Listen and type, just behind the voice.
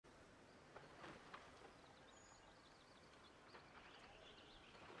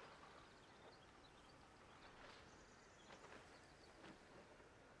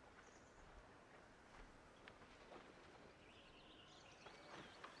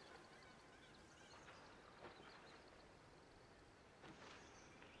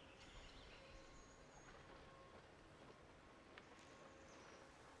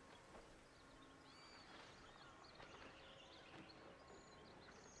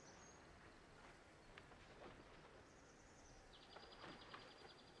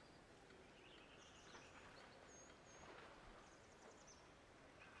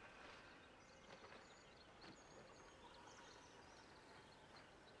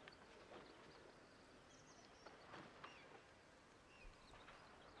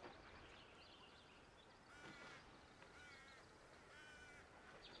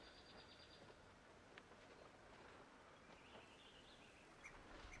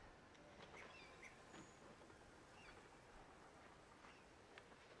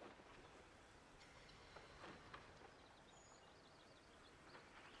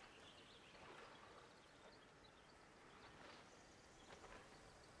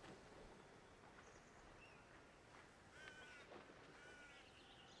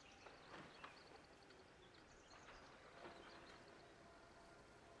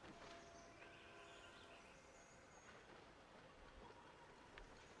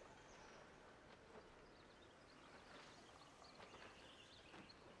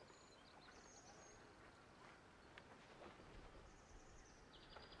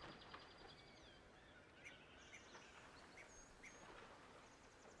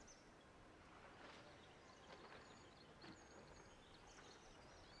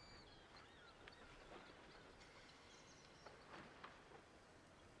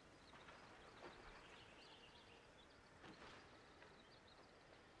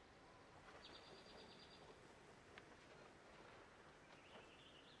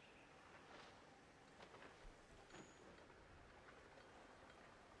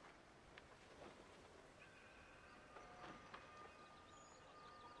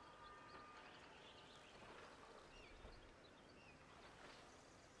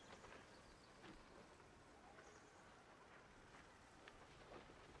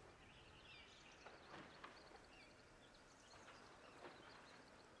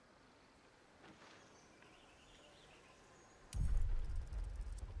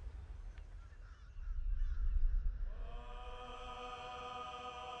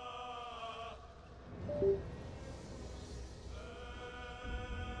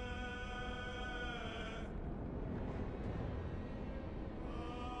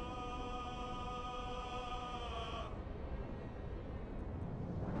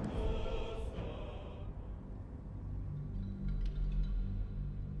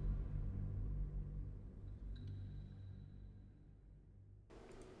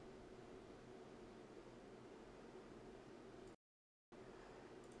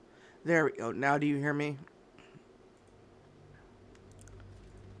There we go. Now do you hear me?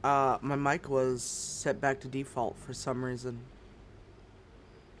 My mic was set back to default for some reason.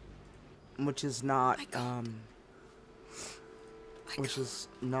 Which is not, which is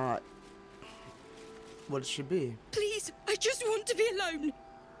not what it should be. Please, I just want to be alone.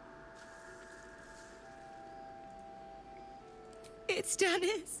 It's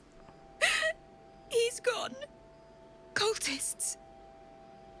Dennis. He's gone. Cultists.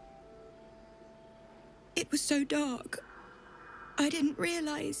 It was so dark. I didn't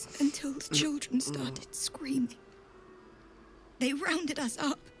realize until the children started screaming. They rounded us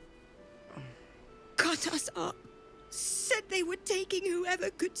up. Cut us up. Said they were taking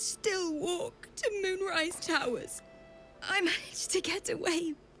whoever could still walk to Moonrise Towers. I managed to get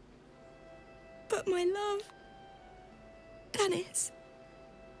away. But my love... Dennis...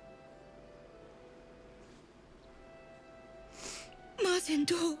 Martin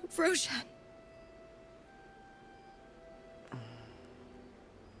Dor, Roshan.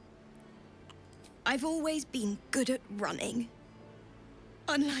 I've always been good at running.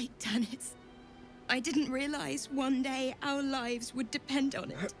 Unlike Dennis, I didn't realize one day our lives would depend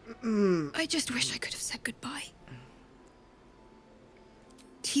on it. I just wish I could have said goodbye.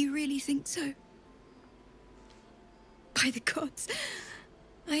 Do you really think so? By the gods,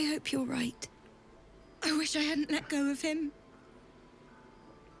 I hope you're right. I wish I hadn't let go of him.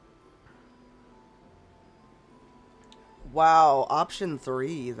 Wow, option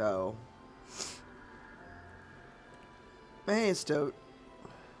 3 though. Hey, Stoat.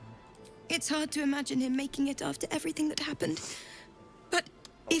 It's hard to imagine him making it after everything that happened. But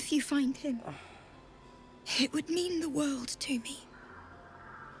if you find him, it would mean the world to me.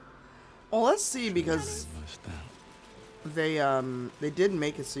 Well, let's see, because they did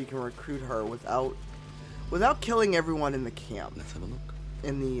make it so you can recruit her without killing everyone in the camp. Let's have a look.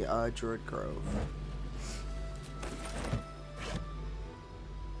 In the Druid Grove.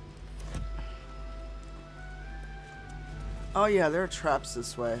 Oh yeah, there are traps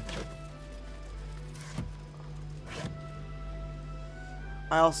this way.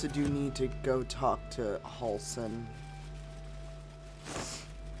 I also do need to go talk to Halsin.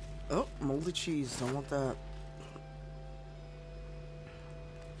 Oh, moldy cheese. Don't want that.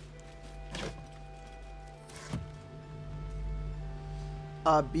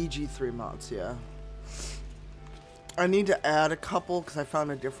 BG3 mods, yeah. I need to add a couple because I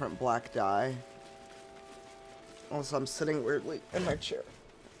found a different black dye. Also, I'm sitting weirdly in my chair.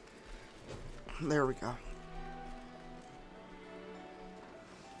 There we go.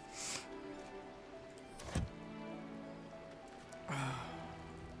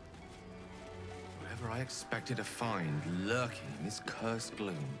 Whatever I expected to find lurking in this cursed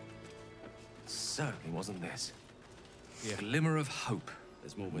gloom, it certainly wasn't this. A glimmer of hope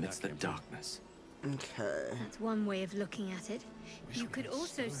when it's the darkness. Okay. That's one way of looking at it. You could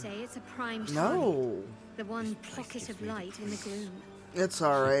also say it's a prime target. No. The one pocket of light in the gloom. It's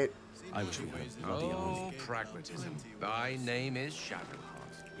alright. I wish we were oh, pragmatism. Thy name is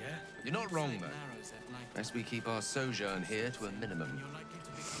Shadowheart. Yeah? You're not wrong, though. Best we keep our sojourn here to a minimum.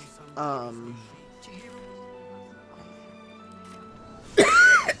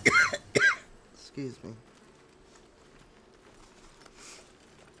 Excuse me.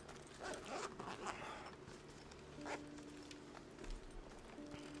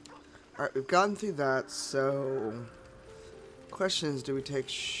 Alright, we've gotten through that, so... Question is, do we take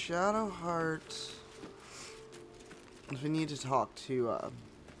Shadowheart? We need to talk to,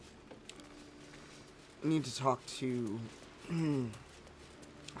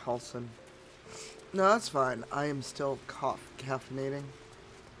 Halsin. No, that's fine. I am still caffeinating.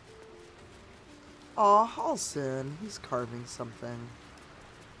 Aw, Halsin. He's carving something.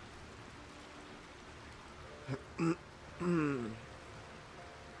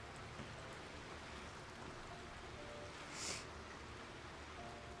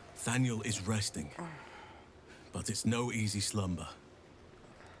 Thaniel is resting, but it's no easy slumber.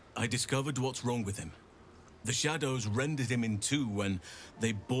 I discovered what's wrong with him. The shadows rendered him in two when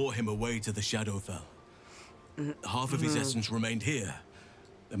they bore him away to the Shadowfell. Half of his essence remained here,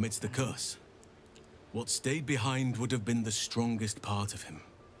 amidst the curse. What stayed behind would have been the strongest part of him.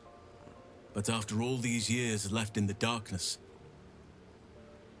 But after all these years left in the darkness,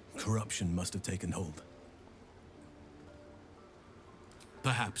 corruption must have taken hold.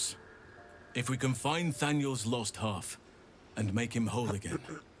 Perhaps, if we can find Thaniel's lost half and make him whole again.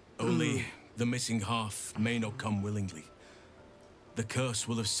 Only the missing half may not come willingly. The curse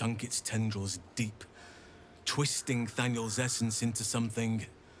will have sunk its tendrils deep, twisting Thaniel's essence into something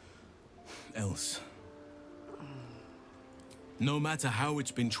else. No matter how it's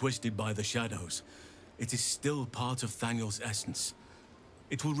been twisted by the shadows, it is still part of Thaniel's essence.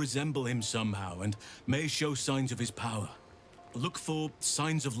 It will resemble him somehow and may show signs of his power. Look for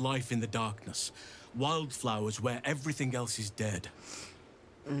signs of life in the darkness, wildflowers where everything else is dead.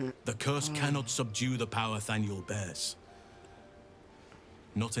 The curse cannot subdue the power Thaniel bears.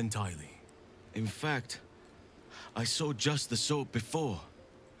 Not entirely. In fact, I saw just the sort before,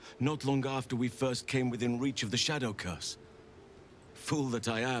 not long after we first came within reach of the shadow curse. Fool that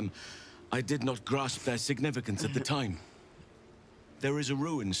I am, I did not grasp their significance at the time. There is a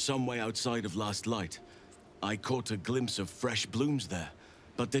ruin some way outside of Last Light. I caught a glimpse of fresh blooms there,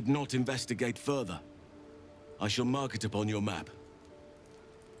 but did not investigate further. I shall mark it upon your map.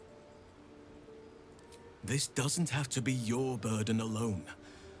 This doesn't have to be your burden alone.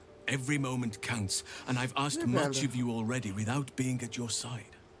 Every moment counts, and I've asked much of you already without being at your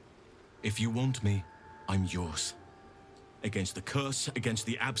side. If you want me, I'm yours. Against the curse, against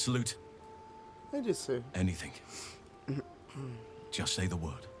the absolute... I just say anything. Just say the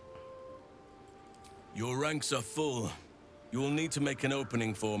word. Your ranks are full. You will need to make an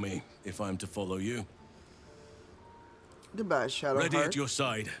opening for me, if I'm to follow you. Goodbye, Shadowheart. Ready at your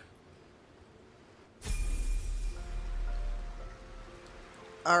side.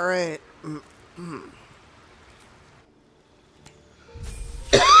 Alright.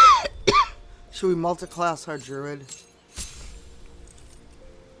 Should we multi-class our druid?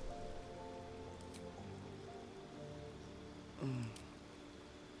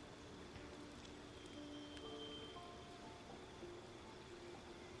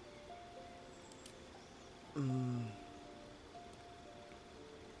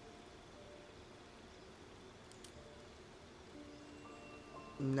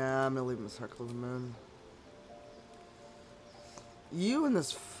 Nah, I'm gonna leave him in the circle of the moon. You and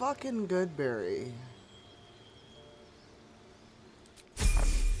this fucking Goodberry.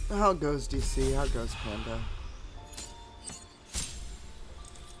 How goes DC? How goes Panda?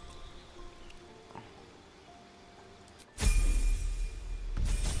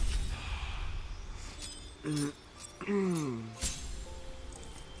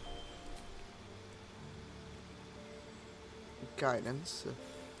 Guidance.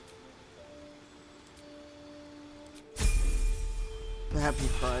 Happy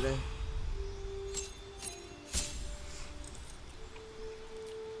Friday.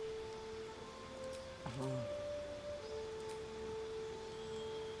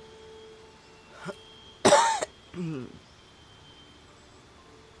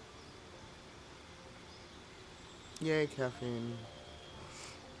 Yay, caffeine.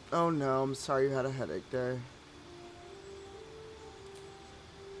 Oh no, I'm sorry you had a headache day.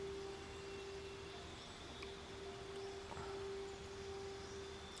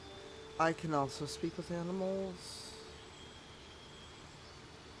 I can also speak with animals.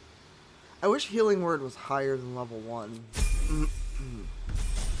 I wish Healing Word was higher than level 1.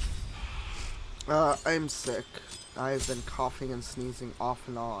 I'm sick. I've been coughing and sneezing off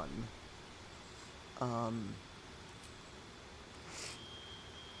and on.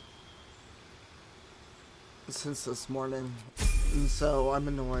 Since this morning. And so I'm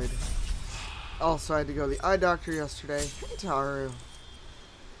annoyed. Also, I had to go to the eye doctor yesterday. Hey, Taru.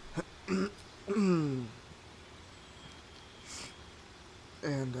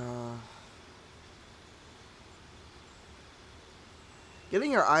 And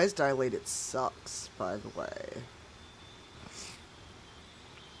getting your eyes dilated sucks, by the way.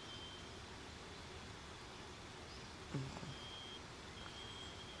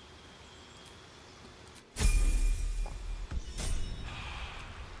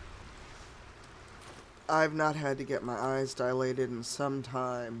 I've not had to get my eyes dilated in some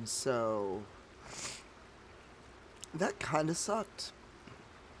time, so that kind of sucked.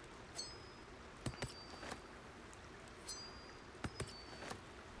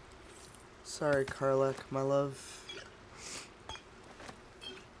 Sorry, Karlek, my love.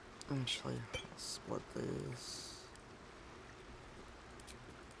 Actually, I'll split these.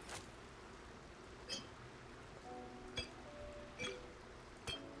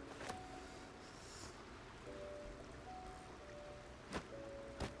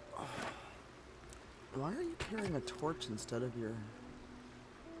 Why are you carrying a torch instead of your...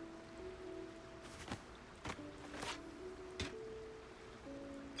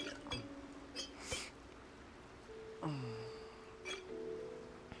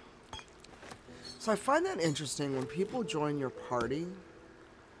 So I find that interesting when people join your party,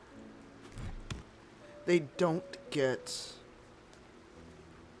 they don't get...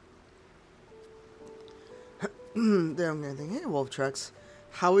 They don't get anything. Hey, Wolf Trucks.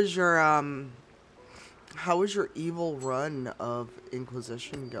 How is your, How is your evil run of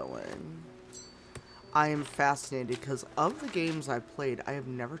Inquisition going? I am fascinated because of the games I've played, I have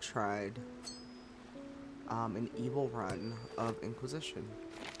never tried an evil run of Inquisition.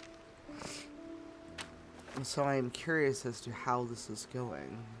 And so I am curious as to how this is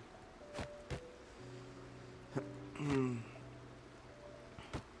going.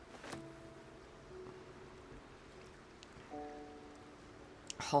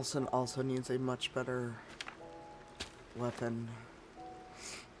 Halsin also needs a much better weapon.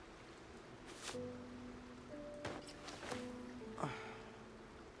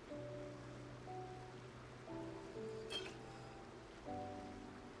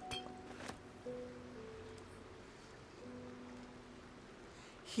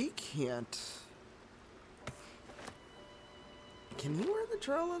 He can't. Can he wear the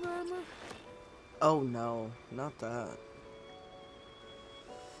trail leather armor? Oh no, not that.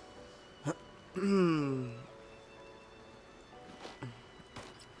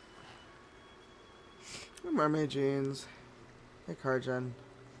 Mermaid jeans. Hey, Karjan.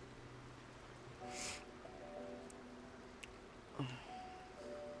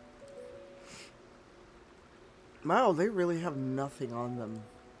 Wow, they really have nothing on them.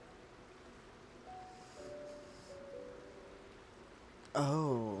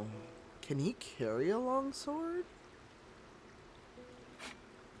 Oh. Can he carry a longsword?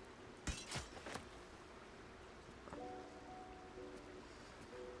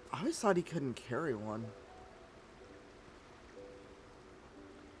 I always thought he couldn't carry one.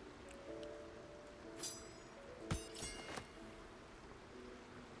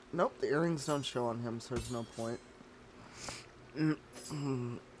 Nope, the earrings don't show on him, so there's no point.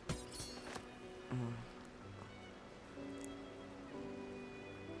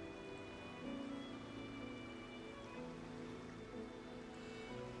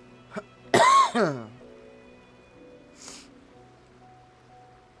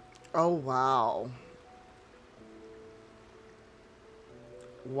 Oh, wow.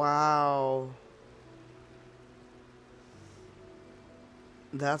 Wow.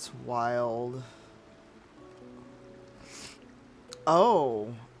 That's wild.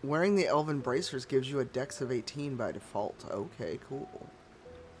 Oh, wearing the elven bracers gives you a dex of 18 by default. Okay, cool.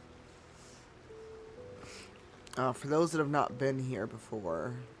 For those that have not been here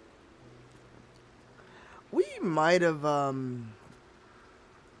before, we might have,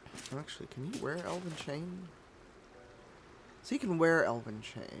 actually, can he wear elven chain? So he can wear elven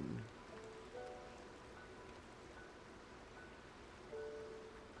chain.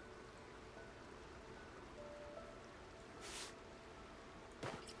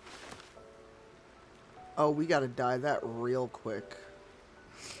 Oh, we gotta dye that real quick.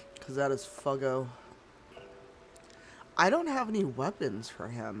 Because that is Fuggo. I don't have any weapons for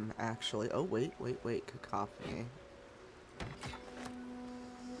him, actually. Oh, wait. Cacophony.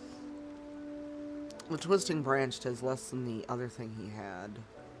 The Twisting Branch has less than the other thing he had.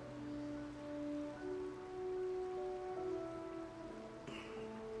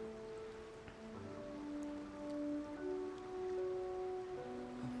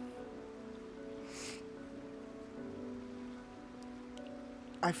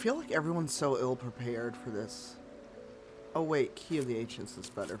 I feel like everyone's so ill-prepared for this. Oh wait, Key of the Ancients is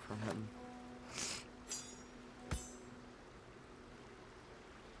better for him.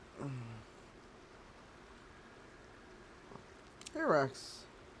 Hey Rex.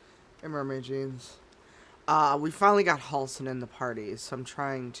 Hey Mermaid Jeans. We finally got Halsin in the party, so I'm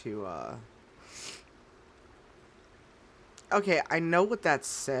trying to, Okay, I know what that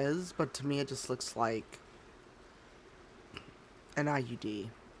says, but to me it just looks like an IUD.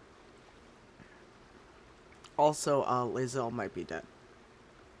 Also, Lae'zel might be dead.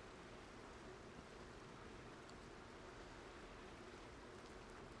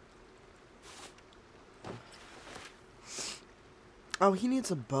 Oh, he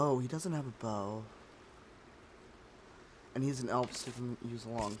needs a bow. He doesn't have a bow. And he's an elf, so he can use a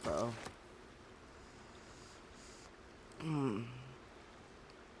longbow.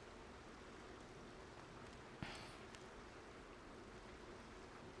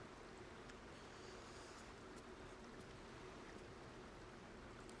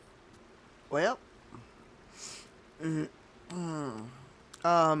 Well,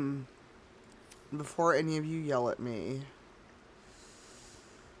 before any of you yell at me,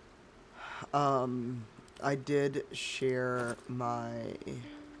 I did share my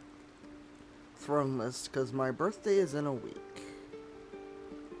throne list because my birthday is in a week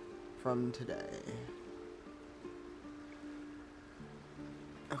from today.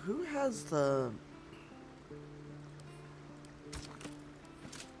 Who has the...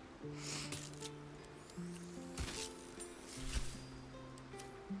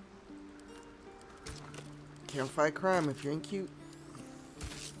 Can't fight crime if you ain't cute.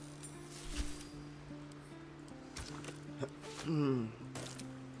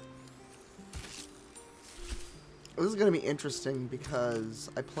 This is gonna be interesting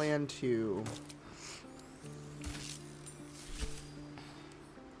because I plan to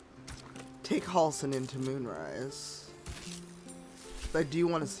take Halsin into Moonrise. But I do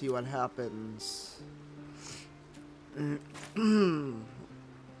want to see what happens.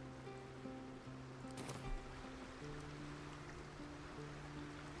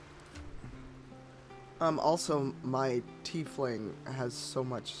 Also, my tiefling has so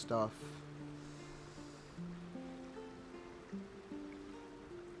much stuff.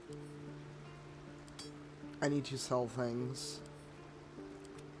 I need to sell things.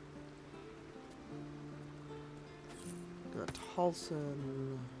 Got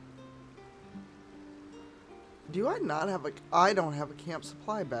Halsin. Do I not have a... I don't have a camp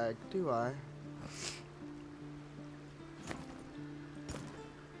supply bag, do I?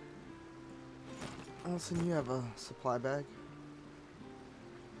 Halsin, you have a supply bag?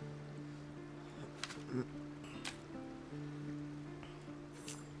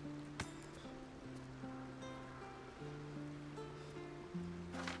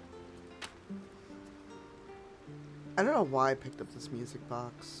 I don't know why I picked up this music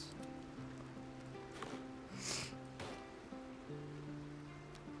box.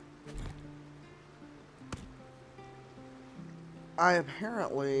 I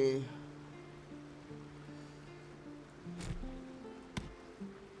apparently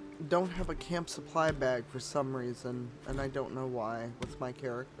don't have a camp supply bag for some reason, and I don't know why with my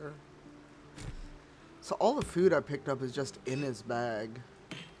character. So all the food I picked up is just in his bag.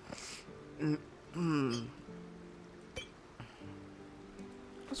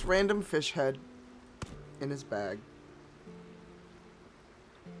 Just random fish head in his bag.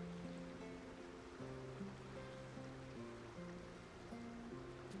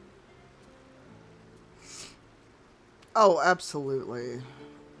 Oh, absolutely.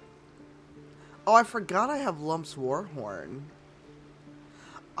 Oh, I forgot I have Lump's Warhorn.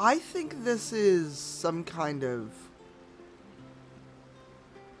 I think this is some kind of...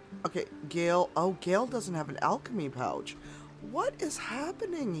 Okay, Gale... Oh, Gale doesn't have an alchemy pouch. What is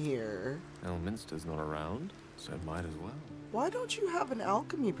happening here? Elminster's not around, so it might as well. Why don't you have an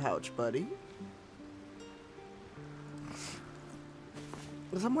alchemy pouch, buddy?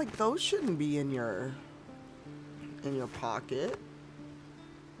 Because I'm like, those shouldn't be in your pocket.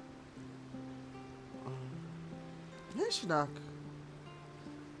 Hey, Shinnok.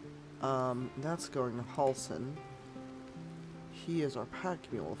 That's going to Halsin. He is our pack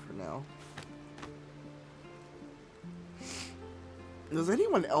mule for now. Is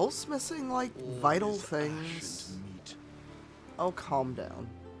anyone else missing, like, vital things? Oh, calm down.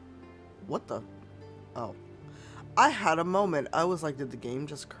 What the? Oh. I had a moment. I was like, did the game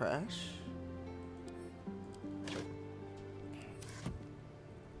just crash?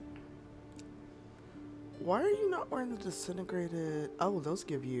 Why are you not wearing the disintegrated... Oh, those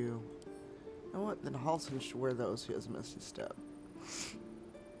give you... You know what? Then Halsin should wear those. He has a Misty Step.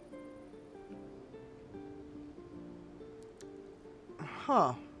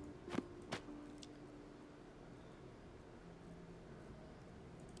 Huh.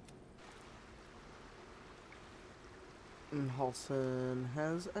 And Halsin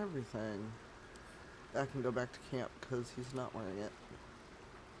has everything. I can go back to camp because he's not wearing it.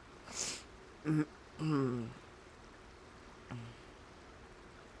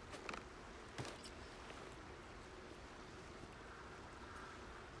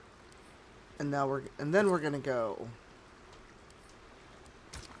 And then we're gonna go.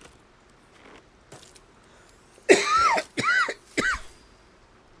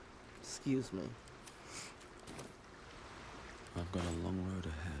 Excuse me. I've got a long road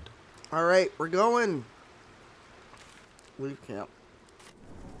ahead. All right, we're going. Leave camp.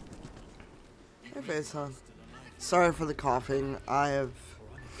 Hey, Faison. Sorry for the coughing. I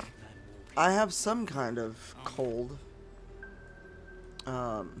have some kind of cold.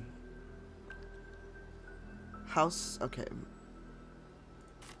 House. Okay.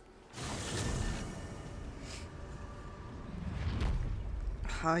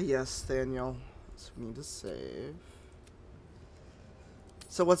 Hi, yes, Daniel. So we need to save.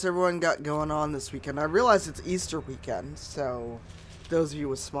 So what's everyone got going on this weekend? I realize it's Easter weekend, so those of you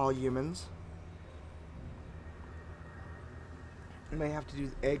with small humans, you may have to do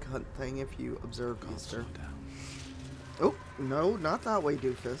the egg hunt thing if you observe Easter. Oh, no, not that way,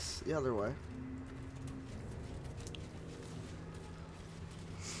 doofus. The other way.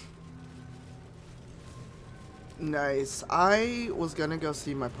 Nice. I was gonna go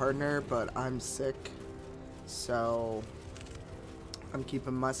see my partner, but I'm sick. So I'm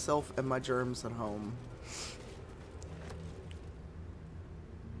keeping myself and my germs at home.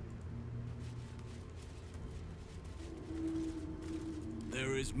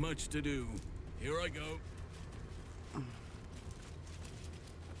 There is much to do. Here I go.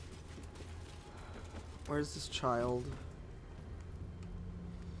 Where's this child?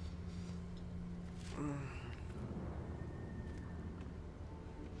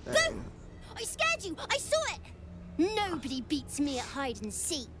 Dang. I scared you! I saw it! Nobody beats me at hide and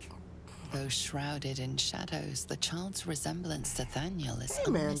seek. Though shrouded in shadows, the child's resemblance to Thaniel is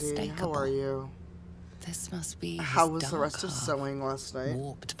Hey Mandy, unmistakable. how are you? This must be How his was the dark rest of half, sewing last night?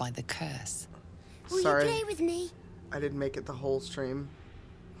 warped by the curse. Will Sorry, you play with me? I didn't make it the whole stream.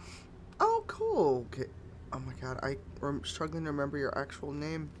 Oh, cool. Okay. Oh my god, I'm struggling to remember your actual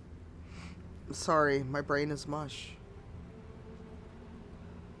name. Sorry, my brain is mush.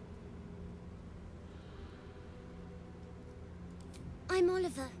 I'm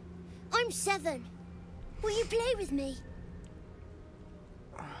Oliver. I'm 7. Will you play with me?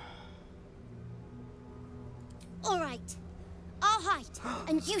 All right. I'll hide,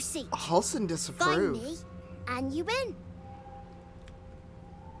 and you seek. Halsin Find disapproved. me, and you win.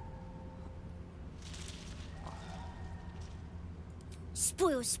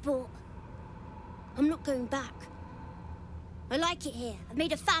 Spoil sport. I'm not going back. I like it here. I've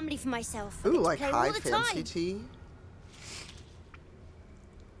made a family for myself. I Ooh, get to like play high all the fancy time. tea.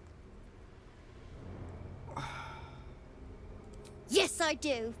 Yes, I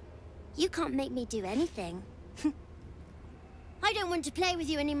do. You can't make me do anything. I don't want to play with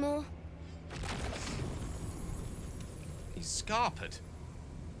you anymore. He's scarpered.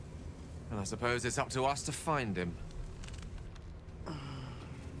 And I suppose it's up to us to find him.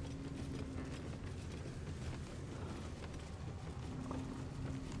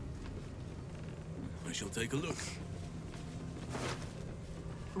 I shall take a look.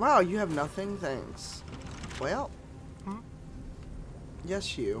 Wow, you have nothing? Thanks. Well.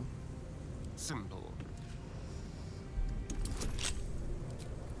 Yes, you. Simple.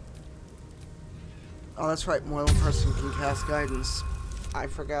 Oh, that's right. More than one person can cast guidance. I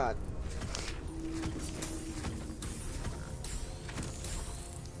forgot.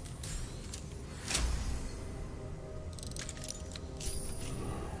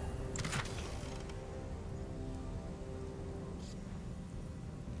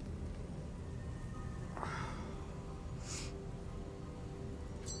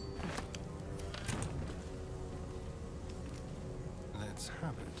 Let's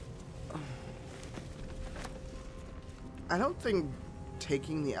have it. I don't think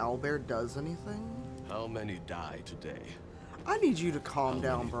taking the owlbear does anything. How many die today? I need you to calm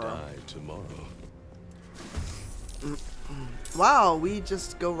down, bro. Die tomorrow. Wow, we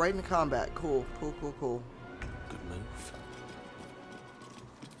just go right into combat. Cool, cool, cool, cool. Good move.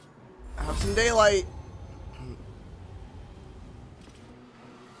 Have some daylight.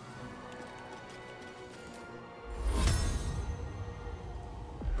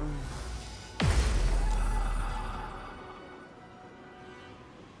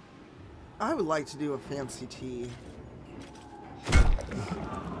 I would like to do a fancy tea.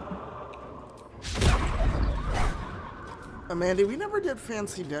 Amanda, we never did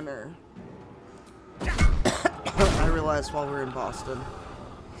fancy dinner. I realized while we were in Boston.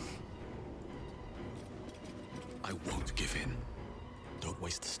 I won't give in. Don't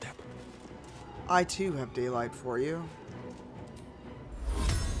waste a step. I too have daylight for you.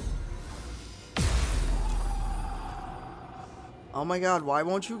 Oh my god, why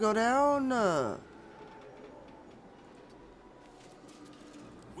won't you go down?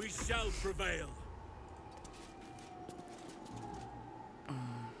 We shall prevail.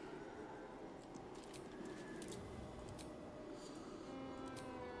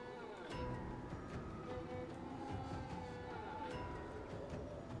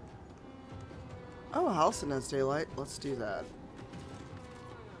 Oh, Halsin has daylight. Let's do that.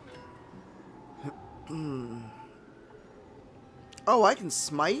 Oh, I can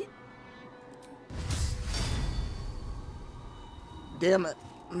smite? Damn it.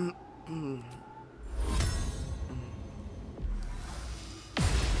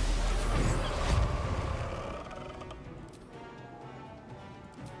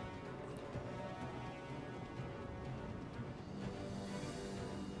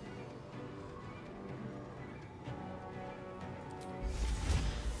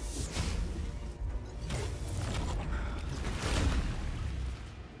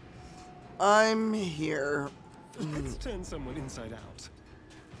 I'm here. Let's turn someone inside out.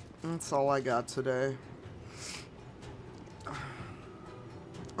 That's all I got today.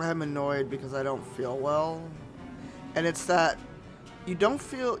 I'm annoyed because I don't feel well. And it's that you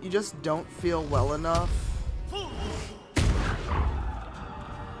just don't feel well enough.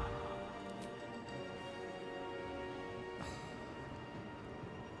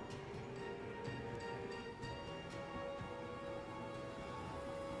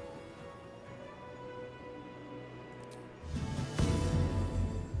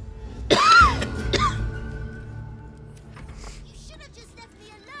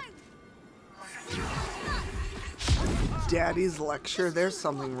 Daddy's lecture. There's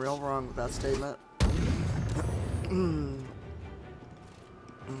something real wrong with that statement.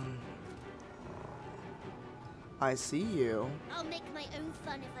 I see you. I'll make my own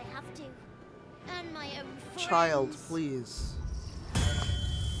fun if I have to. And my own friends. Child, please.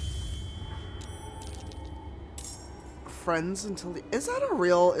 Friends until the... Is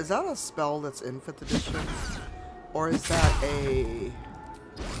that a spell that's in 5th edition? Or is that a...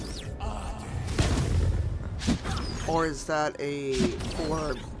 Or is that a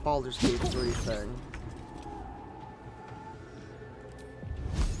for Baldur's Gate 3 thing?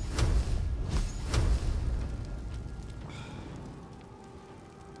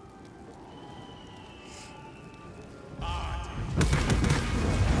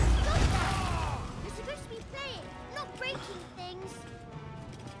 You're supposed to be playing, not breaking things.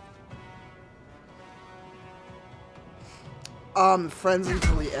 Friends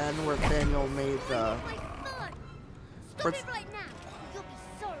until the end, where Daniel made the... Stop it right now, or you'll be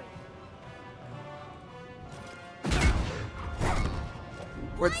sorry.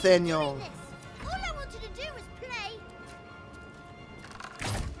 Where Daniel... All I wanted to do was play.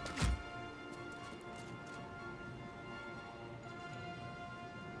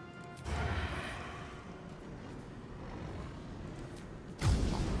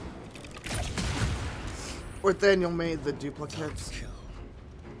 Where Daniel made the duplicates.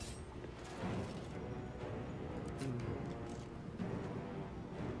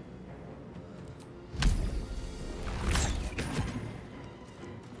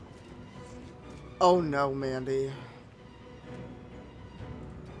 Oh no, Mandy.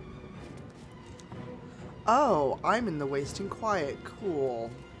 Oh, I'm in the Wasting Quiet.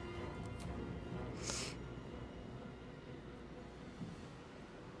 Cool.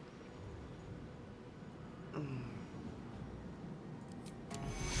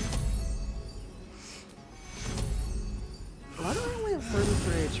 Why do I only have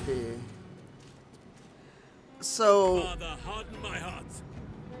 33 HP? So... Father, harden my heart.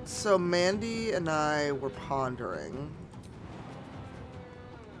 So Mandy and I were pondering.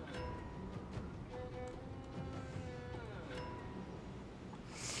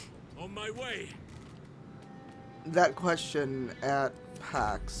 On my way. That question at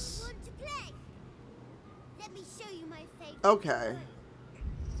PAX. Want to play? Let me show you my favorite. Okay.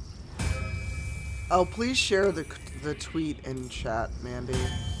 Oh, please share the tweet in chat, Mandy.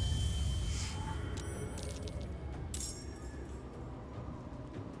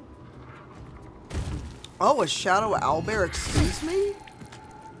 Oh, a shadow owlbear, excuse me?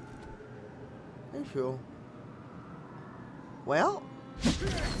 Thank you. Well.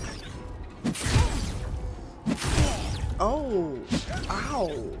 Oh.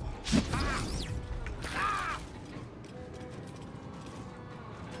 Ow.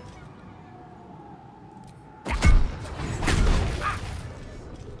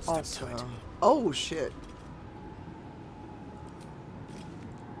 Also. Oh, shit.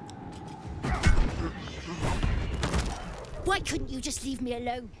 Why couldn't you just leave me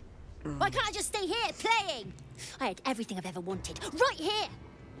alone? Why can't I just stay here playing? I had everything I've ever wanted, right here.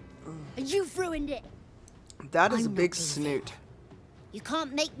 And you've ruined it. That is a I'm big not leaving. snoot. You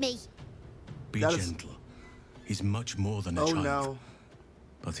can't make me. Be That is- gentle. He's much more than a Oh child. no.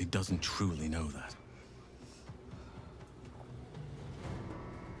 But he doesn't truly know that.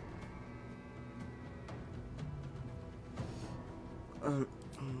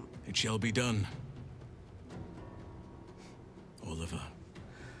 It shall be done. Oliver,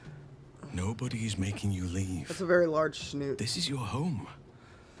 nobody is making you leave. That's a very large snoot. This is your home.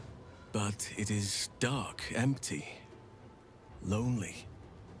 But it is dark, empty, lonely.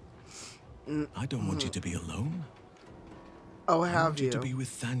 I don't want you to be alone. Oh, I have want you you? to be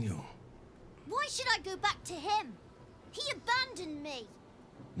with Daniel. Why should I go back to him? He abandoned me.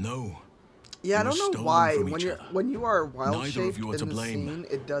 No. Yeah, I You were don't know stolen why. from when each you other. when you are wild Neither of shaped you are in to the blame. scene,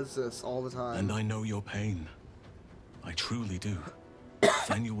 it does this all the time. And I know your pain. I truly do.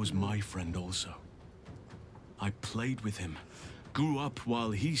 Daniel was my friend also. I played with him, grew up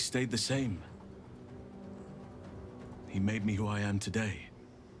while he stayed the same. He made me who I am today.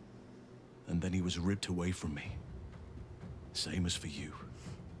 And then he was ripped away from me. Same as for you.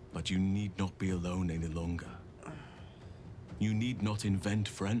 But you need not be alone any longer. You need not invent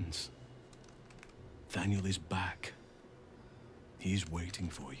friends. Thaniel is back. He's waiting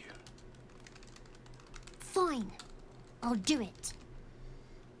for you. Fine. I'll do it.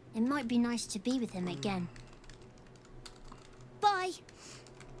 It might be nice to be with him again. Bye.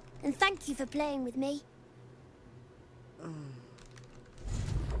 And thank you for playing with me.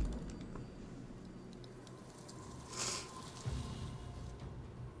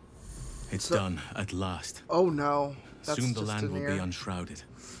 It's done, at last. Oh no. That's Soon the just land in will here. be unshrouded.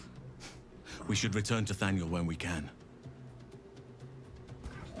 We should return to Thaniel when we can.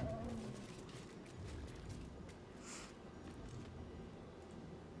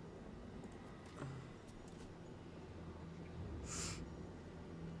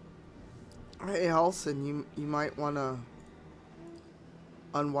 Hey, Halsin, you might want to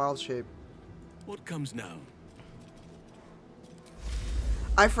unwild shape. What comes now?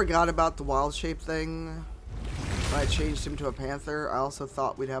 I forgot about the wild shape thing when I changed him to a panther. I also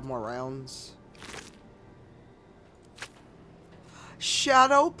thought we'd have more rounds.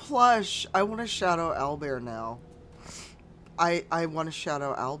 Shadow plush. I want a shadow owlbear now. I want a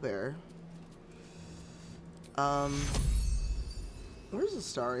shadow owlbear. Where's the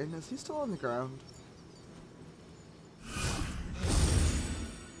Starian? Is he still on the ground?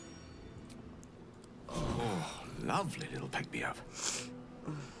 Oh, lovely little pick-me-up.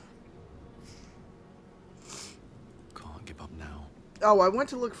 Can't give up now. Oh, I went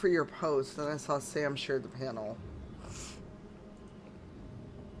to look for your post, and I saw Sam shared the panel.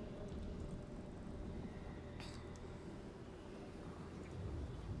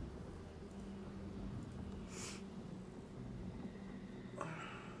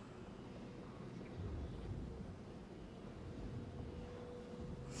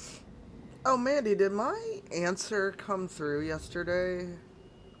 Oh, Mandy, did my answer come through yesterday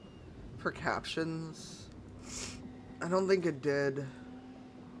for captions? I don't think it did.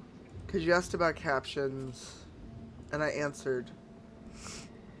 Because you asked about captions, and I answered.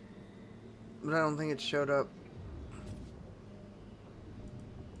 But I don't think it showed up.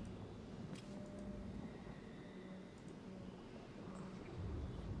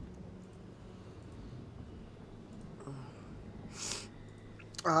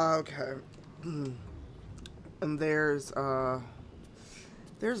 Okay. And there's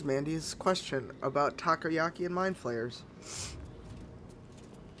Mandy's question about takoyaki and mind flayers.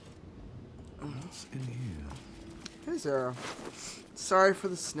 What's in here? Hey, Zara. Sorry for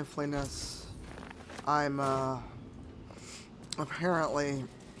the sniffliness. I'm, apparently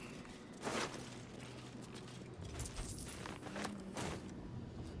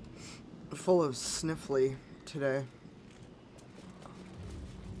full of sniffly today.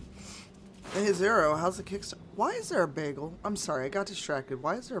 Hey, Zero, how's the Kickstarter? Why is there a bagel? I'm sorry, I got distracted.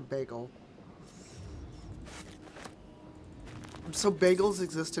 Why is there a bagel? So bagels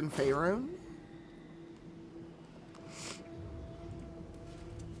exist in Faerun?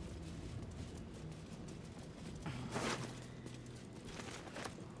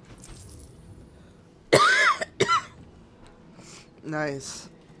 Nice.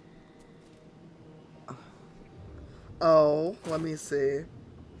 Oh, let me see.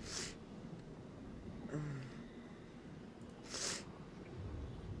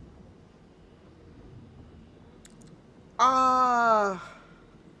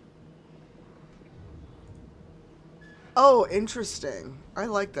 Oh, interesting. I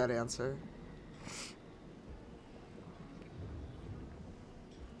like that answer.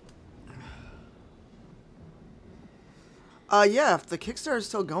 Yeah, if the Kickstarter is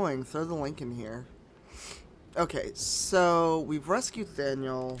still going, throw the link in here. Okay, so we've rescued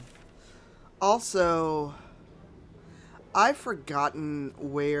Thaniel. Also, I've forgotten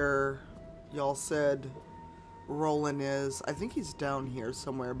where y'all said Roland is. I think he's down here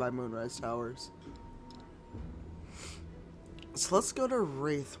somewhere by Moonrise Towers. So let's go to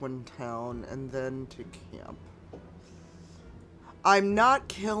Wraithwind Town and then to camp. I'm not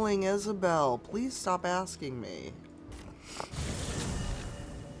killing Isabel. Please stop asking me.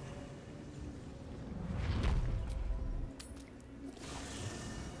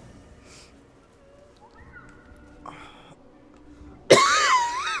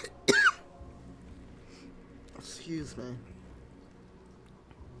 Excuse me.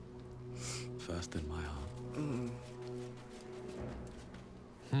 First in my heart.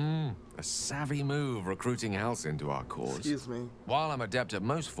 A savvy move recruiting Halsin to our cause. Excuse me. While I'm adept at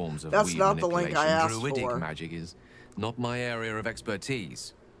most forms of That's weed not the link I manipulation, asked druidic for. magic is not my area of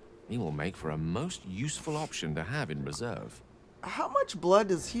expertise. He will make for a most useful option to have in reserve. How much blood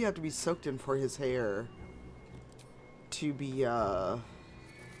does he have to be soaked in for his hair to be,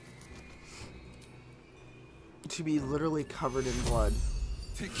 to be literally covered in blood.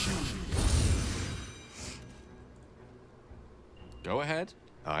 Go ahead.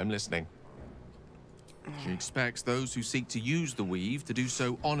 I'm listening. She expects those who seek to use the weave to do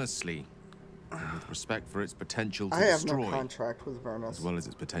so honestly, and with respect for its potential to I have destroy, no contract with Vernus. as well as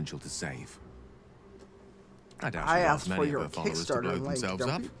its potential to save. I doubt I she asked wants for many of your her followers to Kickstarter blow link, themselves don't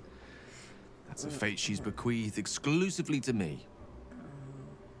up. you? That's a fate she's bequeathed exclusively to me.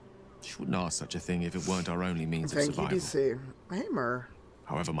 She wouldn't ask such a thing if it weren't our only means of Thank you, survival. DC. Hey, Mer.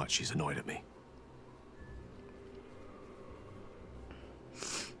 However much she's annoyed at me.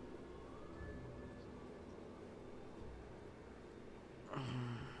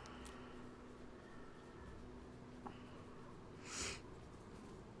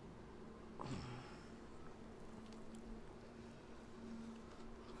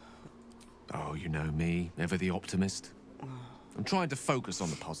 Oh, you know me, ever the optimist. I'm trying to focus on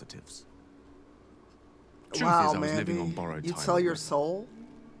the positives. Truth Wow, is, I was living Mandy. on borrowed You'd time sell your already. soul?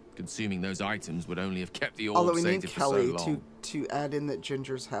 Consuming those items would only have kept the Although orb we need sated for Kelly so long. to add in that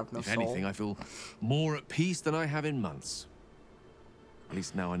gingers have no If soul. anything, I feel more at peace than I have in months. At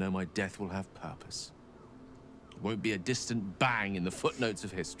least now I know my death will have purpose. It won't be a distant bang in the footnotes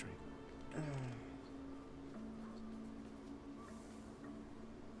of history.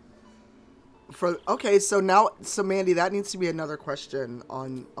 Okay, so Mandy, that needs to be another question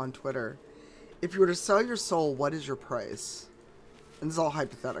on Twitter. If you were to sell your soul, what is your price? And this is all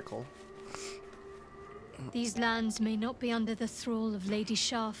hypothetical. These lands may not be under the thrall of Lady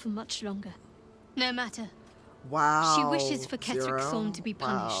Shah for much longer. No matter. Wow. She wishes for Ketrick Zero. Thorn to be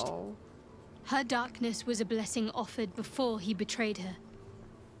punished. Wow. Her darkness was a blessing offered before he betrayed her.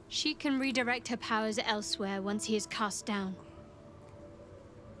 She can redirect her powers elsewhere once he is cast down.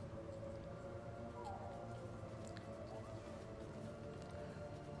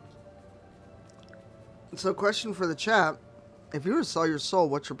 So, question for the chat. If you were to sell your soul,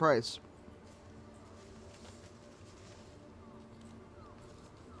 what's your price?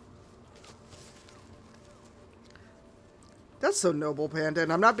 That's so noble, Panda,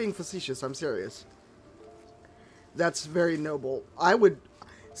 and I'm not being facetious, I'm serious. That's very noble. I would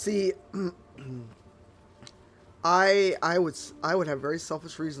see I would have very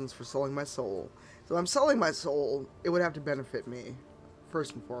selfish reasons for selling my soul. So if I'm selling my soul, it would have to benefit me,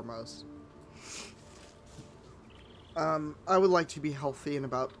 first and foremost. I would like to be healthy and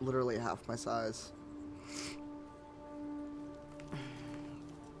about literally half my size.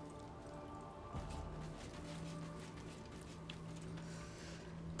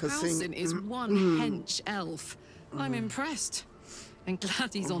 Halsin is one hench elf. I'm impressed. And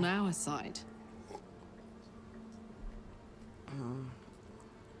glad he's on our side.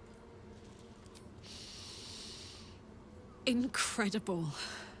 Incredible.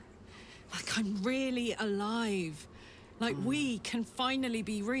 Like I'm really alive. Like we can finally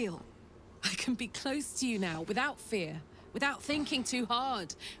be real. I can be close to you now without fear, without thinking too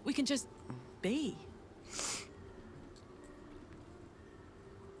hard. We can just be.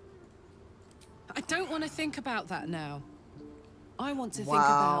 I don't want to think about that now. I want to think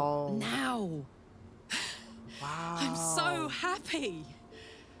about now. Wow. I'm so happy.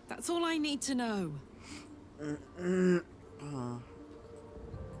 That's all I need to know.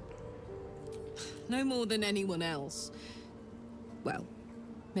 No more than anyone else. Well,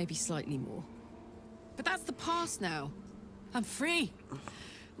 maybe slightly more. But that's the past now. I'm free.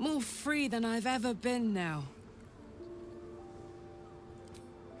 More free than I've ever been now.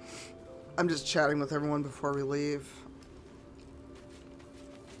 I'm just chatting with everyone before we leave.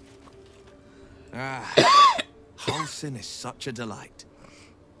 Halsin is such a delight.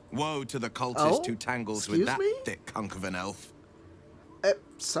 Woe to the cultist who tangles with that thick hunk of an elf.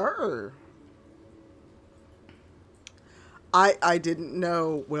 Sir. I didn't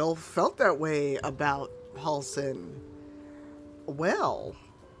know Will felt that way about Halsin. Well,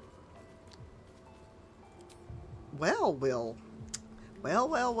 Will.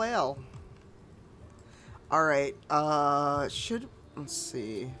 Well. Alright, let's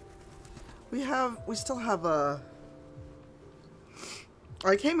see. We still have a...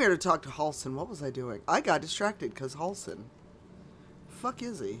 I came here to talk to Halsin. What was I doing? I got distracted because Halsin. Fuck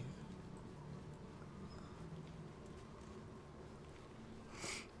is he?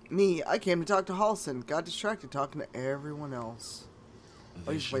 Me, I came to talk to Halsin. Got distracted talking to everyone else.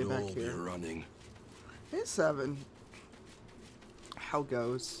 They He's way should back all be here. running. Hey, 7. How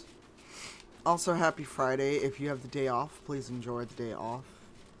goes? Also, happy Friday. If you have the day off, please enjoy the day off.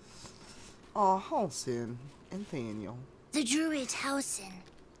 Aw, Halsin and Nathaniel. The druid Halsin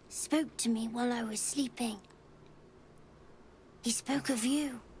spoke to me while I was sleeping. He spoke of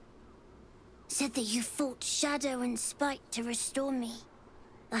you. Said that you fought shadow and spite to restore me.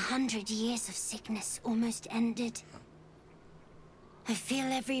 100 years of sickness almost ended. I feel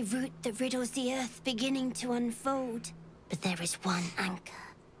every root that riddles the earth beginning to unfold. But there is one anchor,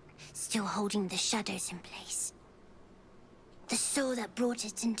 still holding the shadows in place. The soul that brought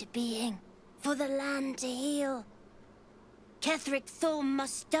it into being, for the land to heal. Ketheric Thorm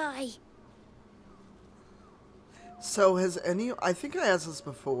must die. So has any... I think I asked this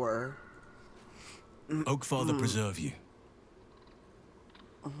before. Oakfather preserve you.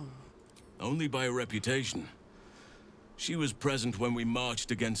 Only by reputation. She was present when we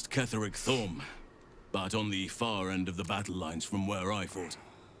marched against Ketheric Thorm, but on the far end of the battle lines from where I fought.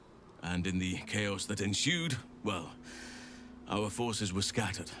 And in the chaos that ensued, well, our forces were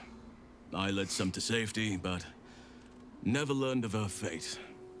scattered. I led some to safety, but never learned of her fate.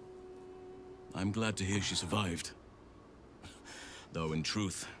 I'm glad to hear she survived. Though in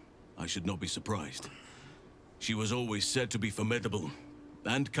truth, I should not be surprised. She was always said to be formidable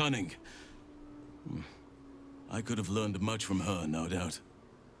and cunning. I could have learned much from her, no doubt.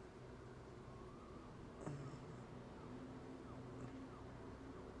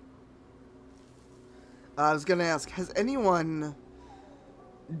 I was gonna ask, has anyone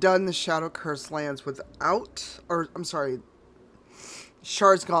done the Shadow Curse lands without, or I'm sorry,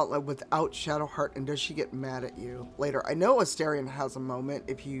 Shard's Gauntlet without Shadowheart, and does she get mad at you later? I know Astarion has a moment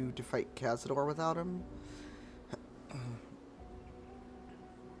if you defeat Cazador without him.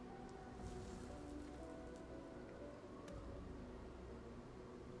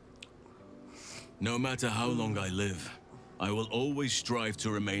 No matter how long I live, I will always strive to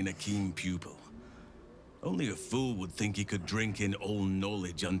remain a keen pupil. Only a fool would think he could drink in all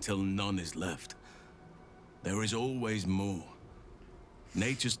knowledge until none is left. There is always more.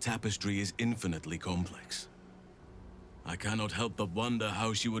 Nature's tapestry is infinitely complex. I cannot help but wonder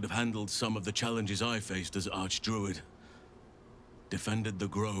how she would have handled some of the challenges I faced as Archdruid. Defended the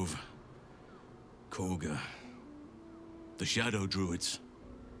Grove, Korga, the Shadow Druids.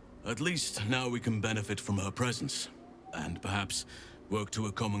 At least now we can benefit from her presence, and perhaps work to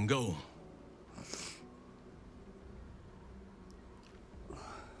a common goal.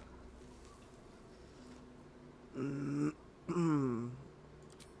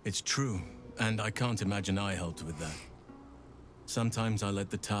 It's true, and I can't imagine I helped with that. Sometimes I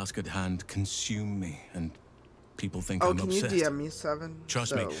let the task at hand consume me, and people think I'm obsessed. Can you DM me, Seven?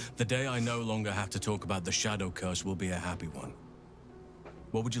 Trust me, the day I no longer have to talk about the Shadow Curse will be a happy one.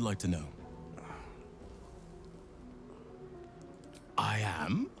 What would you like to know? I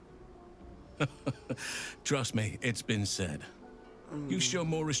am? Trust me, it's been said. You show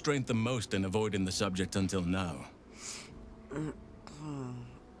more restraint than most in avoiding the subject until now.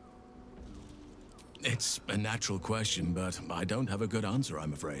 It's a natural question, but I don't have a good answer,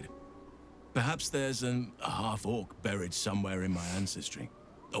 I'm afraid. Perhaps there's a half-orc buried somewhere in my ancestry.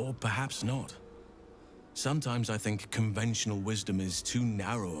 Or perhaps not. Sometimes I think conventional wisdom is too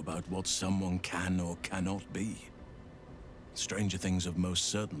narrow about what someone can or cannot be. Stranger things have most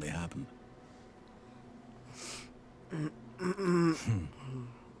certainly happened.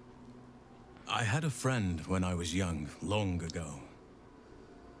 I had a friend when I was young, long ago.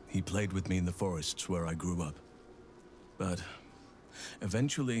 He played with me in the forests where I grew up. But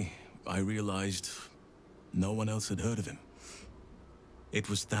eventually, I realized no one else had heard of him. It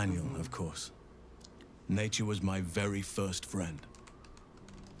was Thaniel, of course. Nature was my very first friend.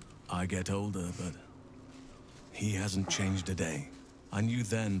 I get older, but he hasn't changed a day. I knew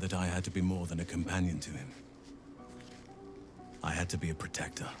then that I had to be more than a companion to him. I had to be a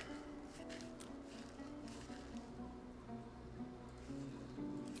protector.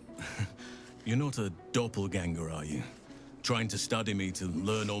 You're not a doppelganger, are you? Trying to study me to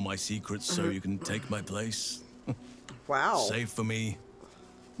learn all my secrets so you can take my place? Wow. Save for me,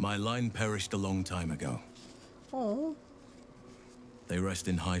 my line perished a long time ago. Oh. They rest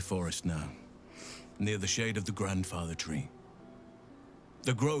in High Forest now, near the shade of the grandfather tree.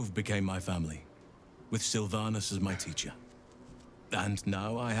 The Grove became my family, with Sylvanas as my teacher. And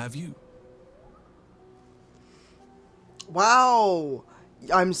now I have you. Wow.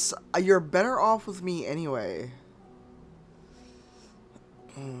 You're better off with me anyway.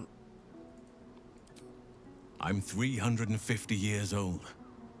 I'm 350 years old.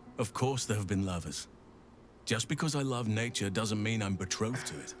 Of course there have been lovers. Just because I love nature doesn't mean I'm betrothed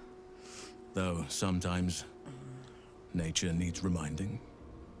to it. Though sometimes nature needs reminding.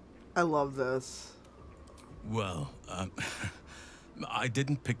 I love this. Well, I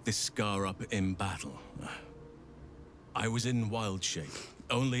didn't pick this scar up in battle. I was in wild shape.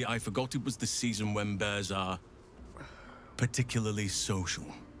 Only I forgot it was the season when bears are particularly social.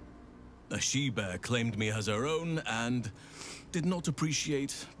 A she-bear claimed me as her own and did not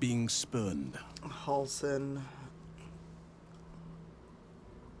appreciate being spurned. Halsin.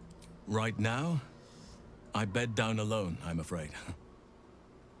 Right now, I bed down alone, I'm afraid.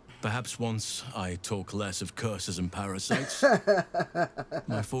 Perhaps once I talk less of curses and parasites,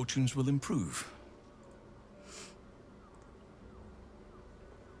 my fortunes will improve.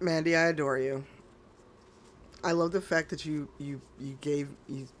 Mandy, I adore you. I love the fact that you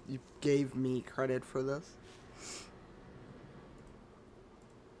gave me credit for this.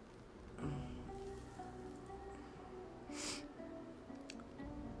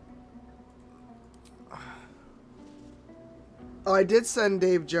 Oh, I did send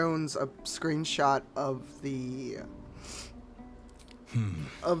Dave Jones a screenshot of the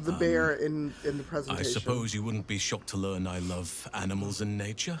bear in the presentation. I suppose you wouldn't be shocked to learn I love animals and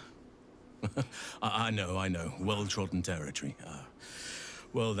nature. I know. Well-trodden territory.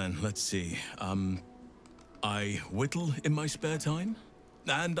 Well then, let's see. I whittle in my spare time,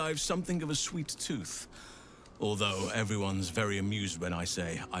 and I've something of a sweet tooth. Although everyone's very amused when I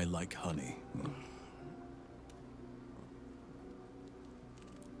say I like honey.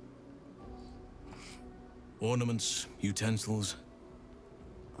 Ornaments, utensils,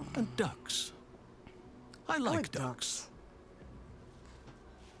 and ducks. I like ducks.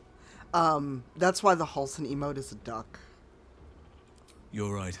 That's why the Halsin emote is a duck.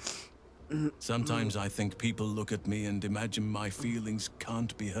 You're right. Sometimes I think people look at me and imagine my feelings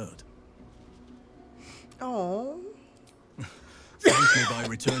can't be hurt. Oh. Thank me by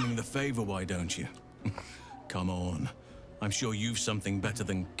returning the favor, why don't you? Come on. I'm sure you've something better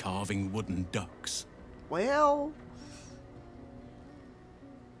than carving wooden ducks. Well...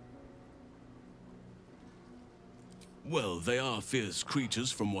 Well, they are fierce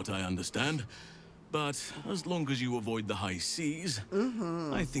creatures from what I understand. But as long as you avoid the high seas,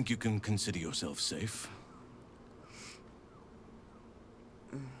 I think you can consider yourself safe.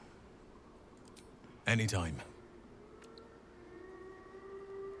 Anytime.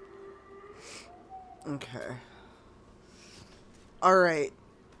 Okay. Alright.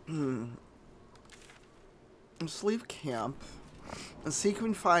 Let's leave camp. Let's see if we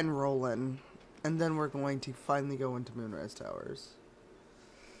can find Roland. And then we're going to finally go into Moonrise Towers.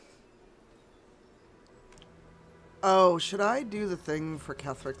 Oh, should I do the thing for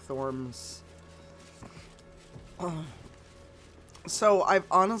Ketheric Thorm's? So, I've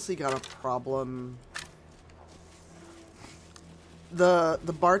honestly got a problem. The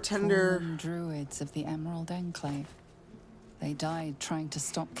bartender... Fallen druids of the Emerald Enclave. They died trying to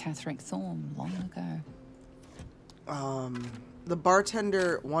stop Ketheric Thorm long ago. The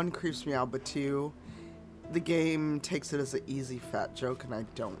bartender, one, creeps me out, but two, the game takes it as an easy fat joke, and I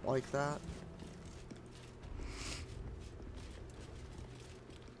don't like that.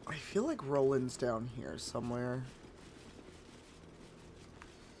 I feel like Roland's down here somewhere.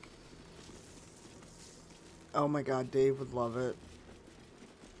 Oh my god, Dave would love it.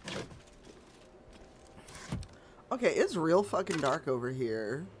 Okay, it's real fucking dark over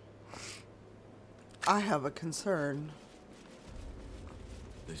here. I have a concern.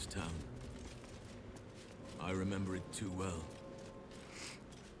 This town. I remember it too well.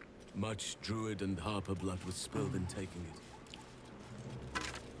 Much druid and harper blood was spilled in taking it.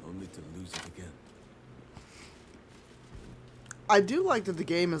 Only to lose it again. I do like that the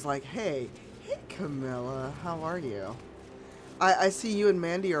game is like, hey Camilla, how are you? I see you and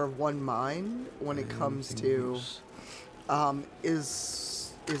Mandy are of one mind when it comes to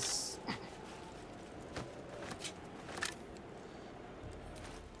is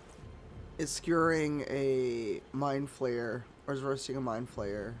skewering a mind flayer or is roasting a mind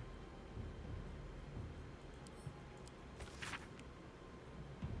flayer.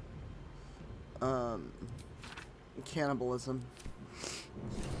 Cannibalism.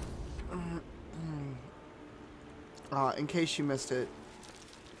 In case you missed it.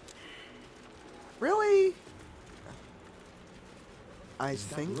 Really? I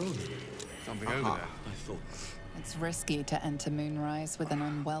think Something over there. I thought. It's risky to enter Moonrise with an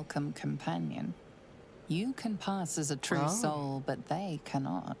unwelcome companion. You can pass as a true soul, but they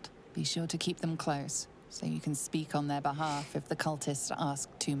cannot. Be sure to keep them close, so you can speak on their behalf if the cultists ask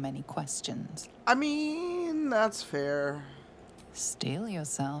too many questions. I mean, that's fair. Steel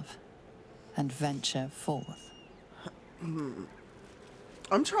yourself and venture forth.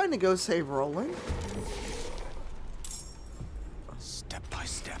 I'm trying to go save Roland. Step by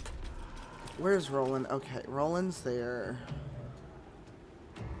step. Where's Roland? Okay, Roland's there.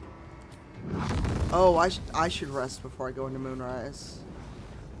 Oh, I should rest before I go into Moonrise.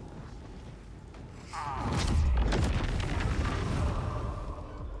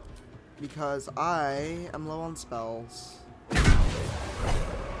 because I am low on spells.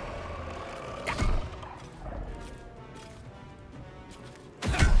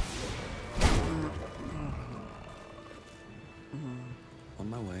 On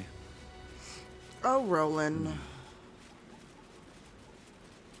my way. Oh, Roland.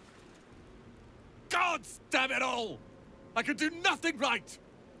 God damn it all! I could do nothing right!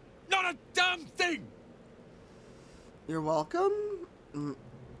 Not a damn thing! You're welcome?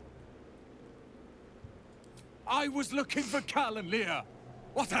 I was looking for Cal and Leah.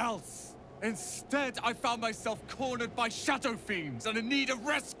 What else? Instead, I found myself cornered by shadow fiends and in need of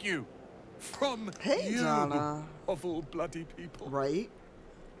rescue. From Hey, you, Donna. of all bloody people. Right?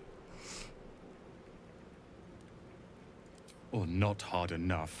 Or not hard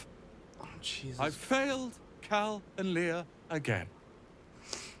enough. Oh, Jesus. I failed Cal and Leah again.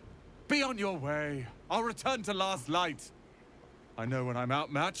 Be on your way. I'll return to Last Light. I know when I'm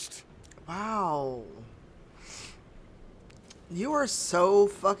outmatched. Wow. You are so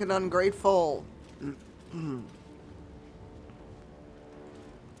fucking ungrateful.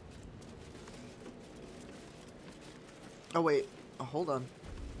 Oh, wait. Oh, hold on.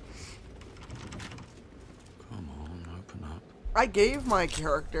 Come on, open up. I gave my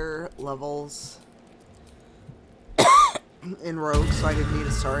character levels in Rogue, so I didn't need a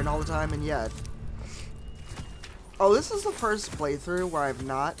Starian all the time, and yet. Oh, this is the first playthrough where I've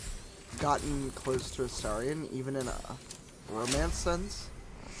not gotten close to a Starian, even in a romance sense.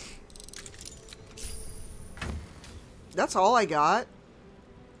 That's all I got?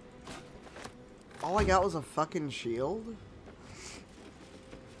 All I got was a fucking shield?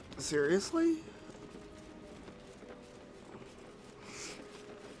 Seriously?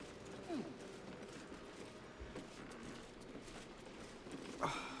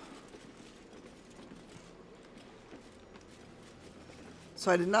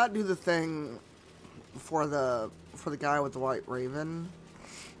 So I did not do the thing for the guy with the white raven,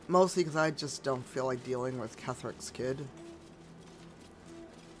 mostly because I just don't feel like dealing with Ketherick's kid.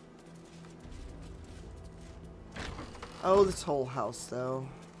 Oh, this whole house, though.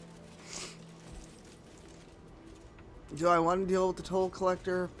 Do I want to deal with the toll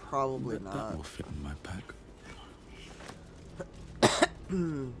collector? Probably not. That will fit in my pack.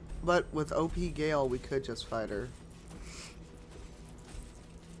 But with OP Gale, we could just fight her.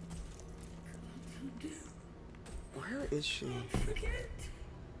 Where is she?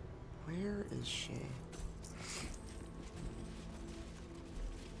 Where is she?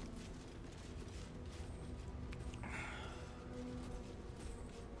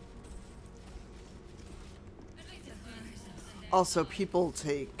 Also, people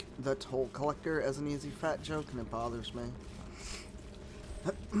take the toll collector as an easy fat joke, and it bothers me.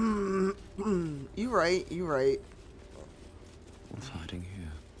 You right, you right. What's hiding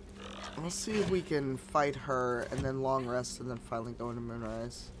here? Let's see if we can fight her and then long rest and then finally go into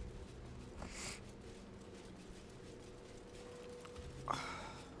Moonrise.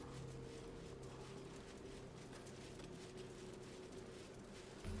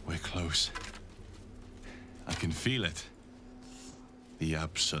 We're close. I can feel it. The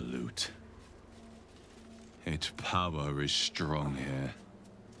Absolute. Its power is strong here.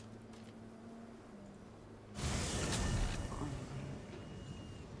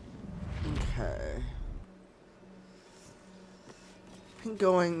 Okay. I think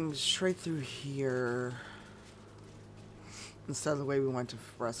going straight through here instead of the way we went to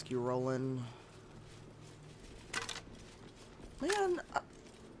rescue Roland. Man,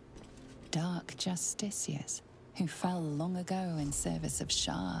 Dark Justiciars, who fell long ago in service of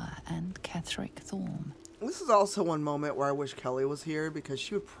Shah and Ketherick Thorm. this is also one moment where I wish Kelly was here because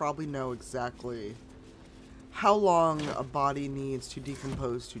she would probably know exactly how long a body needs to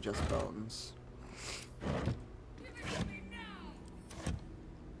decompose to just bones.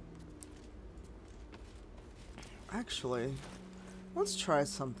 Actually, let's try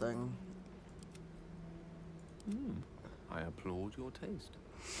something. I applaud your taste.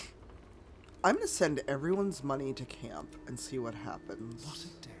 I'm gonna send everyone's money to camp and see what happens. What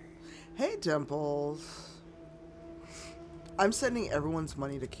a day. Hey, Dimples. I'm sending everyone's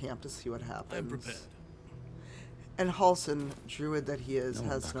money to camp to see what happens. I'm prepared. And Halsin, druid that he is, No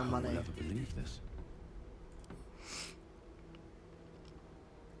one has back no home money. will ever believe this.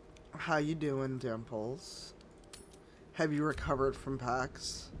 How you doing, Dimples? Have you recovered from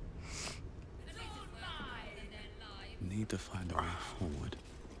PAX? Need to find a way forward.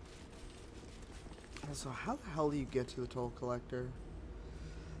 Also, how the hell do you get to the toll collector?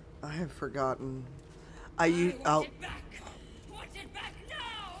 I have forgotten. Oh,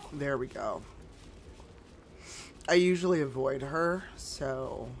 there we go. I usually avoid her,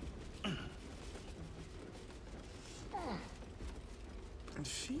 so Is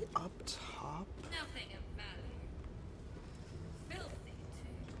she up top? Nothing of value. Filthy,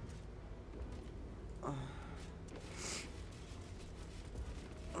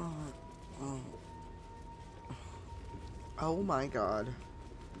 too. Oh my god.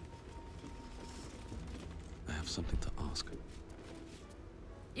 I have something to ask.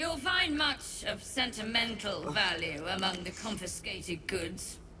 You'll find much of sentimental value among the confiscated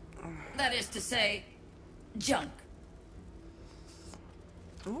goods. That is to say, junk.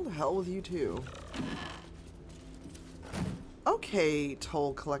 Oh, the hell with you too. Okay,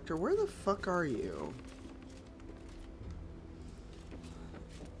 toll collector, where the fuck are you?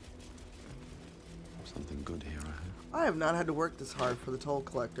 Something good here, I hope. I have not had to work this hard for the toll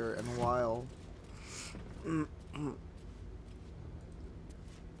collector in a while.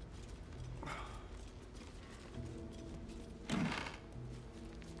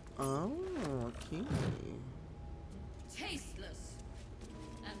 Oh, okay. Tasteless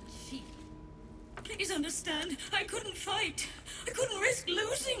and cheap. Please understand, I couldn't fight. I couldn't risk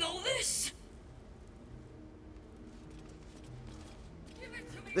losing all this.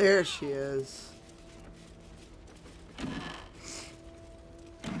 There she is.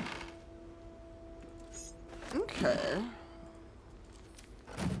 Okay.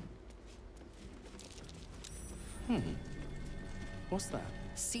 What's that?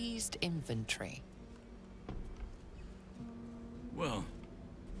 Seized inventory. Well,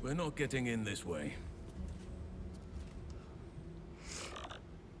 we're not getting in this way.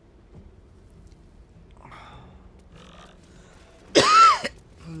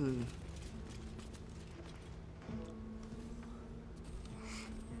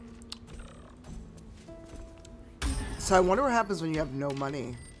 So I wonder what happens when you have no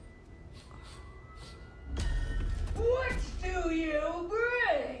money. What do you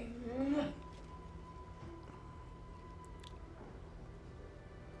bring?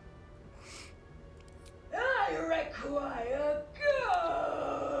 I require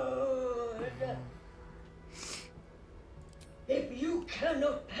good. If you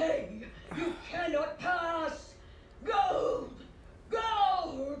cannot pay, you cannot pass. Gold!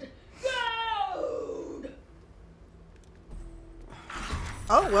 Gold! Gold!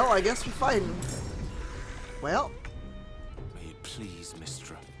 Oh, well, I guess we're fighting. Well. May it please,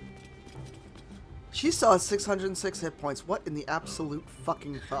 Mistra. She still has 606 hit points. What in the absolute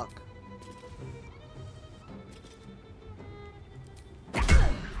fucking fuck?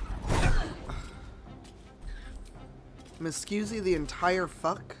 Miscusey the entire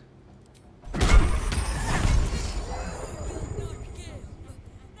fuck?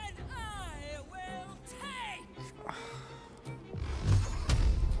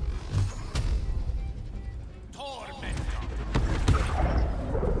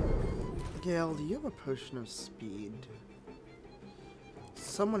 Gale, do you have a potion of speed?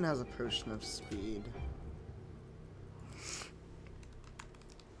 Someone has a potion of speed.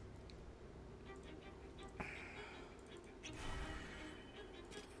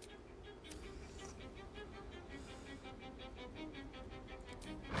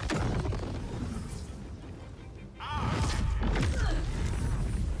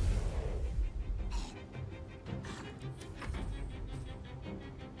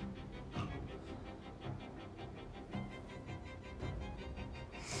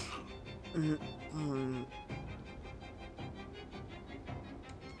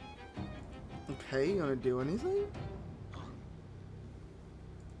 Okay, you gonna do anything?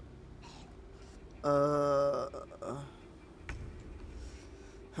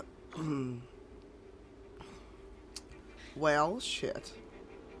 Well, shit.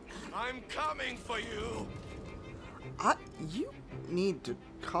 I'm coming for you. You need to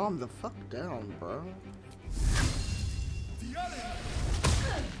calm the fuck down, bro.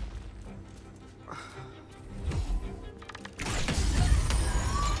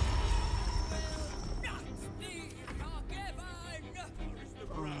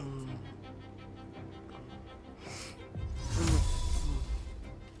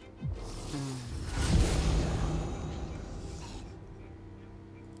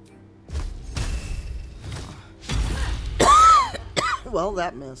 Well,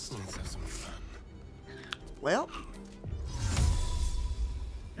 that missed. Well.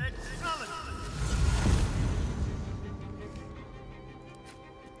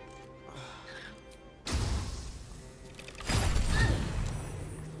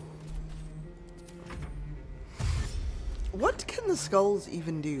 What can the skulls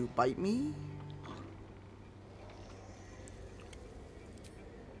even do? Bite me?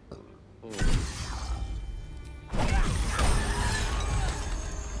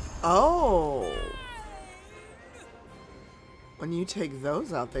 Oh. When you take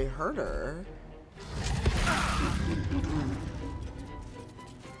those out, they hurt her.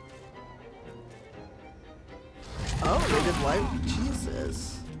 Oh, they did life.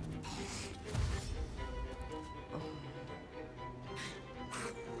 Jesus.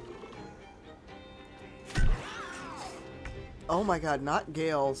 Oh my god, not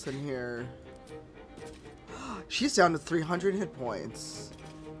Gale's in here. She's down to 300 hit points.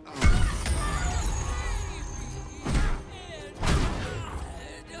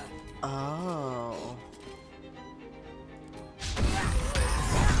 Oh.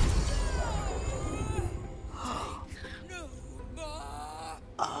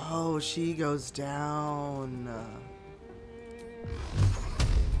 Oh, she goes down.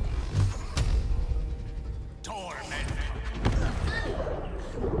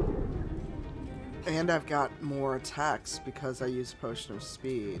 And I've got more attacks because I use Potion of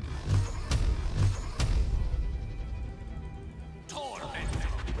Speed.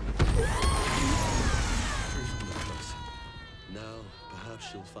 Now,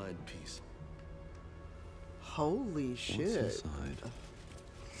 perhaps she'll find peace. Holy shit. What's inside?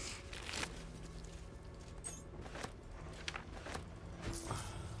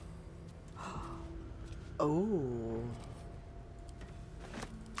 Oh.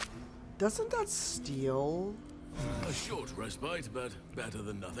 Doesn't that steal? A short respite, but better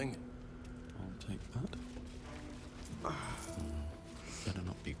than nothing. I'll take that. Better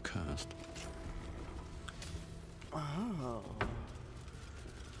not be cursed. Oh.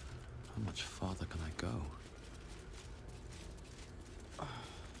 How much farther can I go?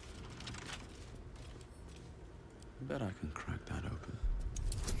 Bet I can crack that open.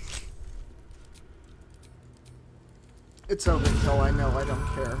 It's overkill, I know, I don't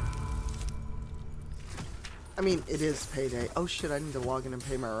care. I mean, it is payday. Oh shit, I need to log in and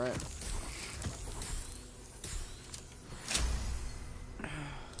pay my rent.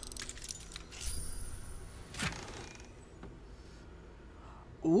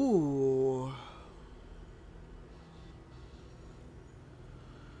 Ooh.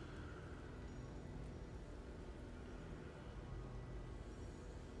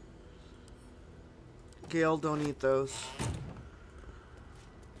 Gale, don't eat those.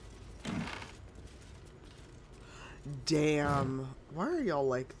 Damn. Why are y'all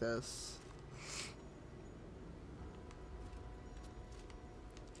like this?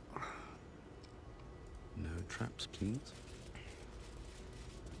 No traps, please.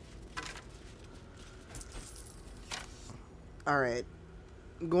 Alright.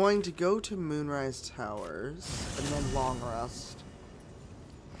 I'm going to go to Moonrise Towers and then long rest.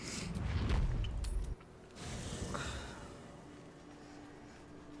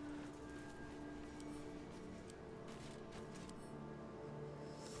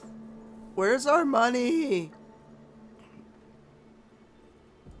 Where's our money?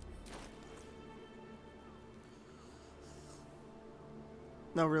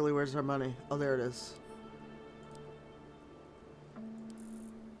 No, really, where's our money? Oh, there it is.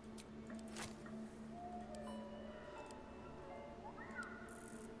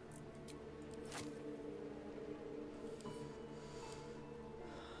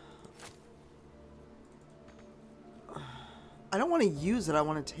 I don't want to use it, I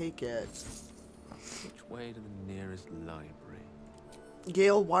want to take it. Which way to the nearest library?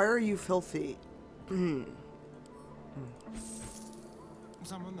 Gale, why are you filthy? Someone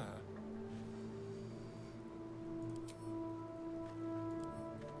there?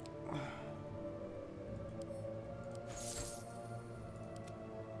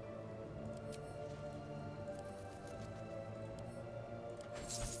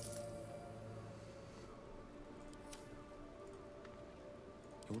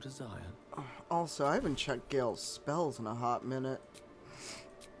 Your desire? Also, I haven't checked Gale's spells in a hot minute.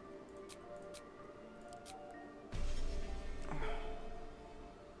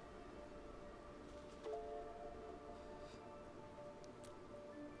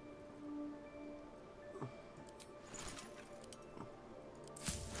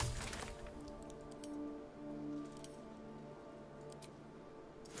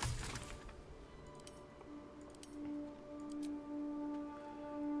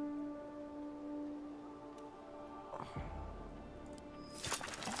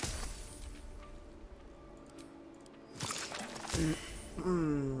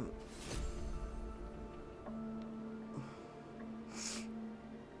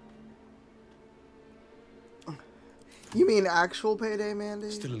 You mean actual payday,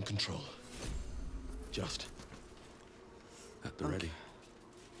 Mandy? Still in control. Just at the ready.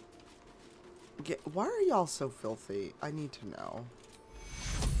 Why are y'all so filthy? I need to know.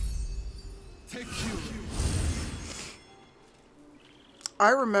 Take you. I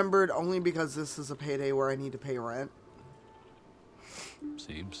remembered only because this is a payday where I need to pay rent.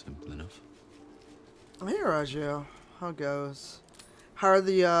 Seems simple enough. Hey, Raju. How goes? How are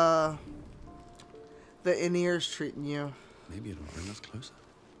the in-ears treating you? Maybe it'll bring us closer.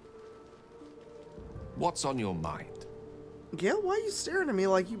 What's on your mind? Gale, why are you staring at me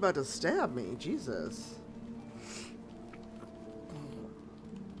like you about to stab me? Jesus.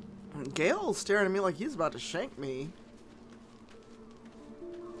 Gale's staring at me like he's about to shank me.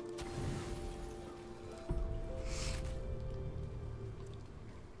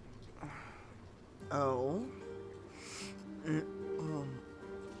 Oh.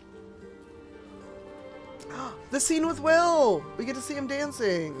 The scene with Will! We get to see him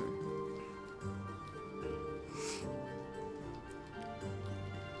dancing.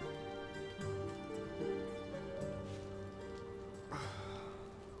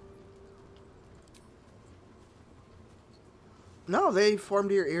 No, they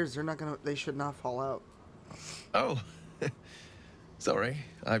formed your ears. They're not gonna. They should not fall out. Oh, sorry.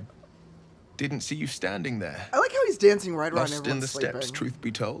 I didn't see you standing there. I like how he's dancing right around Lost everyone in the sleeping. steps, truth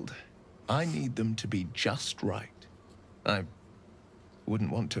be told. I need them to be just right. I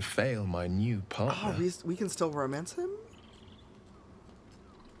wouldn't want to fail my new partner. Oh, we can still romance him?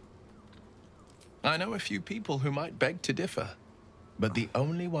 I know a few people who might beg to differ, but the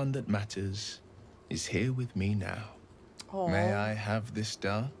only one that matters is here with me now. Aww. May I have this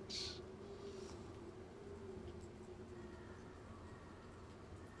dance?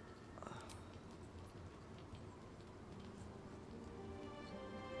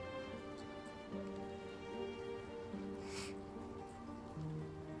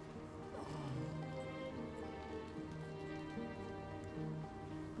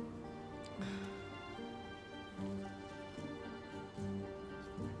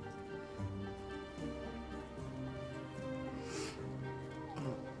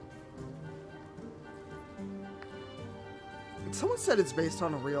 Someone said it's based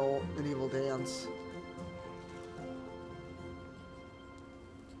on a real medieval dance.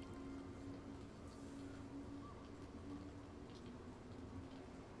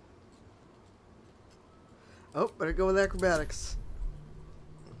 Oh, better go with acrobatics.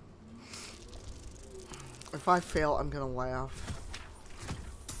 If I fail, I'm gonna laugh.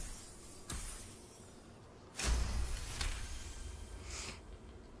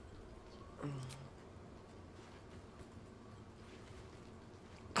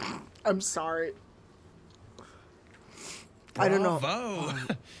 I'm sorry. I don't know.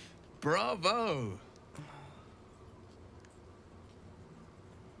 Bravo! Bravo!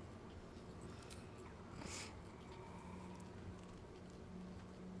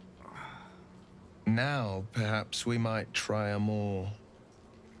 Now, perhaps we might try a more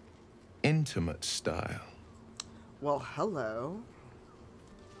intimate style. Well, hello.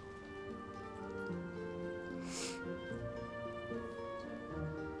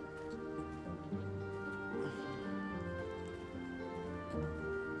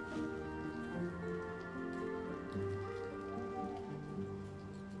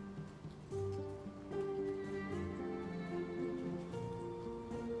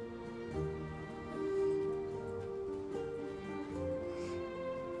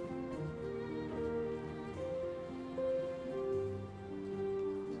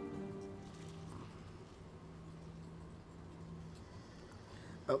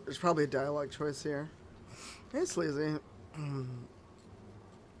 Oh, there's probably a dialogue choice here. Hey, Sleazy.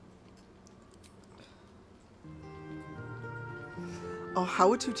 Oh, how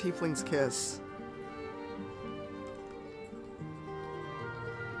would two tieflings kiss?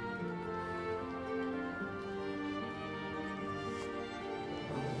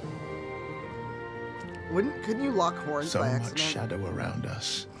 Couldn't you lock horns by accident? So much shadow around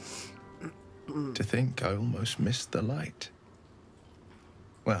us. To think I almost missed the light.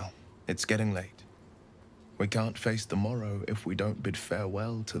 Well, it's getting late. We can't face the morrow if we don't bid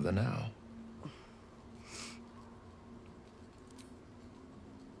farewell to the now.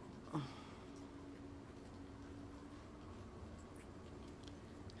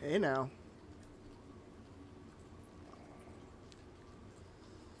 Hey now.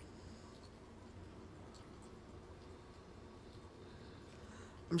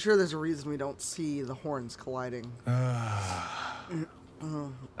 I'm sure there's a reason we don't see the horns colliding.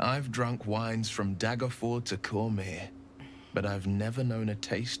 I've drunk wines from Daggerford to Cormyr, but I've never known a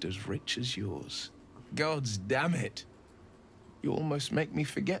taste as rich as yours. Gods damn it! You almost make me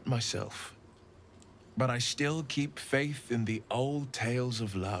forget myself. But I still keep faith in the old tales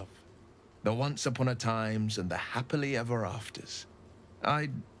of love. The once upon a times and the happily ever afters.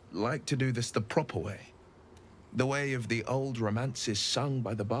 I'd like to do this the proper way. the way of the old romances sung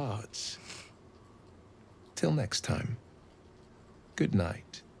by the bards. Till next time, good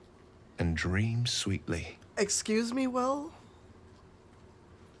night, and dream sweetly. Excuse me, Will?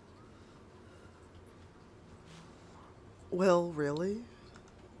 Will, really?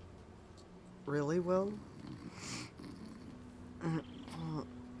 Really, Will?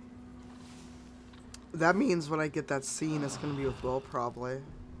 That means when I get that scene, it's gonna be with Will, probably.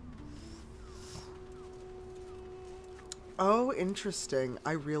 Oh, interesting.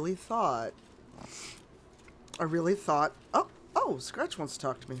 I really thought... Oh, Scratch wants to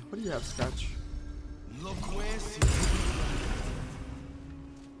talk to me. What do you have, Scratch?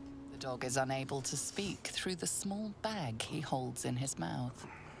 The dog is unable to speak through the small bag he holds in his mouth.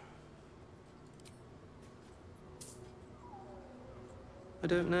 I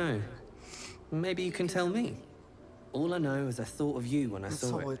don't know. Maybe you can tell me. All I know is I thought of you when I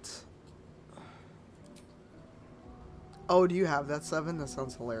saw it. Oh, do you have that, Seven? That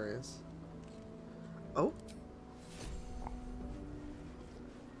sounds hilarious. Oh.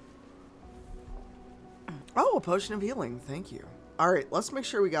 Oh, a potion of healing. Thank you. Alright, let's make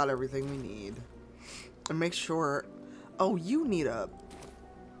sure we got everything we need. And make sure... Oh, you need a...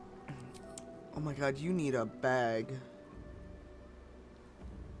 Oh my god, you need a bag.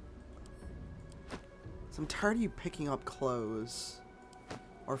 So I'm tired of you picking up clothes.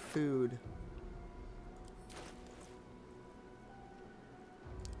 Or food.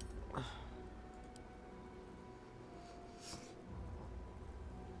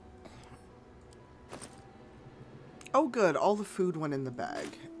 Oh good, all the food went in the bag.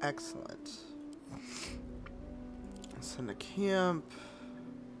 Excellent. Send to camp.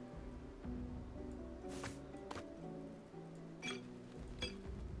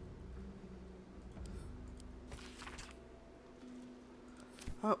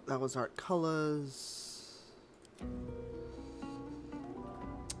 Oh, that was art colors.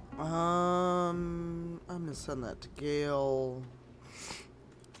 I'm gonna send that to Gale.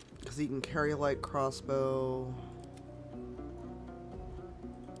 Because he can carry a light crossbow.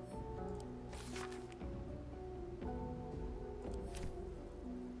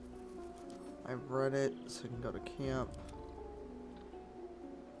 I've read it, so I can go to camp.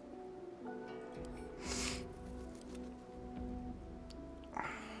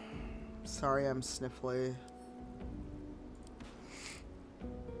 Sorry, I'm sniffly.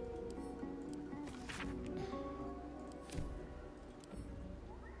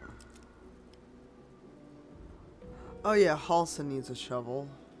 Oh yeah, Halsin needs a shovel.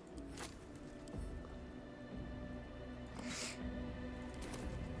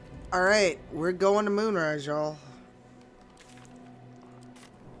 Alright, we're going to Moonrise, y'all.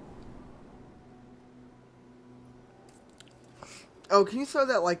 Oh, can you throw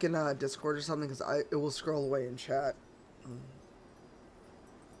that like in Discord or something? Because it will scroll away in chat.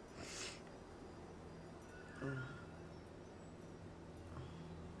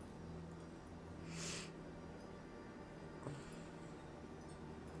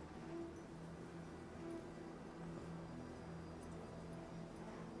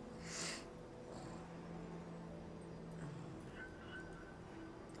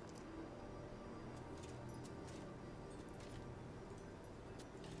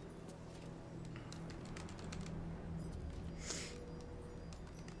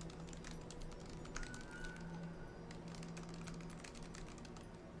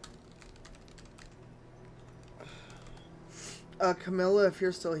 Camilla, if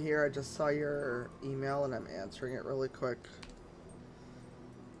you're still here, I just saw your email and I'm answering it really quick.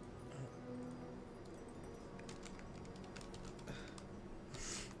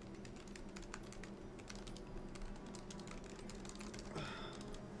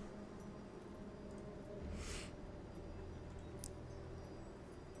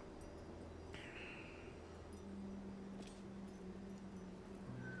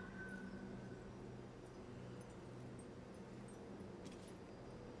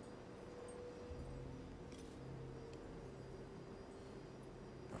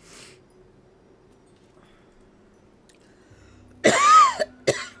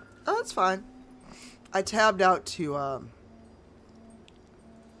 Oh, it's fine. I tabbed out to,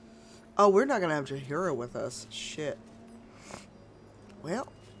 Oh, we're not gonna have Jahira with us. Shit.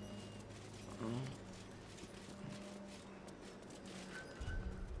 Well.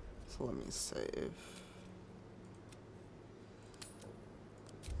 So let me save.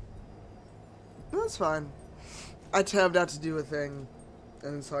 That's fine. I tabbed out to do a thing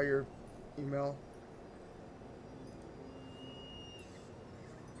and then saw your email.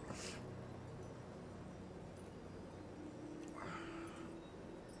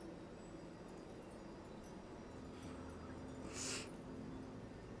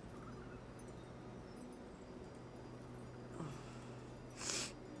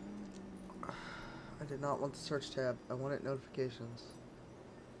 did not want the search tab. I wanted notifications.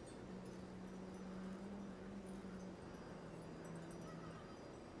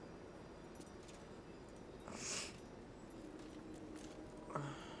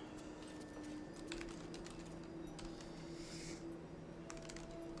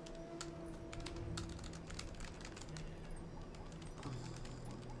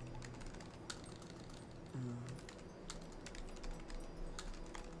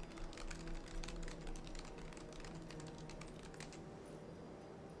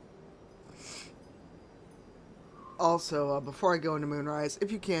 Also, before I go into Moonrise,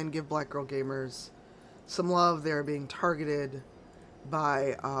 if you can, give Black Girl Gamers some love. They're being targeted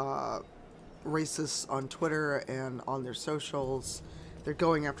by racists on Twitter and on their socials. They're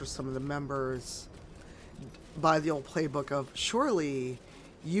going after some of the members by the old playbook of, surely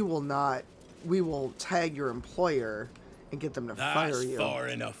you will not, we will tag your employer and get them to fire you. That's far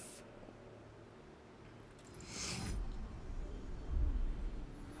enough.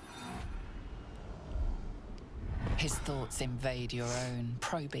 His thoughts invade your own,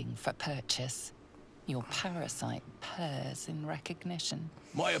 probing for purchase. Your parasite purrs in recognition.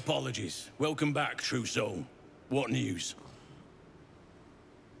 My apologies. Welcome back, true soul. What news?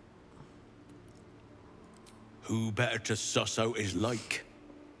 Who better to suss out his like?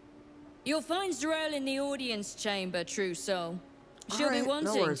 You'll find Z'rell in the audience chamber, true soul. She'll be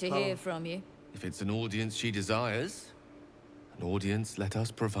wanting to hear from you. If it's an audience she desires, an audience let us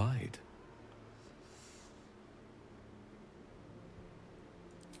provide.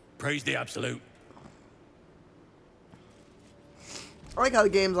 Praise the absolute. I like how the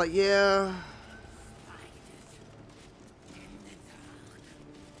game's like, yeah.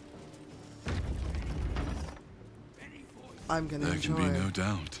 I'm gonna enjoy. There can be no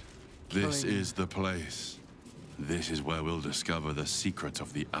doubt. This is the place. This is where we'll discover the secret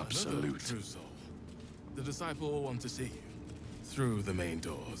of the absolute. True soul. The disciple will want to see you through the main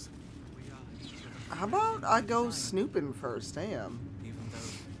doors. How about I go snooping first? Damn.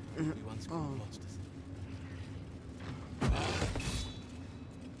 Oh.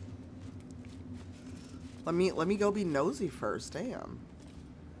 Let me go be nosy first. Damn.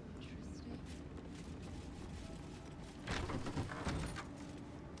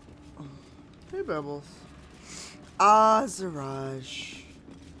 Hey, Bubbles. Zaraj.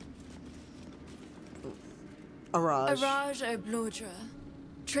 Araj. Araj Oblodra,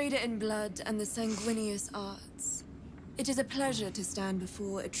 trader in blood and the sanguineous arts. It is a pleasure to stand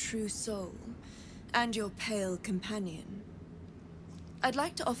before a true soul and your pale companion. I'd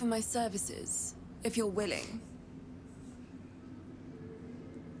like to offer my services, if you're willing.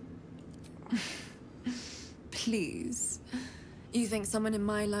 Please. You think someone in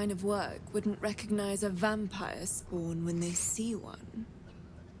my line of work wouldn't recognize a vampire spawn when they see one?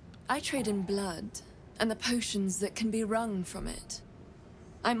 I trade in blood, and the potions that can be wrung from it.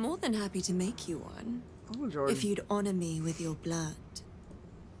 I'm more than happy to make you one, if you'd honor me with your blood.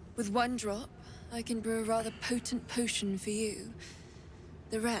 With one drop, I can brew a rather potent potion for you.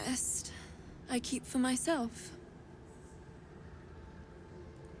 The rest, I keep for myself.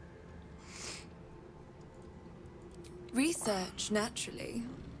 Research, naturally.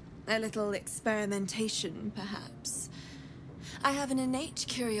 A little experimentation, perhaps. I have an innate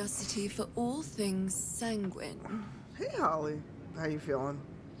curiosity for all things sanguine. Hey, Holly. How you feeling?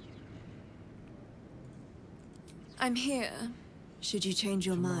 I'm here, should you change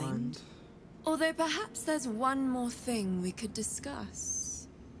your mind. Although perhaps there's one more thing we could discuss.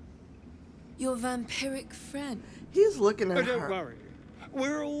 Your vampiric friend. He's looking at her. Don't worry.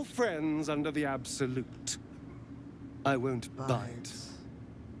 We're all friends under the absolute. I won't bite.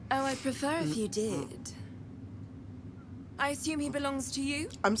 Oh, I'd prefer if you did. I assume he belongs to you?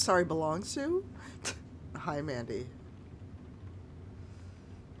 I'm sorry, belongs to? Hi, Mandy.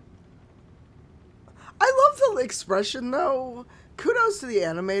 I love the expression, though. Kudos to the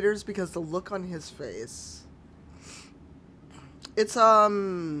animators, because the look on his face. It's,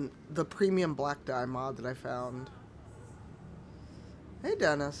 the premium black dye mod that I found. Hey,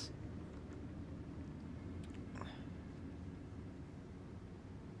 Dennis.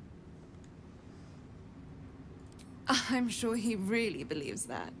 I'm sure he really believes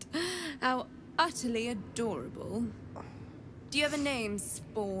that. How utterly adorable. Do you have a name,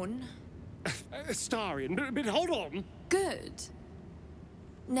 Spawn? Astarion, but hold on. Good.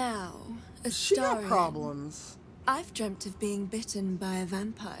 Now, Astarion. She got problems. I've dreamt of being bitten by a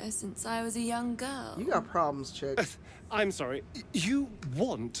vampire since I was a young girl. You got problems, chick. I'm sorry. You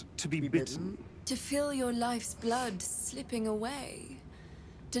want to be bitten? To feel your life's blood slipping away.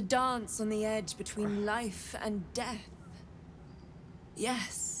 To dance on the edge between life and death.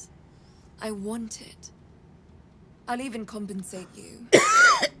 Yes, I want it. I'll even compensate you.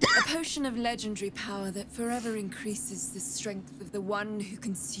 A potion of legendary power that forever increases the strength of the one who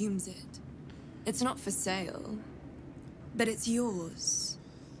consumes it. It's not for sale, but it's yours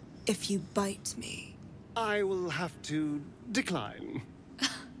if you bite me. I will have to decline.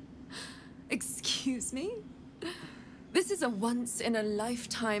 Excuse me? This is a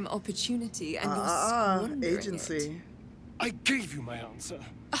once-in-a-lifetime opportunity, and you're squandering agency. it. I gave you my answer.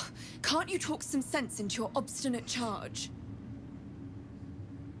 Can't you talk some sense into your obstinate charge?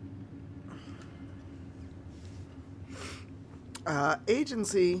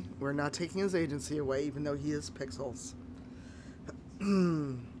 Agency. We're not taking his agency away, even though he is pixels.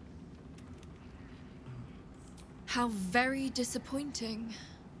 How very disappointing.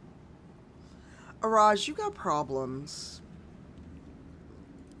 Araj, you got problems.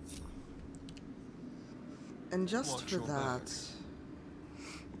 And just Watch for your that,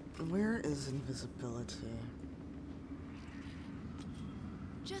 where is invisibility?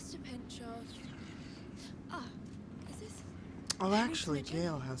 Just a pinch of... is this... Oh, actually,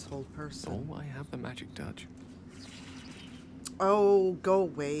 Gale has hold person. Oh, I have the magic touch. Oh, go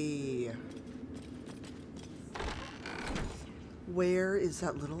away. Where is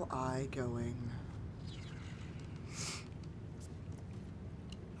that little eye going?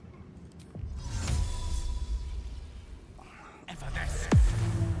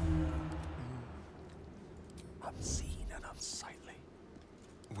 Unseen and unsightly.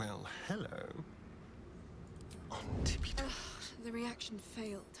 Well, hello. On tippy toes. The reaction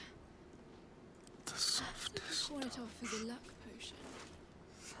failed. The softest. Call it off as a luck potion.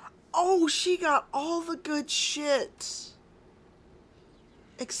 Oh, she got all the good shit.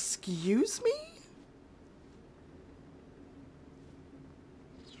 Excuse me?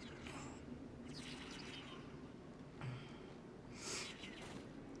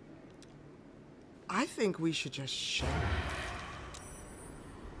 I think we should just shut up.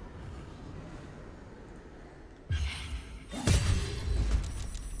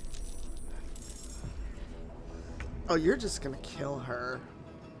 Oh, you're just gonna kill her.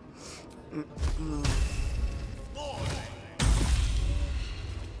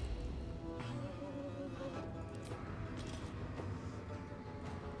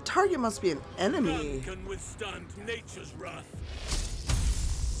 Target must be an enemy. None can withstand nature's wrath.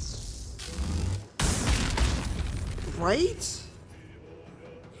 Right?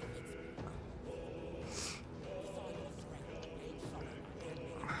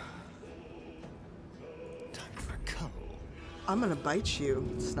 I'm gonna bite you.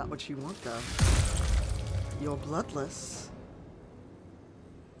 It's not what you want, though. You're bloodless.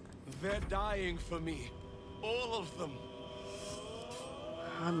 They're dying for me. All of them.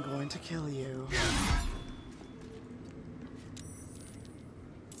 I'm going to kill you.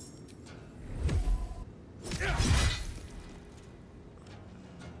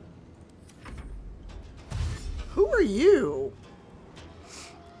 Who are you?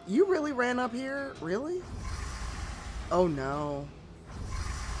 You really ran up here? Really? Oh no.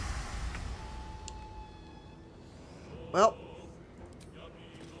 Well.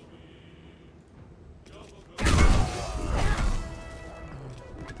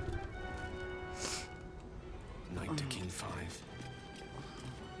 Knight to king 5.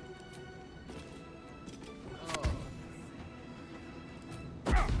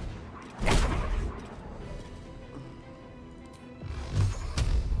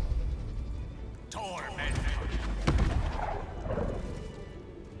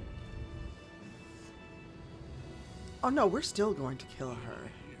 Oh no, we're still going to kill her.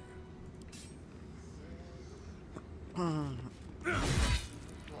 Your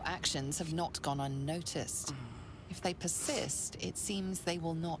actions have not gone unnoticed. If they persist, it seems they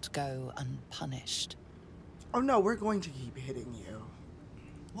will not go unpunished. Oh no, we're going to keep hitting you.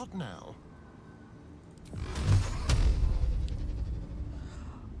 What now?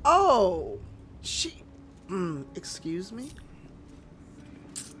 Oh! She... excuse me?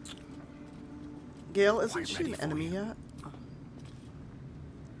 Gale, isn't she an enemy yet?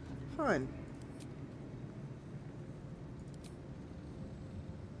 Fine.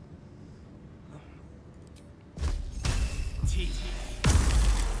 Your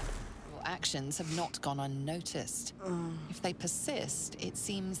actions have not gone unnoticed. If they persist, it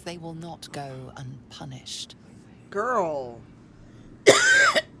seems they will not go unpunished. Girl.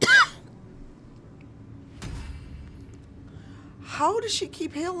 How does she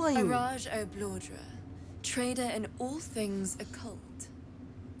keep healing? Araj O'Blordra, trader in all things occult.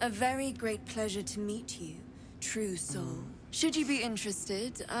 A very great pleasure to meet you, true soul. Should you be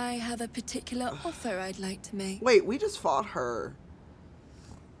interested, I have a particular offer I'd like to make. Wait, we just fought her.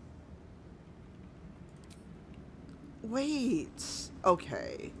 Wait.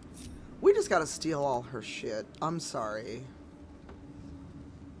 Okay. We just gotta steal all her shit. I'm sorry.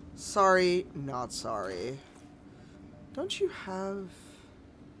 Sorry, not sorry. Don't you have...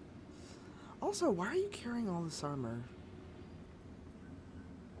 Also, why are you carrying all this armor?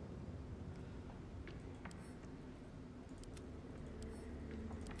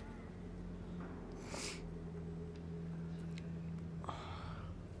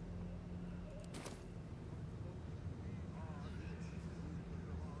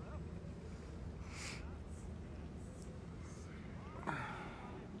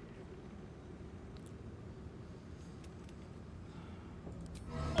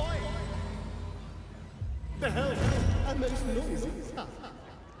 The hell are those noises?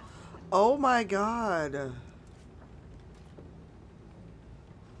 Oh my god.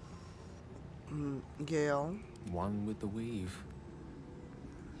 Gale. One with the weave.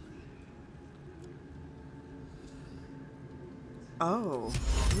 Oh,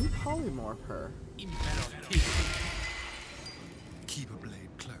 we polymorph her. Keep a blade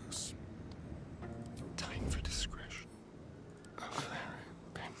close. Time for discretion. A very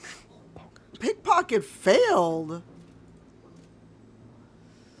vengeful pocket. Pickpocket failed.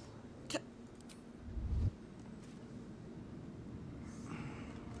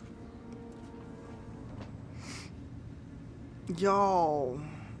 Y'all,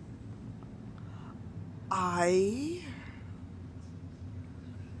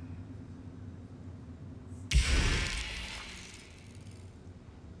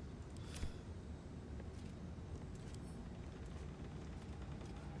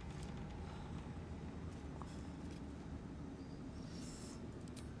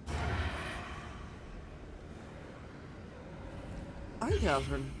 Hi,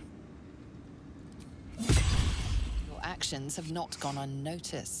 Catherine. Your actions have not gone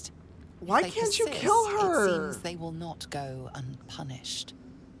unnoticed. Why If they can't you persist, kill her? It seems they will not go unpunished.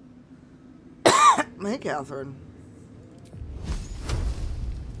 Hey, Catherine.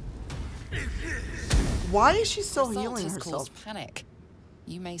 Why is she still Assault healing has herself? caused panic.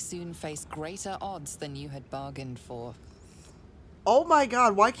 You may soon face greater odds than you had bargained for. Oh my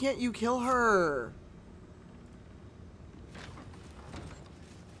god, why can't you kill her?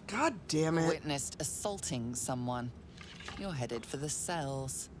 God damn it. Witnessed assaulting someone. You're headed for the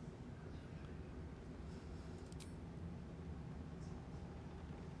cells.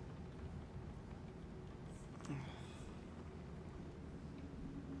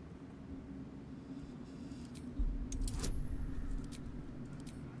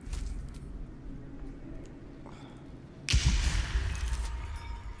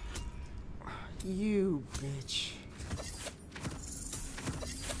 You bitch.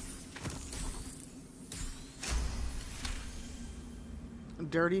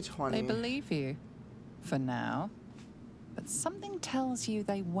 Dirty 20. They believe you. For now. But something tells you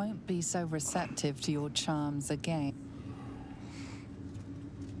they won't be so receptive to your charms again.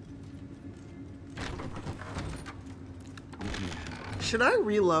 Should I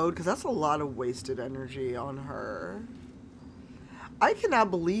reload? Because that's a lot of wasted energy on her. I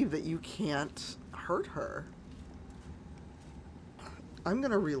cannot believe that you can't hurt her. I'm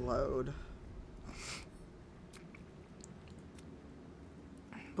gonna reload.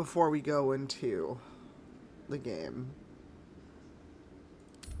 Before we go into the game.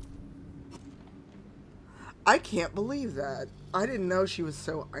 I can't believe that. I didn't know she was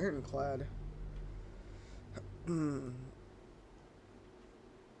so ironclad.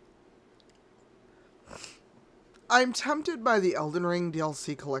 I'm tempted by the Elden Ring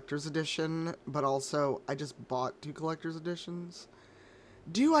DLC Collector's Edition, but also I just bought 2 Collector's Editions.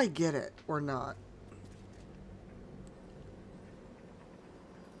 Do I get it or not?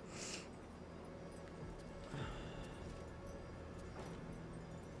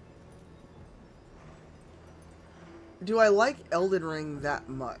 Do I like Elden Ring that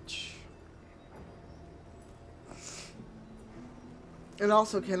much? And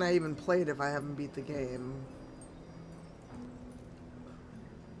also, can I even play it if I haven't beat the game?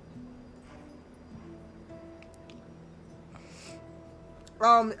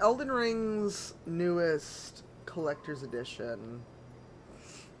 Elden Ring's newest collector's edition.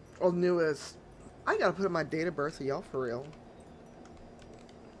 Well, newest. I gotta put in my date of birth of y'all for real.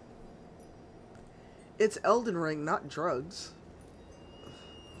 It's Elden Ring, not drugs.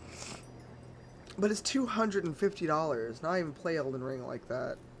 But it's $250. Not even play Elden Ring like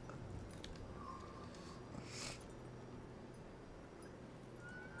that.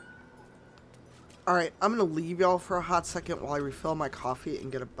 Alright, I'm gonna leave y'all for a hot second while I refill my coffee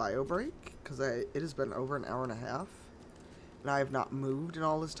and get a bio break. Because it has been over an hour and a half. And I have not moved in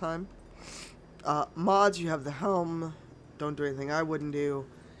all this time. Mods, you have the helm. Don't do anything I wouldn't do.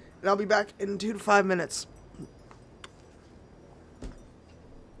 And I'll be back in 2 to 5 minutes.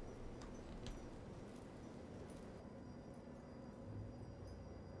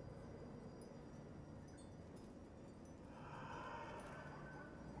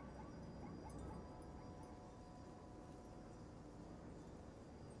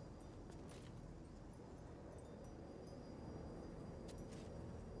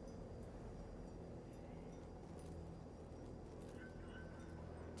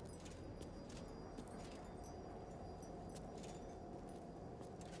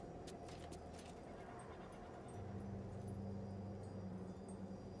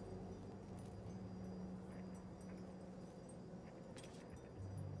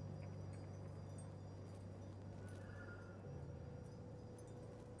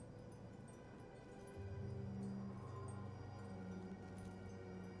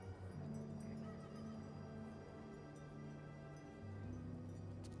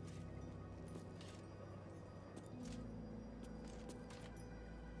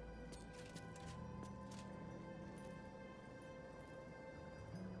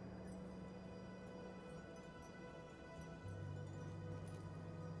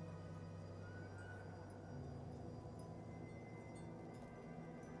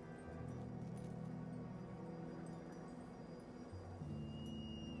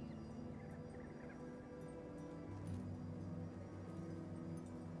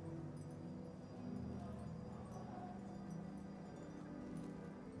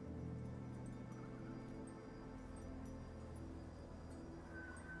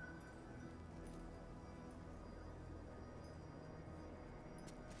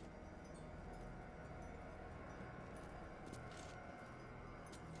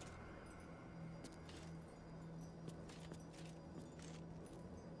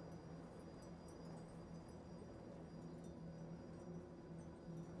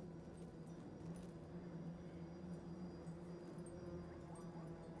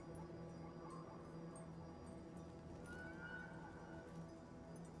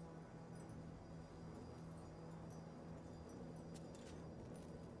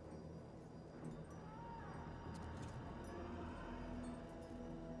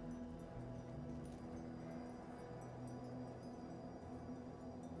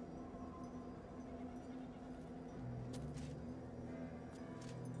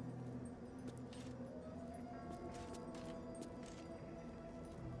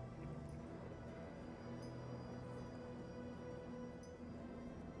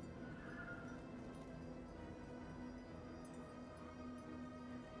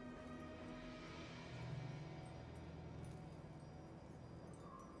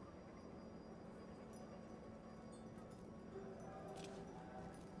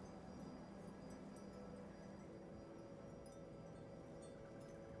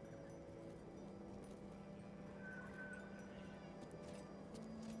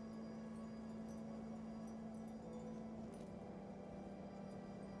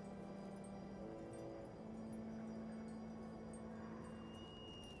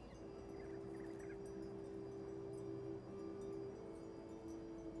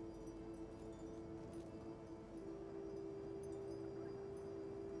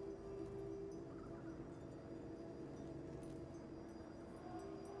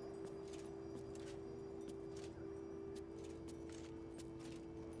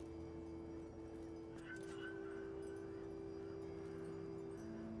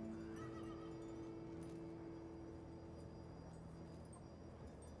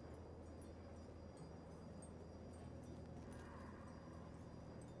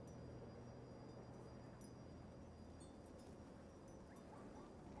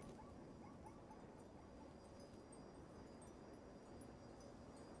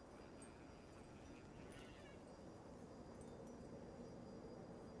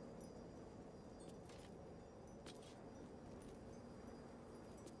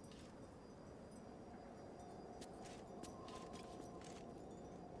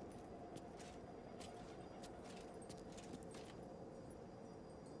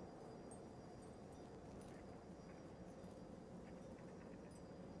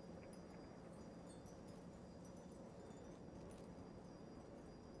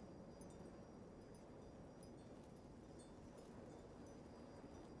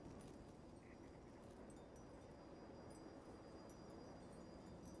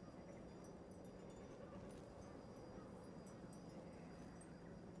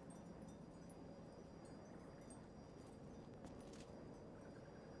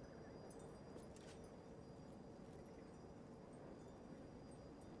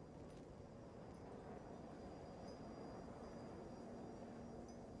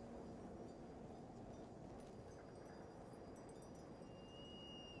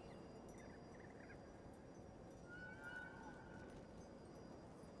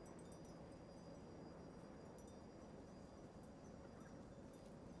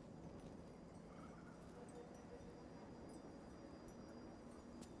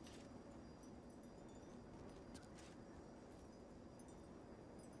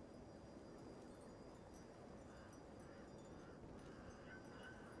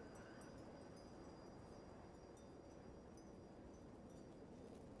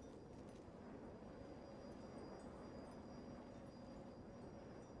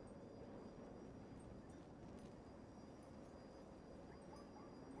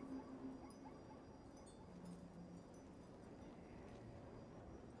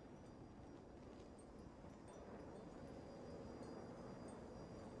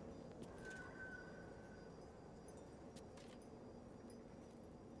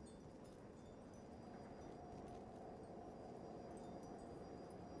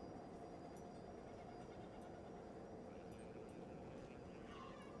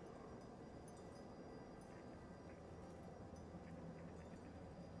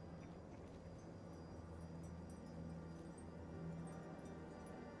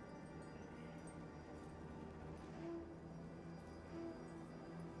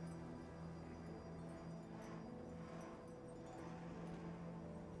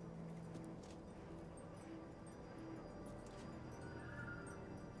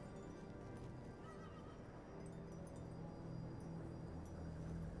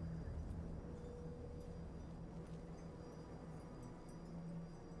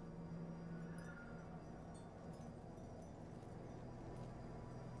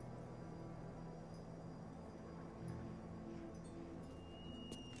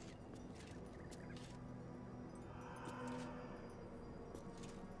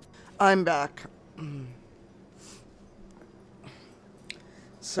 I'm back.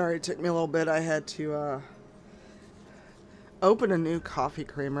 Sorry, it took me a little bit. I had to open a new coffee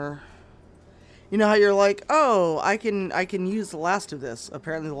creamer. You know how you're like, oh, I can use the last of this.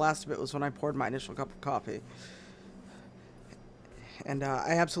 Apparently the last of it was when I poured my initial cup of coffee. And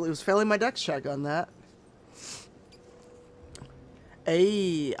I absolutely was failing my dex check on that.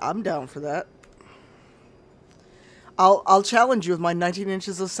 Hey, I'm down for that. I'll challenge you with my 19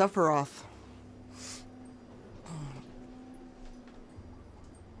 inches of Sephiroth.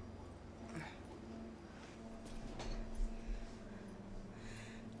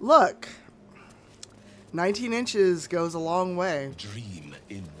 Look, 19 inches goes a long way. Dream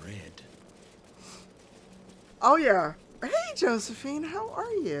in red. Oh yeah. Hey Josephine, how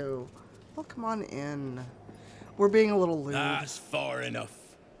are you? Well, come on in. We're being a little lewd. That's far enough.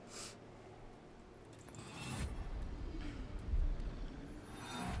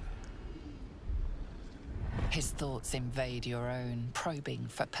 His thoughts invade your own, probing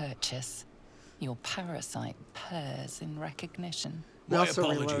for purchase. Your parasite purrs in recognition. My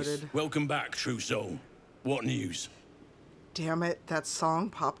apologies. Welcome back, true soul. What news? Damn it, that song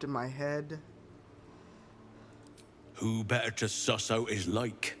popped in my head. Who better to suss out his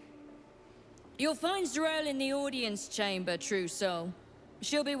like? You'll find Z'rell in the audience chamber, true soul.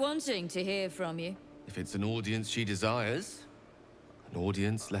 She'll be wanting to hear from you. If it's an audience she desires, an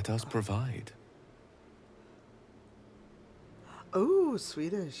audience let us provide. Oh,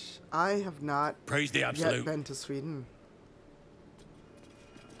 Swedish. I have not Praise the absolute. yet been to Sweden.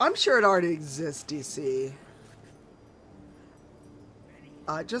 I'm sure it already exists, DC.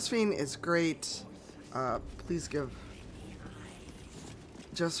 Josephine is great. Please give...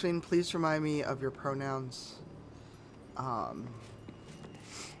 Josephine, please remind me of your pronouns.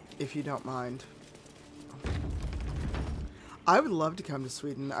 If you don't mind. I would love to come to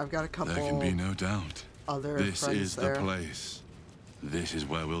Sweden. I've got a couple... There can be no doubt. Other This friends is there. the place. This is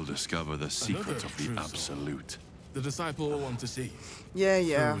where we'll discover the secret of the absolute. The disciple will want to see you.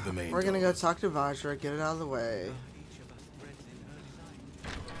 Yeah. Through the main We're gonna go talk to Vajra, get it out of the way.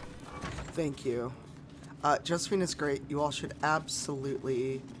 Thank you. Josephine is great. You all should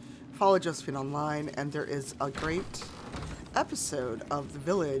absolutely follow Josephine online, and there is a great episode of The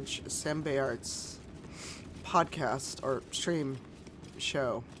Village, Sam Bayart's podcast, or stream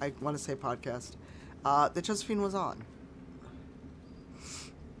show, I want to say podcast, that Josephine was on.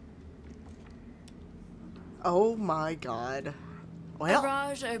 Oh my god. Well,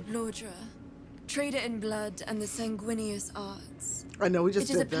 Araj Oblodra, trader in blood and the sanguineous arts. I know we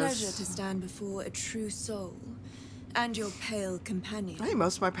just It is a did this. pleasure to stand before a true soul and your pale companion. Hey,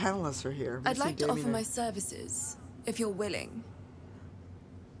 most of my panelists are here. I'd Missy, like to offer Damien, my services, if you're willing.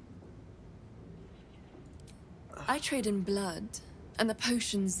 I trade in blood and the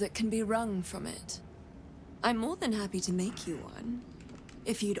potions that can be wrung from it. I'm more than happy to make you one,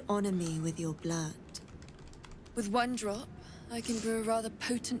 if you'd honor me with your blood. With one drop, I can brew a rather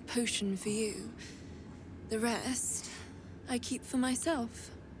potent potion for you. The rest, I keep for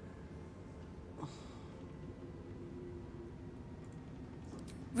myself.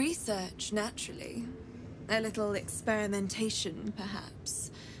 Research, naturally. A little experimentation,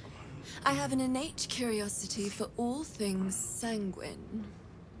 perhaps. I have an innate curiosity for all things sanguine.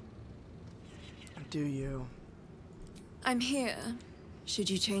 Do you? I'm here, should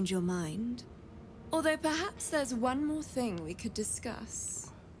you change your mind. Although perhaps there's one more thing we could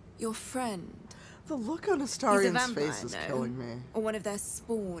discuss. Your friend. The look on He's a Astarian's vampire, face is no? killing me. Or one of their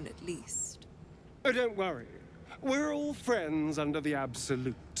spawn, at least. Oh, don't worry. We're all friends under the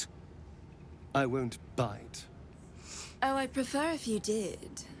absolute. I won't bite. Oh, I'd prefer if you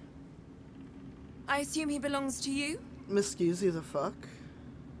did. I assume he belongs to you? Excuse you the fuck?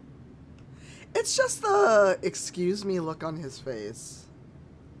 It's just the excuse me look on his face.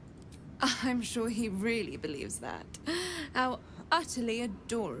 I'm sure he really believes that. How utterly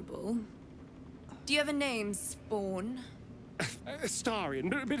adorable. Do you have a name, Spawn?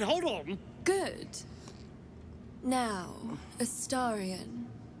 Astarian, but hold on. Good. Now, Astarian.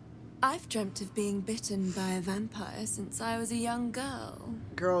 I've dreamt of being bitten by a vampire since I was a young girl.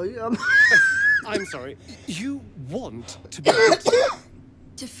 Girl, I'm sorry. You want to be bitten?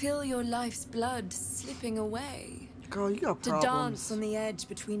 To feel your life's blood slipping away. Girl, you got To problems. dance on the edge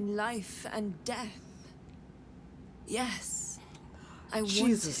between life and death. Yes, I want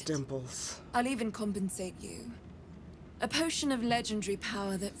Jesus it. dimples. I'll even compensate you. A potion of legendary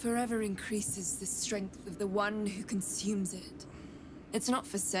power that forever increases the strength of the one who consumes it. It's not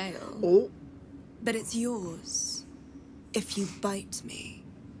for sale. Oh. But it's yours. If you bite me.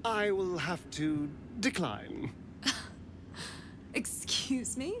 I will have to decline.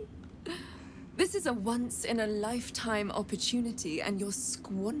 Excuse me? This is a once-in-a-lifetime opportunity, and you're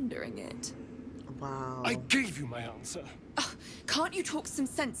squandering it. Wow. I gave you my answer. Can't you talk some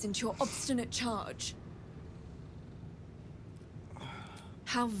sense into your obstinate charge?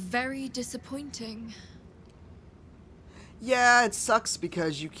 How very disappointing. Yeah, it sucks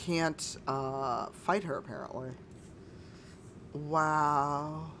because you can't fight her, apparently.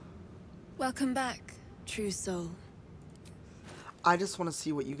 Wow. Welcome back, true soul. I just want to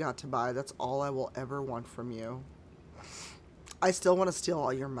see what you got to buy. That's all I will ever want from you. I still want to steal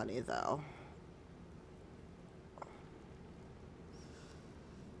all your money, though.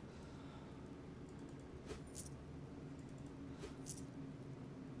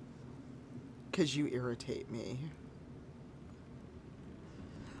 Because you irritate me.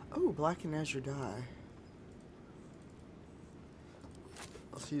 Oh, black and azure dye.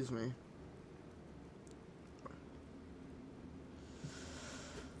 Excuse me.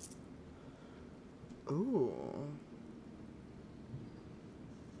 Ooh.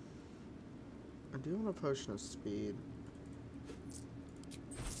 I do want a potion of speed.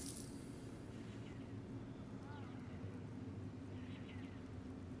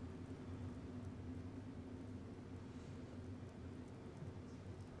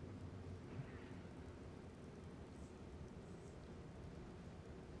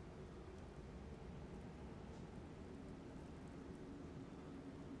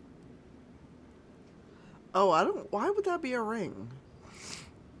 Oh, I don't... Why would that be a ring?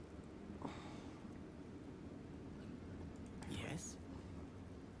 Yes?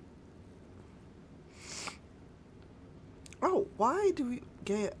 Oh, why do we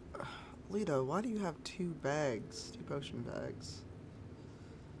get... Lito, why do you have 2 bags? 2 potion bags?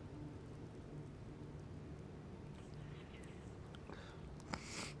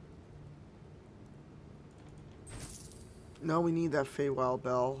 No, we need that Feywild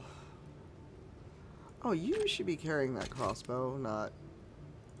bell. Oh, you should be carrying that crossbow, not...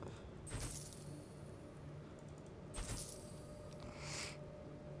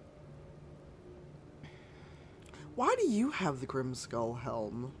 Why do you have the Grimskull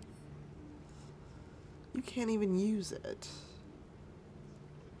helm? You can't even use it.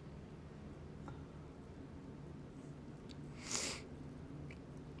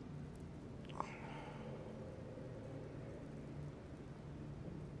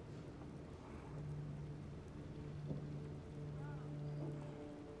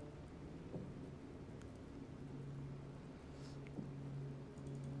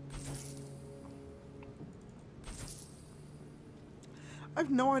 I have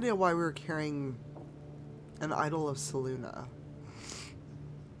no idea why we were carrying an idol of Selûne. I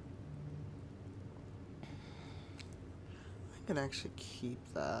can actually keep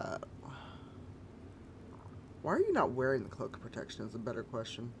that. Why are you not wearing the cloak of protection is a better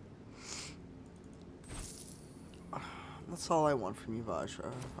question. That's all I want from you,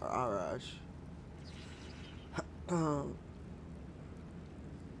 Vajra. Or Araj.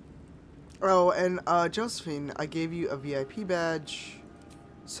 Oh, and Josephine, I gave you a VIP badge.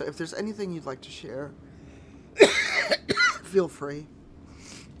 So if there's anything you'd like to share, feel free.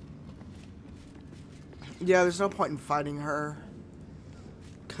 Yeah, there's no point in fighting her.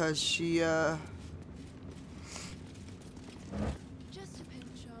 Because she, Just a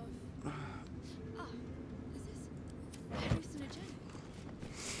pinch of... Ah, is this hallucinogenic?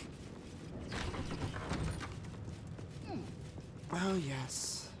 Oh,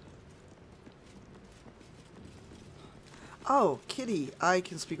 yes. Oh, Kitty, I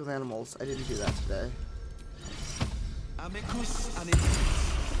can speak with animals. I didn't do that today.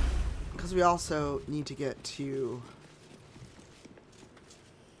 Because we also need to get to...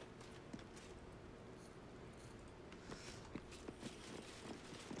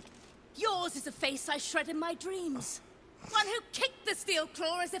 Yours is a face I shred in my dreams. One who kicked the steel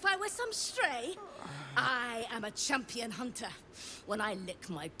claw as if I were some stray. I am a champion hunter. When I lick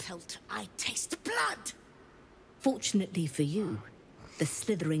my pelt, I taste blood. Fortunately for you, the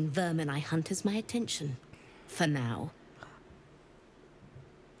slithering vermin I hunt has my attention. For now.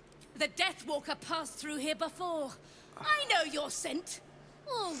 The Deathwalker passed through here before. I know your scent.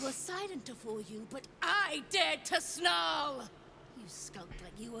 All were silent for you, but I dared to snarl. You skulked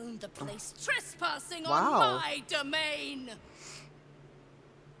like you owned the place, trespassing on my domain.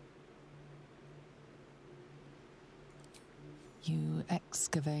 You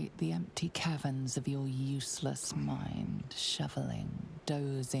excavate the empty caverns of your useless mind, shoveling,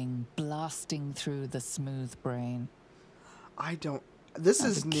 dozing, blasting through the smooth brain. I don't... This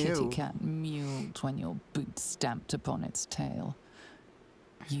is new. The kitty cat mewed when your boots stamped upon its tail.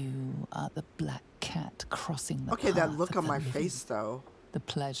 You are the black cat crossing the path Okay, that look of on the my living. face, though. The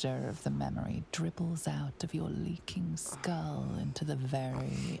pleasure of the memory dribbles out of your leaking skull into the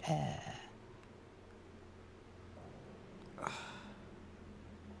very air.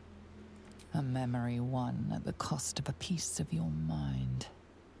 A memory won at the cost of a piece of your mind.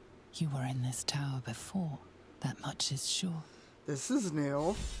 You were in this tower before, that much is sure. This is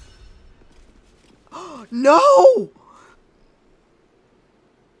new. No!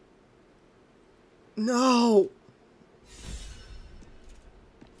 No!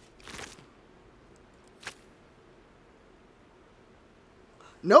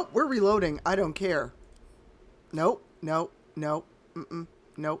 Nope, we're reloading. I don't care. Nope, nope, nope,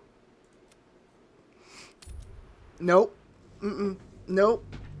 nope. Nope,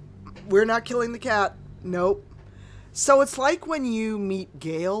 nope. We're not killing the cat. Nope. So it's like when you meet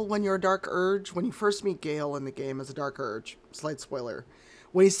Gale when you're a Dark Urge. When you first meet Gale in the game as a Dark Urge, slight spoiler,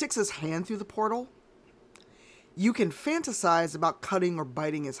 when he sticks his hand through the portal, you can fantasize about cutting or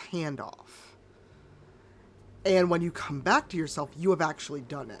biting his hand off. And when you come back to yourself, you have actually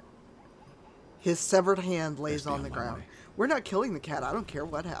done it. His severed hand lays on the ground. We're not killing the cat. I don't care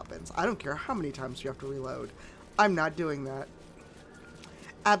what happens. I don't care how many times you have to reload. I'm not doing that.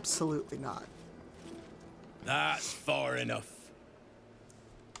 Absolutely not. That's far enough.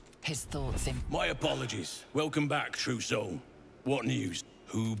 His thoughts in... My apologies. Welcome back, true soul. What news?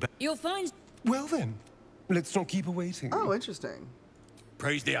 Who... You'll find... Well then, let's not keep her waiting. Oh, interesting.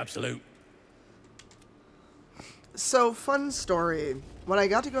 Praise the Absolute. So, fun story. When I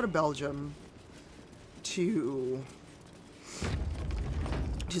got to go to Belgium to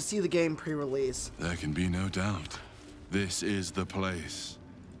see the game pre-release. There can be no doubt. This is the place.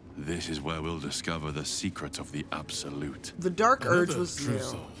 This is where we'll discover the secret of the Absolute. The Dark Urge Another was true new.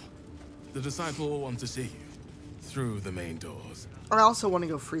 soul. The disciple will want to see you through the main doors. I also want to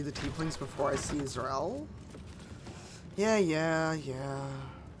go free the tieflings before I see Israel. Yeah.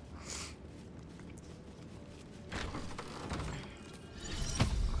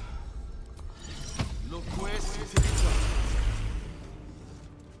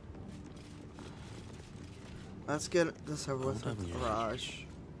 Let's get this over with Raj.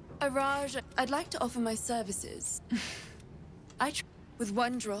 Raj, I'd like to offer my services. With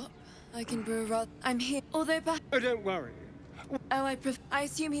one drop, I can brew a rod. I'm here. Although Oh, don't worry. Oh, I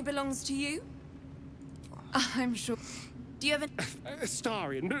assume he belongs to you? I'm sure. Do you have an...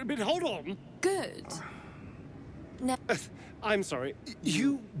 Starian, but hold on. Good. No. I'm sorry.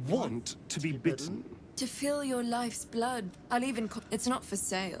 You want to be bitten? To feel your life's blood. I'll even... It's not for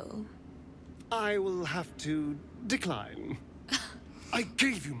sale. I will have to decline. I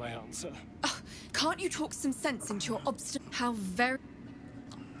gave you my answer. Can't you talk some sense into your obstinate... How very...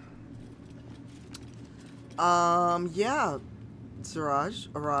 Yeah.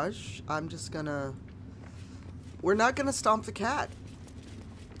 Raj, I'm just gonna... We're not gonna stomp the cat.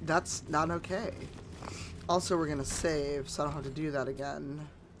 That's not okay. Also, we're gonna save, so I don't have to do that again.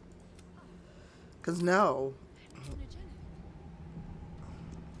 Because no.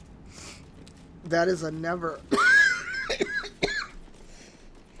 That is a never...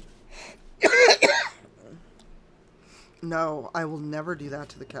 No, I will never do that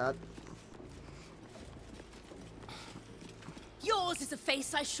to the cat. Yours is a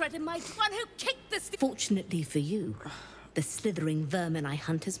face I shred in my... One who kicked the... Fortunately for you, the slithering vermin I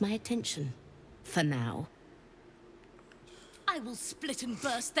hunt has my attention. For now. I will split and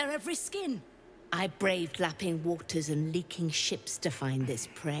burst their every skin. I braved lapping waters and leaking ships to find this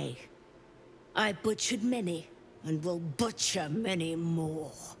prey. I butchered many, and will butcher many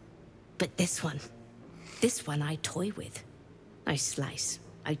more. But this one I toy with. I slice,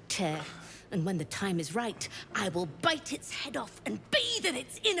 I tear, and when the time is right, I will bite its head off and bathe in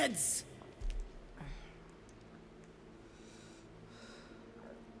its innards.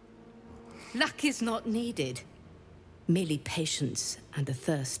 Luck is not needed. Merely patience and a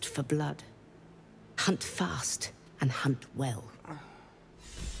thirst for blood. Hunt fast and hunt well.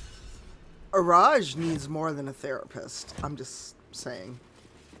 Raj needs more than a therapist. I'm just saying.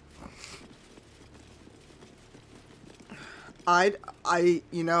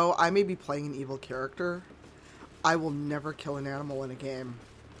 You know, I may be playing an evil character. I will never kill an animal in a game.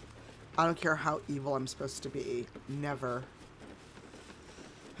 I don't care how evil I'm supposed to be. Never.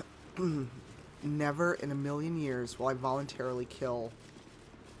 Never in a million years will I voluntarily kill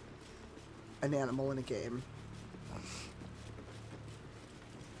an animal in a game.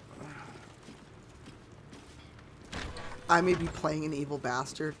 I may be playing an evil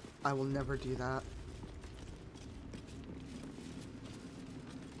bastard. I will never do that.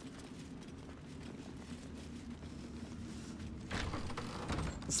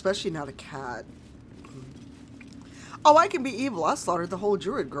 Especially not a cat. Oh, I can be evil. I slaughtered the whole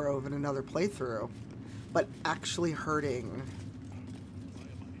Druid Grove in another playthrough. But actually hurting.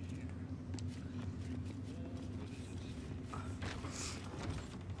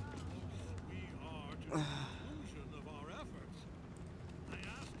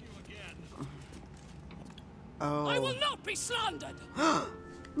 Oh. I will not be slandered!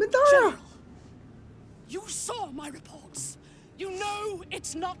 Minthara! General, you saw my reports. You know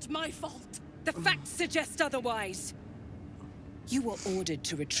it's not my fault. The facts suggest otherwise. You were ordered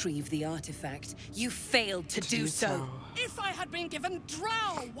to retrieve the artifact. You failed to do so. If I had been given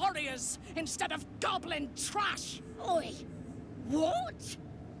drow warriors instead of goblin trash. Oi! What?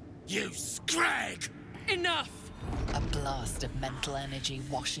 You scrag! Enough! A blast of mental energy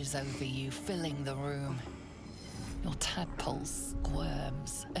washes over you, filling the room. Your tadpole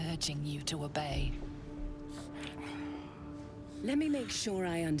squirms, urging you to obey. Let me make sure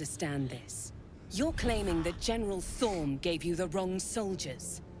I understand this. You're claiming that General Thorm gave you the wrong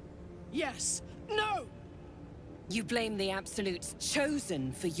soldiers? Yes. No! You blame the Absolute's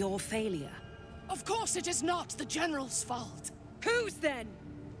Chosen for your failure? Of course it is not the General's fault. Whose then?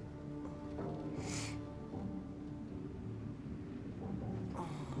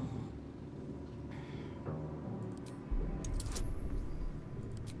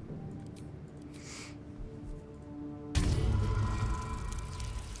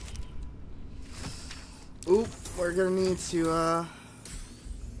 Oop, we're gonna need to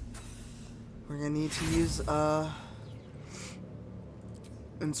use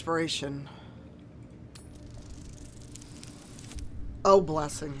inspiration. Oh,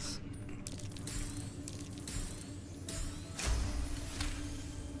 blessings.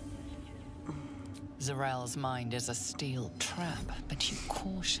 Zarel's mind is a steel trap, but you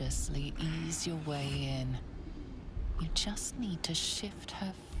cautiously ease your way in. You just need to shift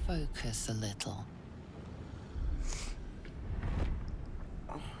her focus a little.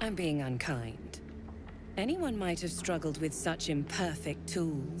 I'm being unkind. Anyone might have struggled with such imperfect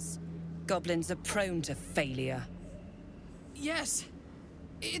tools. Goblins are prone to failure. Yes.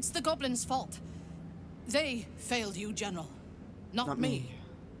 It's the goblins' fault. They failed you, General. Not me.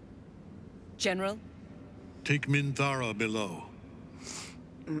 General? Take Minthara below.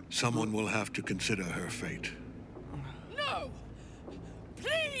 Someone will have to consider her fate. No!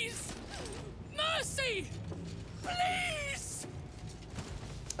 Please! Mercy! Please!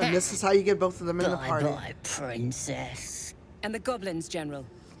 And this is how you get both of them in the party. Bye-bye, princess. And the goblins, General?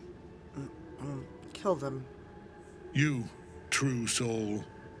 Kill them. You, true soul.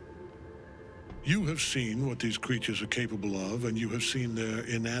 You have seen what these creatures are capable of, and you have seen their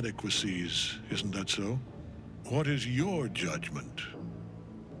inadequacies. Isn't that so? What is your judgment?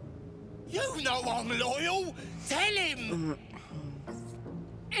 You know I'm loyal! Tell him!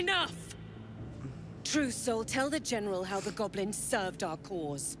 Enough! True soul, tell the General how the goblins served our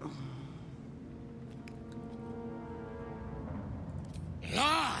cause.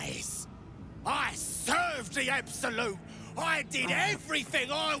 Lies! I served the Absolute! I did everything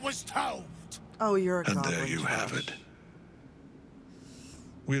I was told! Oh, you're a And goblin there you trash. have it.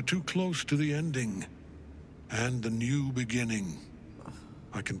 We're too close to the ending. And the new beginning.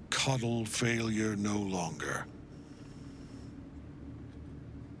 I can coddle failure no longer.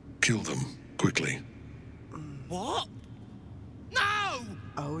 Kill them, quickly. What? No!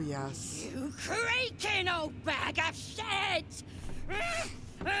 Oh, yes. You creaking old bag of shit!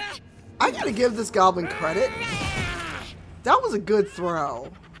 I gotta give this goblin credit. That was a good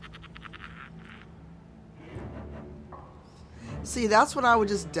throw. See, that's when I would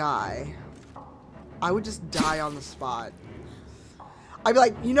just die. I would just die on the spot. I'd be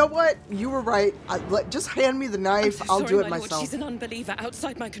like, you know what? You were right. Just hand me the knife. I'm so I'll sorry, do it my lord. myself. She's an unbeliever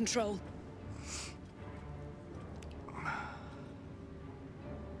outside my control.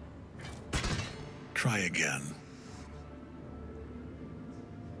 Try again.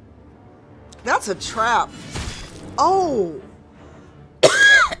 That's a trap. Oh.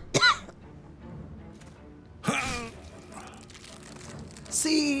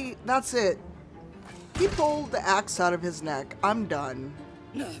 See, that's it. He pulled the axe out of his neck. I'm done.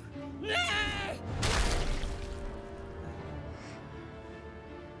 No. No!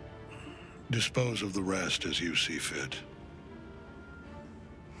 Dispose of the rest as you see fit.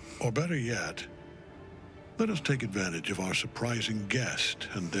 Or better yet, let us take advantage of our surprising guest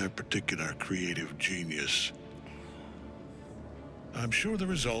and their particular creative genius. I'm sure the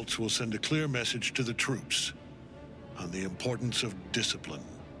results will send a clear message to the troops on the importance of discipline.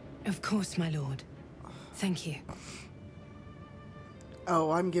 Of course, my lord. Thank you.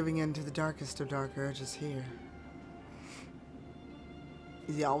 Oh, I'm giving in to the darkest of dark urges here.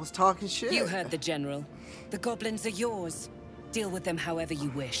 He's always talking shit. You heard the General. The goblins are yours. Deal with them however you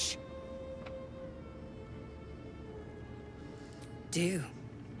wish. Do.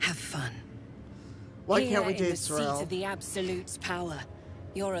 Have fun. Why can't we Here in date the seat Sorrel? of the Absolute's power,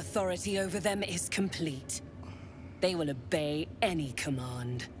 your authority over them is complete. They will obey any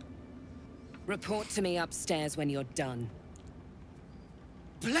command. Report to me upstairs when you're done.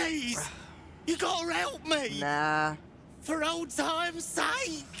 Please! You gotta help me! Nah. For old time's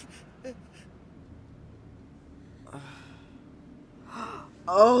sake!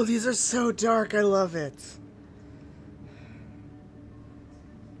 Oh, these are so dark. I love it.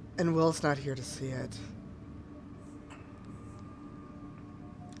 And Will's not here to see it.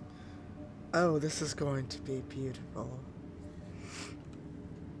 Oh, this is going to be beautiful.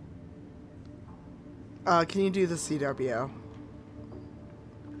 Can you do the CW?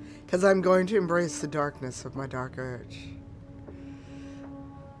 Because I'm going to embrace the darkness of my dark urge.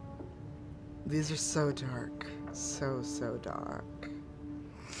 These are so dark. So, so dark.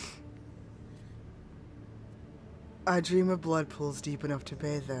 I dream of blood pools deep enough to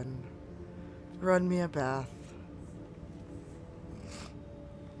bathe in. Run me a bath.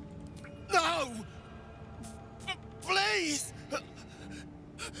 No! Please!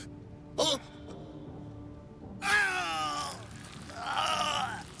 Oh.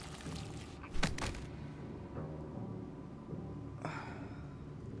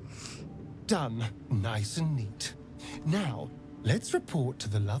 Done. Nice and neat. Now, let's report to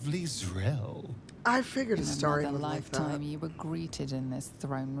the lovely Zrel. I figured a story In would another like that. lifetime, you were greeted in this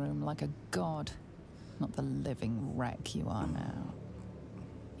throne room like a god, not the living wreck you are now.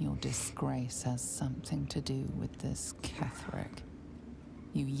 Your disgrace has something to do with this Catherick.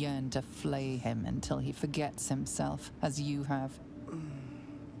 You yearn to flay him until he forgets himself, as you have.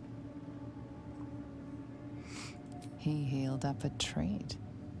 He healed up a treat.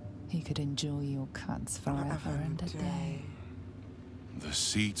 He could enjoy your cuts forever and a day. The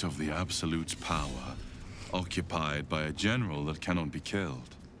seat of the Absolute's power, occupied by a general that cannot be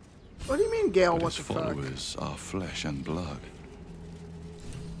killed. What do you mean, Gale? But What his the fuck? followers are flesh and blood.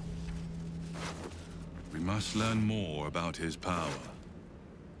 We must learn more about his power.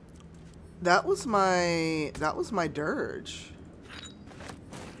 That was my dirge.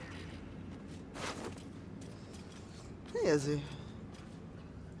 Hey, Izzy.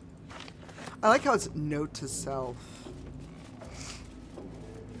 I like how it's note to self.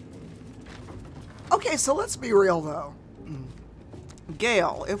 Okay, so let's be real though.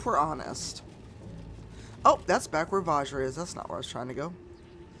 Gale, if we're honest. Oh, that's back where Vajra is. That's not where I was trying to go.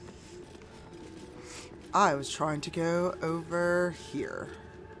 I was trying to go over here.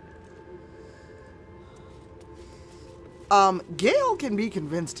 Gale can be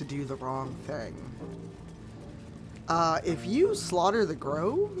convinced to do the wrong thing. If you slaughter the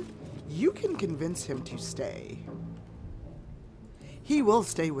Grove, you can convince him to stay. He will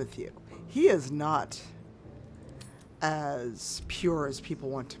stay with you. He is not as pure as people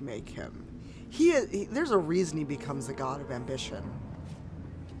want to make him. There's a reason he becomes the god of ambition.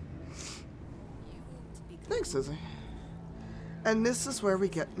 Thanks, Izzy. And this is where we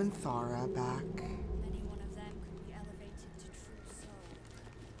get Minthara back.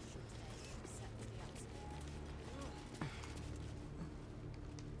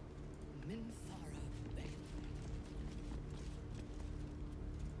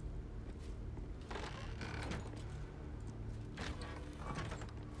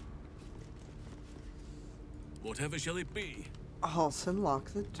 Whatever shall it be? Halsin, lock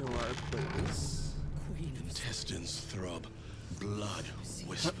the door, please. Intestines throb. Blood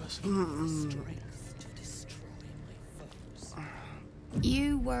whispers.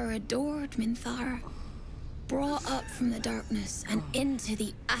 You were adored, Minthara. Brought up from the darkness and into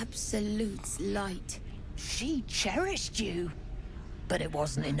the Absolute's light. She cherished you, but it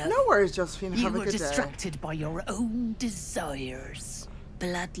wasn't enough. No worries, Josephine. Have a You good were day. distracted by your own desires.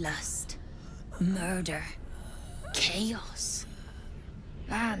 Bloodlust. Murder. Chaos.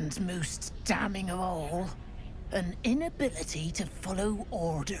 And most damning of all, an inability to follow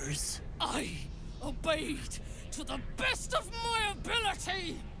orders. I obeyed to the best of my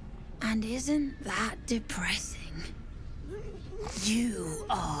ability! And isn't that depressing? You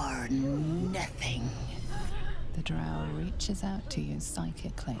are nothing. The drow reaches out to you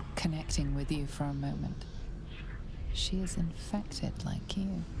psychically, connecting with you for a moment. She is infected like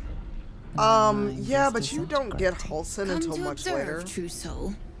you. Yeah, but you don't get Halsin Come until to much observe, later. true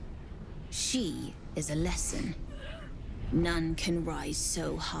soul. She is a lesson. None can rise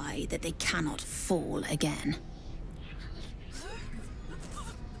so high that they cannot fall again.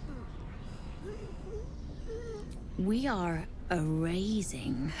 We are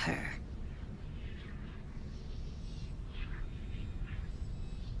erasing her.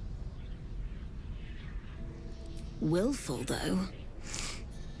 Willful, though.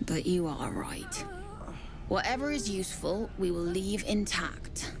 But you are right. Whatever is useful, we will leave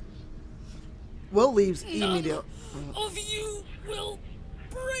intact. Will leaves immediately. Of you will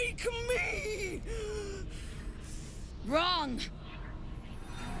break me! Wrong!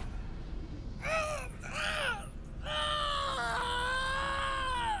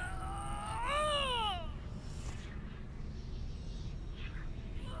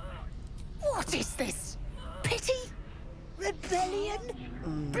 What is this? Pity? Rebellion?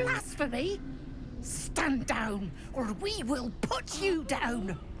 Blasphemy? Stand down, or we will put you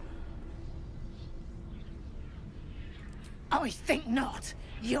down! I think not.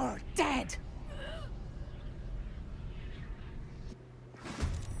 You're dead.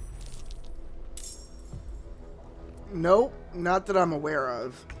 Nope, not that I'm aware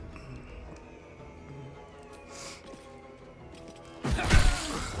of.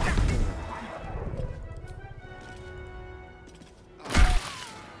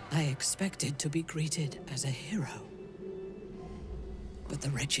 I expected to be greeted as a hero. But the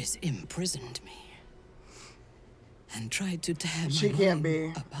wretches imprisoned me. And tried to tear my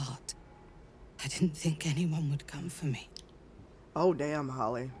mind apart. I didn't think anyone would come for me. Oh, damn,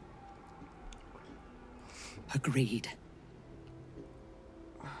 Holly. Agreed.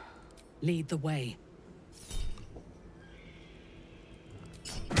 Lead the way.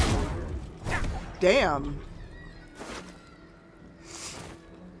 Damn.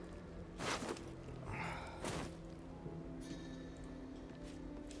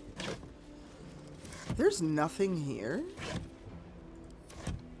 There's nothing here.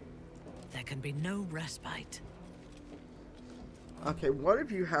 There can be no respite. Okay, one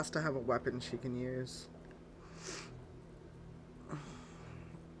of you has to have a weapon she can use.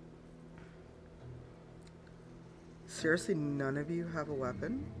 Seriously, none of you have a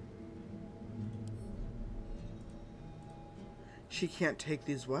weapon? She can't take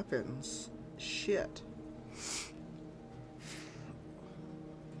these weapons. Shit.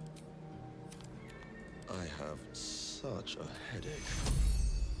 I have such a headache.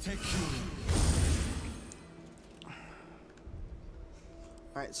 Take you.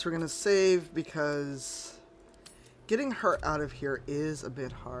 Alright, so we're gonna save because getting her out of here is a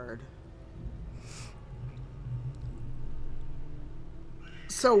bit hard.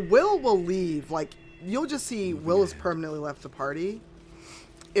 So Will leave, like, you'll just see Will has permanently left the party.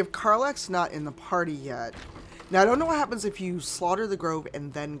 If Karlach's not in the party yet, now I don't know what happens if you slaughter the Grove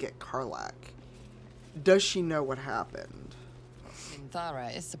and then get Karlach. Does she know what happened?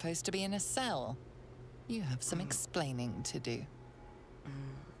 Minthara is supposed to be in a cell. You have some explaining to do.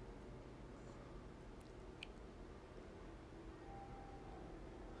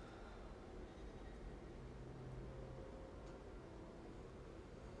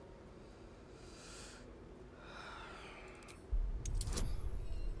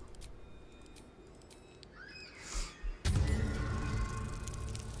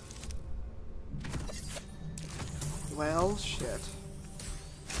 Well, shit.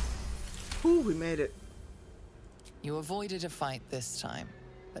 Ooh, we made it. You avoided a fight this time,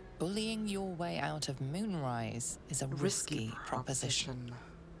 but bullying your way out of Moonrise is a risky proposition.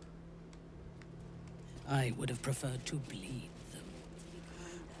 I would have preferred to bleed them.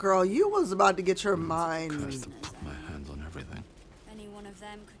 Girl, you was about to get your mind. Put my hands on everything. Any one of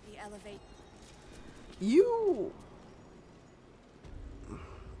them could be elevated. You.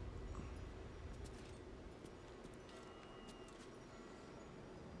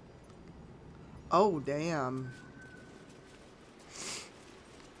 Oh, damn.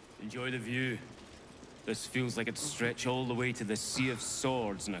 Enjoy the view. This feels like it'd stretch all the way to the Sea of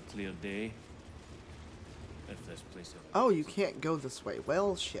Swords on a clear day. If this place... Oh, you can't go this way.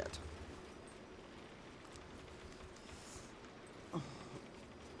 Well, shit.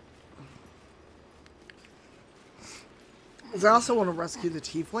 I also want to rescue the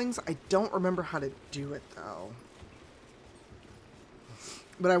tieflings. I don't remember how to do it, though.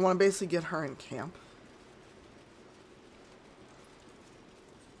 But I want to basically get her in camp.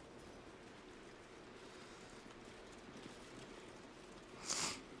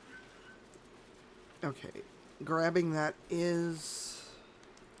 Okay, grabbing that is...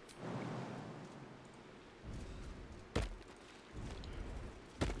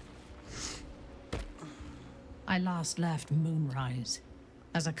 I last left Moonrise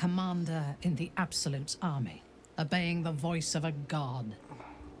as a commander in the Absolute's army, obeying the voice of a god.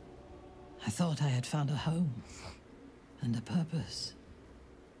 I thought I had found a home and a purpose.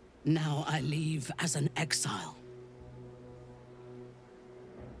 Now I leave as an exile.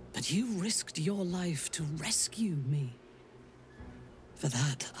 But you risked your life to rescue me. For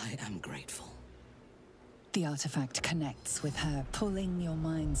that, I am grateful. The artifact connects with her, pulling your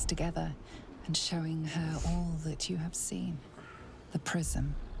minds together and showing her all that you have seen. The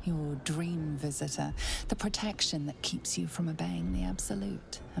prism, your dream visitor, the protection that keeps you from obeying the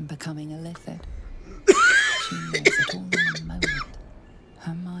Absolute and becoming a Lithid. She knows it all in a moment.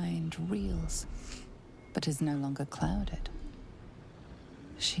 Her mind reels, but is no longer clouded.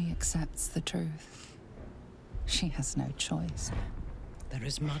 She accepts the truth. She has no choice. There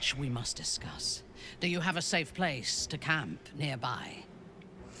is much we must discuss. Do you have a safe place to camp nearby?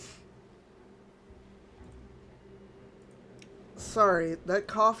 Sorry, that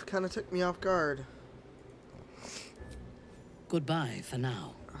cough kind of took me off guard. Goodbye for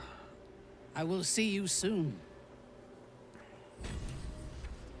now. I will see you soon.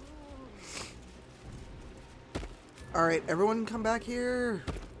 Alright, everyone come back here.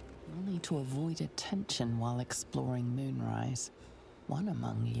 You'll need to avoid attention while exploring Moonrise. One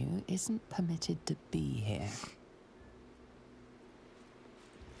among you isn't permitted to be here.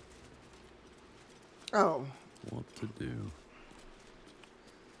 Oh. What to do?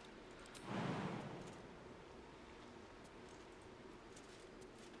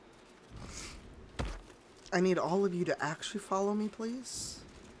 I need all of you to actually follow me, please.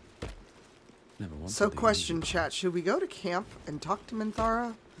 Never wanted So, the question, chat. Should we go to camp and talk to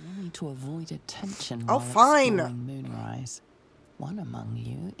Minthara? You'll need to avoid attention Oh, while fine. exploring Moonrise. One among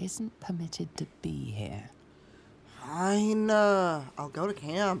you isn't permitted to be here. Fine. I'll go to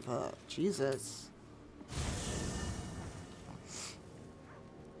camp. Jesus.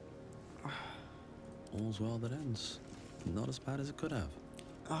 All's well that ends. Not as bad as it could have.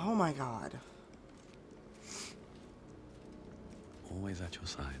 Oh my god. Always at your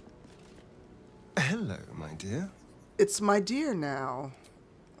side. Hello, my dear. It's my dear now.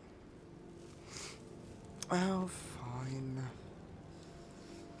 Oh, fine.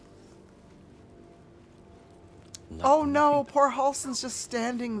 Oh no, poor Halsin's just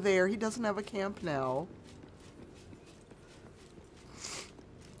standing there. He doesn't have a camp now.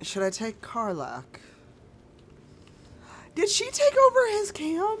 Should I take Karlach? Did she take over his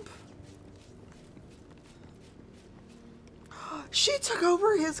camp? She took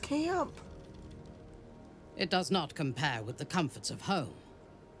over his camp. It does not compare with the comforts of home,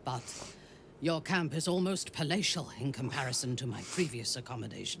 but your camp is almost palatial in comparison to my previous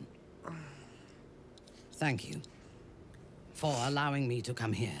accommodation. Thank you for allowing me to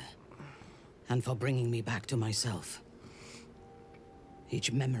come here, and for bringing me back to myself.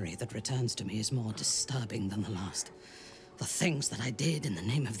 Each memory that returns to me is more disturbing than the last. The things that I did in the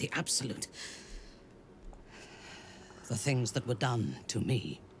name of the Absolute. The things that were done to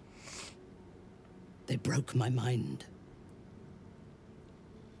me. They broke my mind.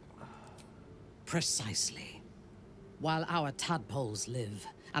 Precisely. While our tadpoles live,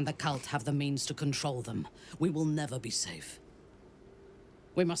 and the cult have the means to control them, we will never be safe.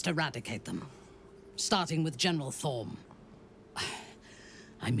 We must eradicate them. Starting with General Thorm.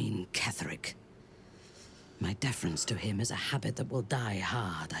 I mean Ketheric. My deference to him is a habit that will die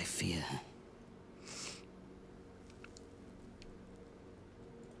hard, I fear.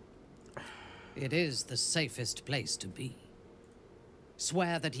 It is the safest place to be.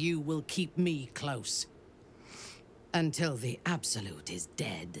 Swear that you will keep me close. Until the Absolute is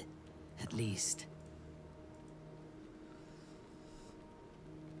dead, at least.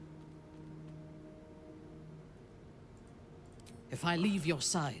 If I leave your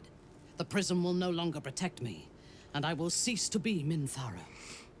side, the prism will no longer protect me, and I will cease to be Minthara.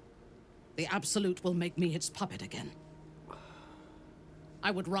 The Absolute will make me its puppet again.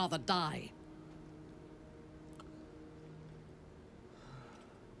 I would rather die.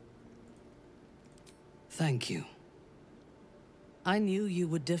 Thank you. I knew you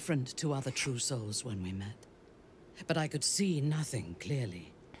were different to other true souls when we met, but I could see nothing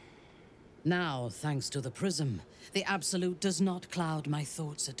clearly. Now, thanks to the prism, the Absolute does not cloud my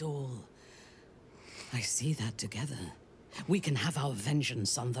thoughts at all. I see that together, we can have our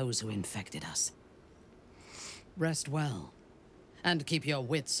vengeance on those who infected us. Rest well, and keep your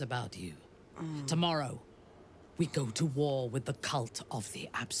wits about you. Tomorrow, we go to war with the cult of the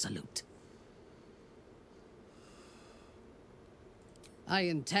Absolute. I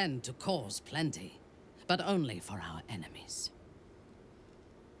intend to cause plenty, but only for our enemies.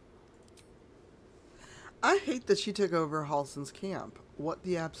 I hate that she took over Halsin's camp. What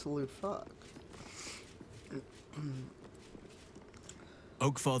the absolute fuck?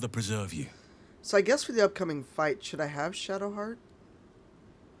 Oakfather preserve you. So I guess for the upcoming fight, should I have Shadowheart?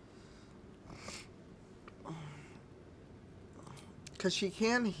 Because she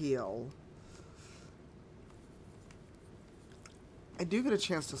can heal. I do get a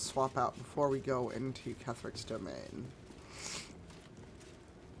chance to swap out before we go into Kethric's domain.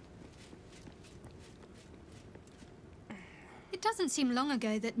 It doesn't seem long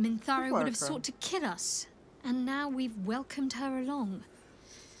ago that Minthara would have sought to kill us. And now we've welcomed her along.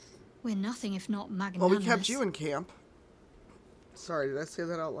 We're nothing if not magnanimous. Well, we kept you in camp. Sorry, did I say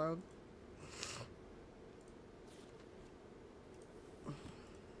that out loud?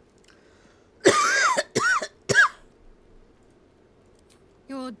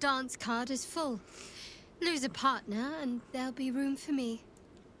 Your dance card is full. Lose a partner and there'll be room for me.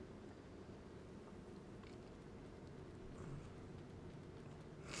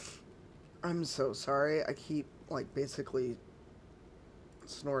 I'm so sorry. I keep, like, basically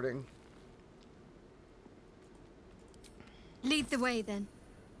snorting. Lead the way, then.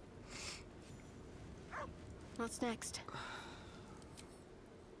 What's next?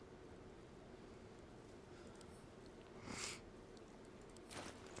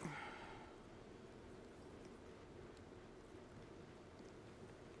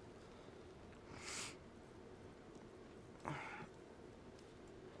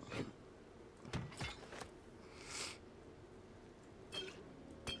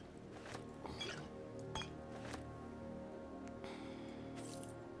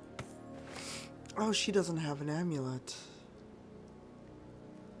 Oh, she doesn't have an amulet.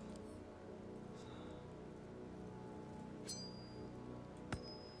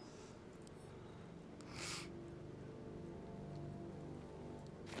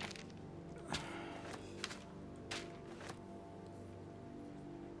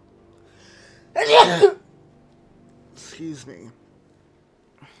 Excuse me.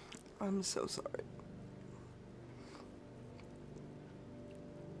 I'm so sorry.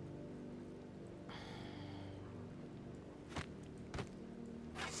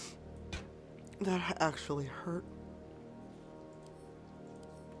 That actually hurt.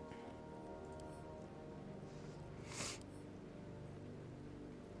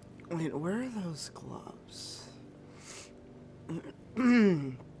 Wait, where are those gloves?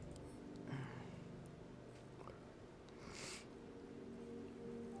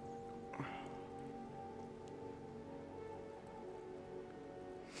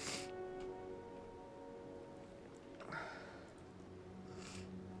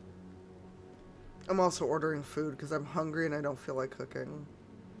 I'm also ordering food because I'm hungry and I don't feel like cooking.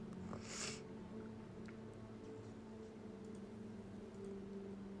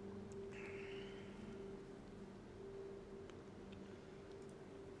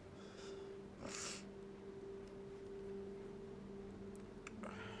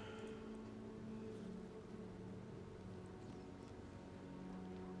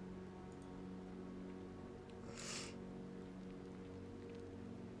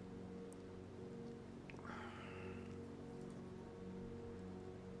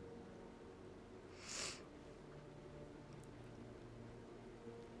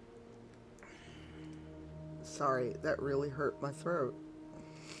 Sorry, that really hurt my throat.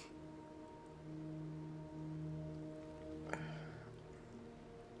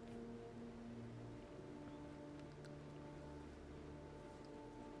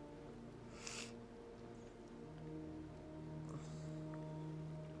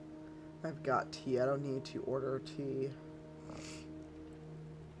 I've got tea. I don't need to order tea.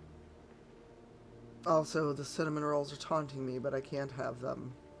 Also, the cinnamon rolls are taunting me, but I can't have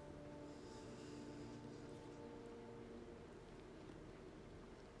them.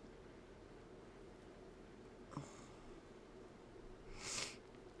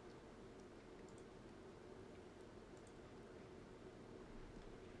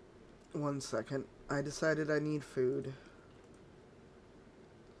 One second. I decided I need food.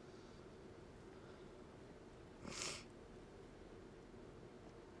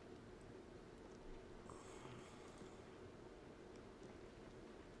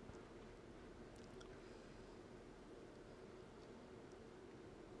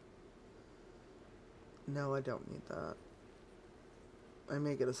 No, I don't need that. I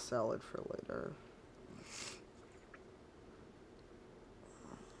may get a salad for later.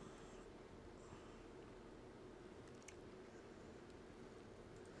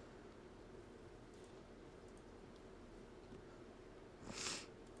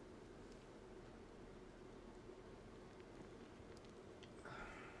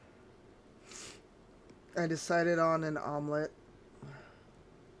 I decided on an omelet.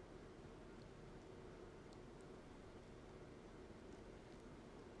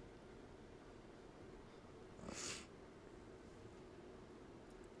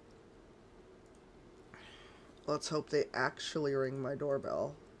 Let's hope they actually ring my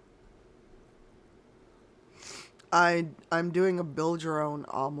doorbell. I'm doing a build your own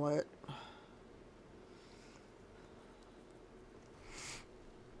omelet.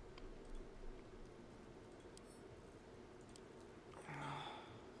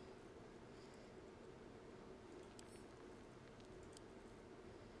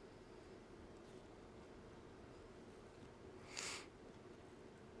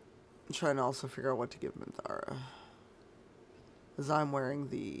 I'm trying to also figure out what to give Minthara. Because I'm wearing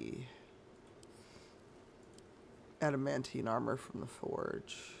the adamantine armor from the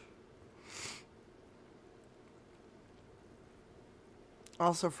forge.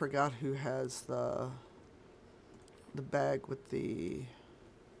 Also forgot who has the bag with the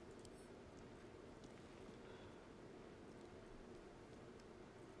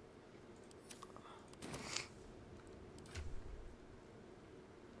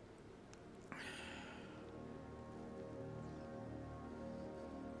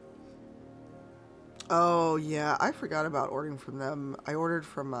Oh, yeah, I forgot about ordering from them. I ordered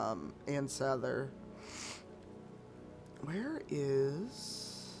from Ann Sather. Where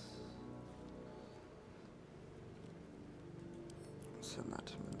is... Send that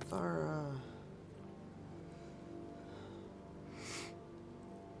to Minthara.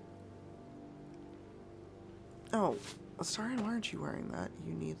 Oh, Astarion, why aren't you wearing that?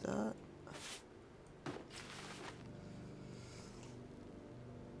 You need that.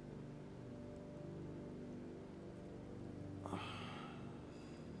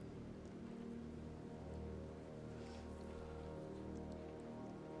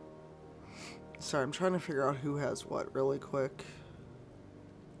 Sorry, I'm trying to figure out who has what really quick.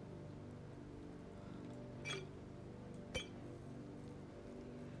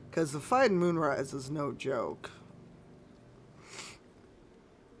 Because the fight in Moonrise is no joke.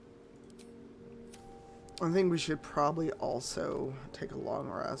 I think we should probably also take a long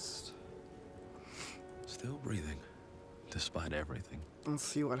rest. Still breathing, despite everything. Let's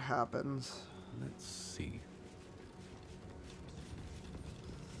see what happens. Let's see.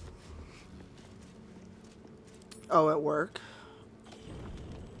 Oh, at work?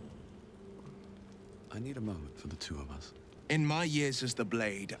 I need a moment for the two of us. In my years as the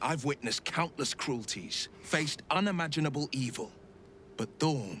Blade, I've witnessed countless cruelties, faced unimaginable evil. But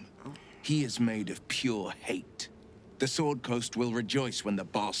Thorm, he is made of pure hate. The Sword Coast will rejoice when the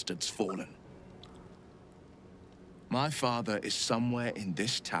bastard's fallen. My father is somewhere in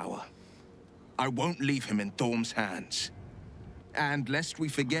this tower. I won't leave him in Thorm's hands. And lest we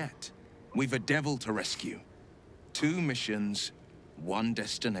forget, we've a devil to rescue. 2 missions, 1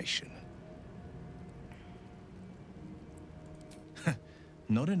 destination.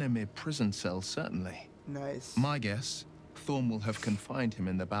 Not in a mere prison cell, certainly. Nice. My guess, Thorm will have confined him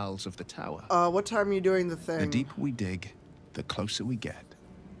in the bowels of the tower. What time are you doing the thing? The deeper we dig, the closer we get.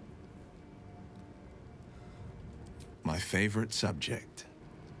 My favorite subject.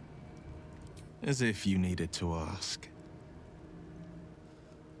 As if you needed to ask.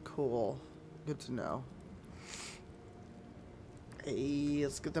 Cool. Good to know. Hey,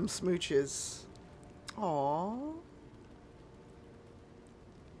 let's get them smooches. Aww.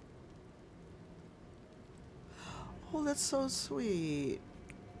 Oh, that's so sweet.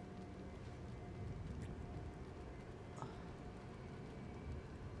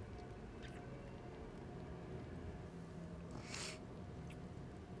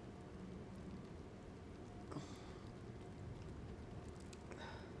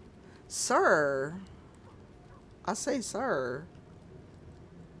 Sir. I say sir.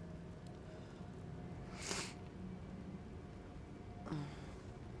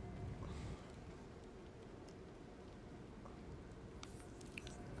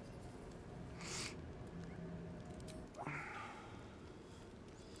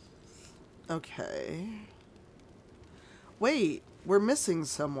 Okay. Wait, we're missing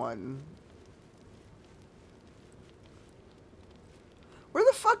someone. Where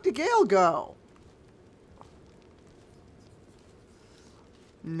the fuck did Gale go?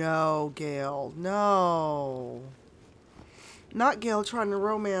 No, Gale. No. Not Gale trying to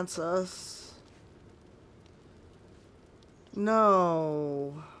romance us.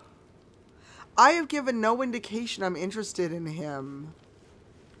 No. I have given no indication I'm interested in him.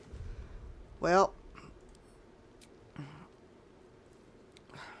 Well.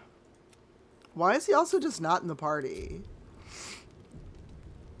 Why is he also just not in the party?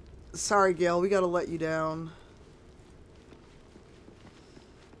 Sorry, Gale, we gotta let you down.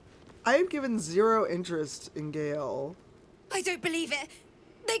 I have given 0 interest in Gale. I don't believe it.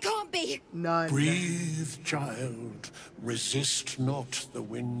 They can't be. None. Breathe, child. Resist not the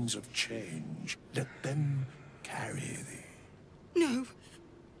winds of change. Let them carry thee. No.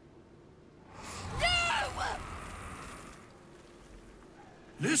 No!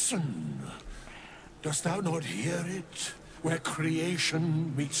 Listen! Dost thou not hear it? Where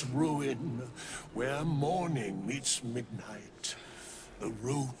creation meets ruin, where morning meets midnight, the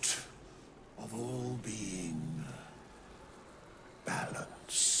root of all being.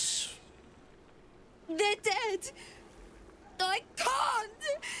 Balance. They're dead! I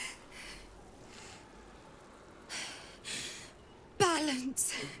can't!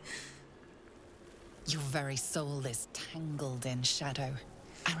 Balance. Your very soul is tangled in shadow.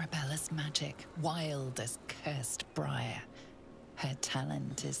 Arabella's magic, wild as cursed briar. Her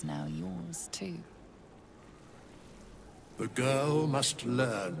talent is now yours too. The girl must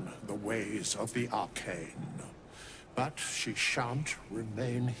learn the ways of the arcane, but she shan't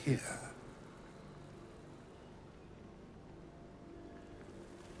remain here.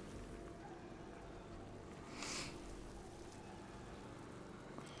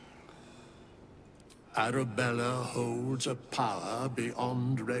 Arabella holds a power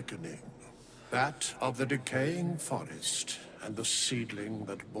beyond reckoning. That of the decaying forest and the seedling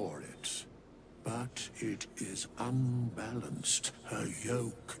that bore it. But it is unbalanced. Her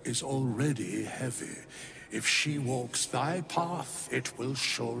yoke is already heavy. If she walks thy path, it will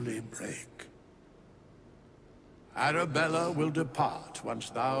surely break. Arabella will depart once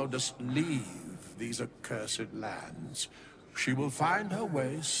thou dost leave these accursed lands. She will find her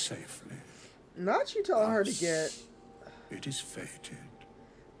way safely. Not you telling her to get... It is fated.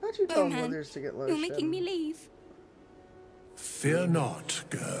 Not you telling others to get lotion. You're making me leave. Fear not,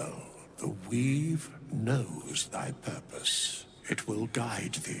 girl. The weave knows thy purpose. It will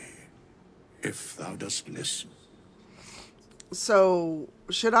guide thee, if thou dost listen. So,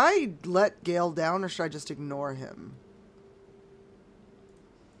 should I let Gale down, or should I just ignore him?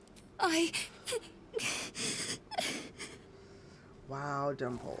 Wow,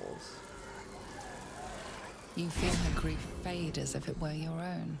 dimples. You feel her grief fade as if it were your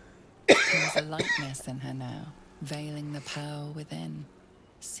own. There's a lightness in her now, veiling the power within,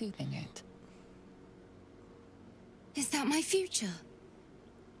 soothing it. Is that my future?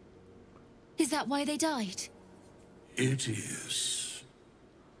 Is that why they died? It is.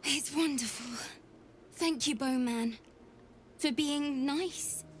 It's wonderful. Thank you, Bowman, for being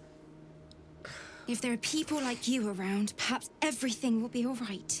nice. If there are people like you around, perhaps everything will be all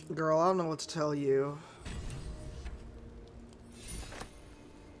right. Girl, I don't know what to tell you.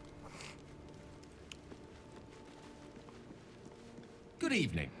 Good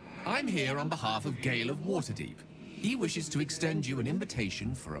evening. I'm here on behalf of Gale of Waterdeep. He wishes to extend you an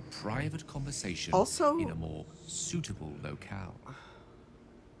invitation for a private conversation in a more suitable locale.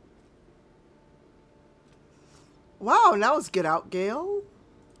 Wow, now it's Get Out Gale?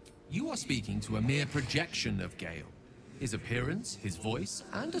 You are speaking to a mere projection of Gale. His appearance, his voice,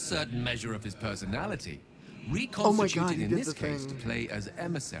 and a certain measure of his personality reconstituted in this case to play as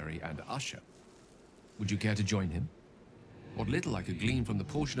emissary and usher. Would you care to join him? What little I could glean from the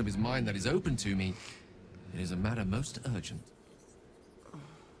portion of his mind that is open to me, it is a matter most urgent.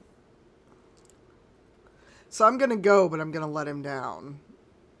 So I'm gonna go, but I'm gonna let him down.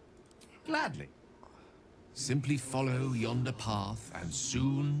 Gladly. Simply follow yonder path, and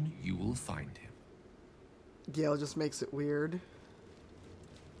soon you will find him. Gale just makes it weird.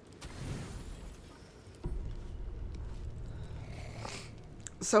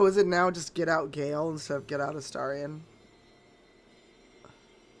 So is it now just Get Out Gale instead of Get Out Astarion?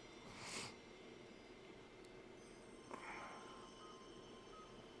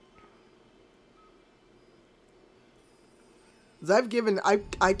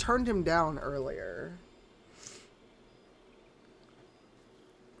 I turned him down earlier.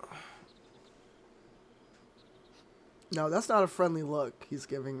 No, that's not a friendly look he's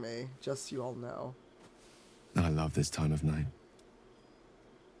giving me, just so you all know. I love this time of night.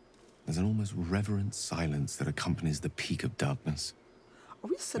 There's an almost reverent silence that accompanies the peak of darkness. Are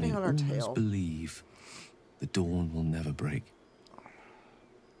we sitting on our tail? I almost believe the dawn will never break.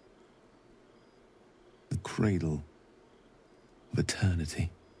 The cradle of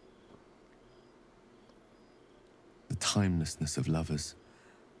eternity. The timelessness of lovers.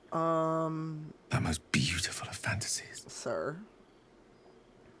 That most beautiful of fantasies. Sir.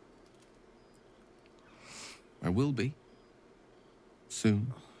 I will be.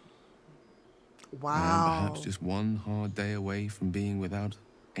 Soon. Wow. I am perhaps just one hard day away from being without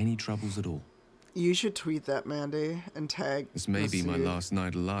any troubles at all. You should tweet that, Mandy, and tag. This may be my last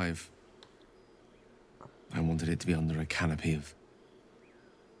night alive. I wanted it to be under a canopy of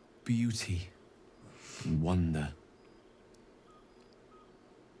beauty and wonder.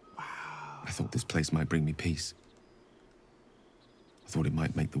 Wow. I thought this place might bring me peace. I thought it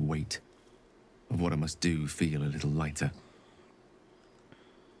might make the weight of what I must do feel a little lighter.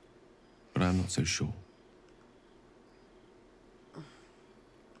 But I'm not so sure.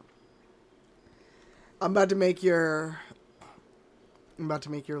 I'm about to make your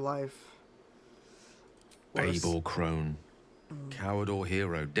life worse. Babe or crone, coward or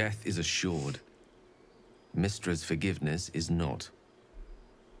hero, death is assured. Mistra's forgiveness is not.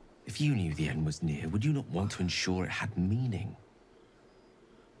 If you knew the end was near, would you not want to ensure it had meaning?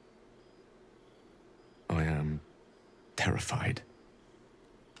 I am terrified.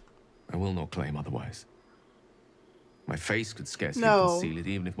 I will not claim otherwise. My face could scarcely conceal it,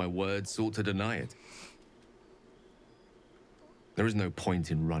 even if my words sought to deny it. There is no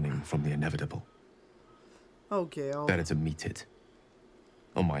point in running from the inevitable. Okay, better to meet it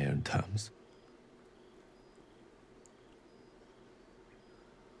on my own terms.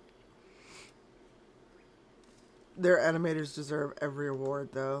 Their animators deserve every award,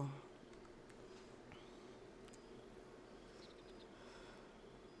 though.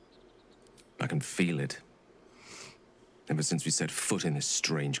 I can feel it. Ever since we set foot in this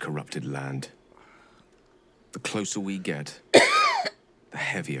strange, corrupted land. The closer we get, the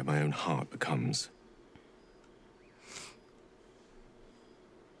heavier my own heart becomes.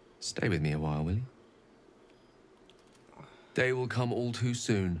 Stay with me a while, will you? Day will come all too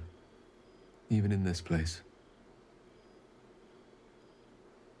soon, even in this place.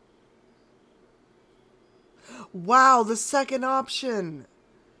 Wow, the second option.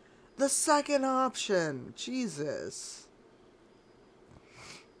 The second option. Jesus.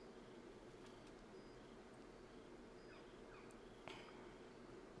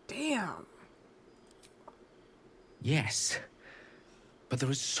 Damn. Yes. But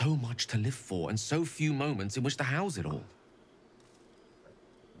there is so much to live for and so few moments in which to house it all.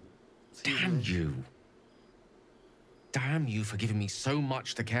 Damn you. Damn you for giving me so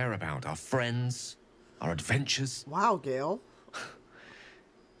much to care about. Our friends, our adventures. Wow, Gale.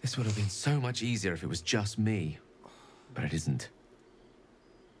 This would have been so much easier if it was just me. But it isn't.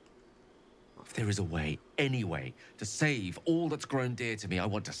 If there is a way, any way, to save all that's grown dear to me, I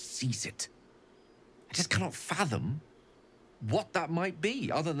want to seize it. I just cannot fathom what that might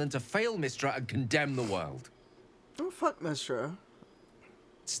be, other than to fail Mystra and condemn the world. Oh, fuck Mystra.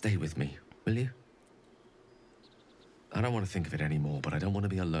 Stay with me, will you? I don't want to think of it anymore, but I don't want to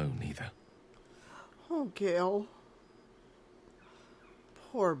be alone either. Oh, Gale.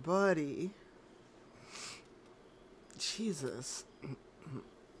 Poor buddy. Jesus.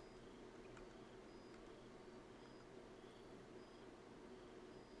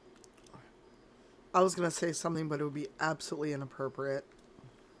 I was gonna say something, but it would be absolutely inappropriate.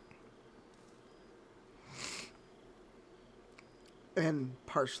 And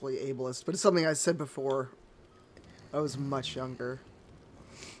partially ableist, but it's something I said before. I was much younger.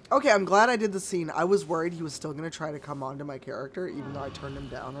 Okay, I'm glad I did the scene. I was worried he was still gonna try to come onto my character, even though I turned him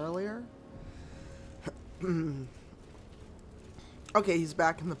down earlier. Okay, he's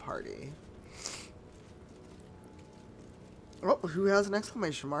back in the party. Oh, who has an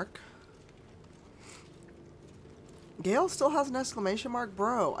exclamation mark? Gale still has an exclamation mark?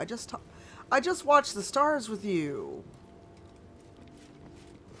 Bro, I just watched the stars with you.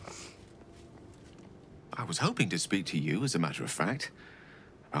 I was hoping to speak to you, as a matter of fact,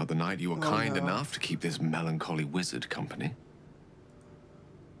 about the night you were kind enough to keep this melancholy wizard company.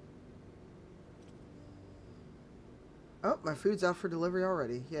 Oh, my food's out for delivery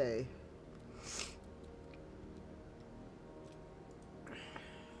already. Yay.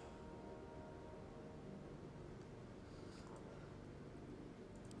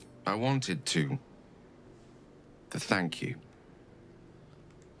 I wanted to thank you.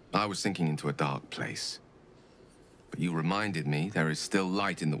 I was sinking into a dark place. But you reminded me there is still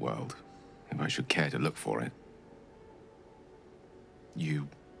light in the world, if I should care to look for it. You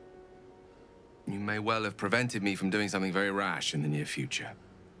may well have prevented me from doing something very rash in the near future.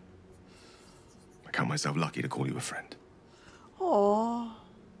 I count myself lucky to call you a friend. Aww.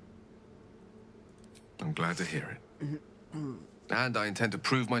 I'm glad to hear it. And I intend to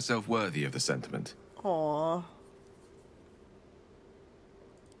prove myself worthy of the sentiment. Aww.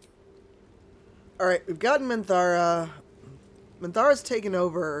 Alright, we've gotten Minthara. Minthara's taken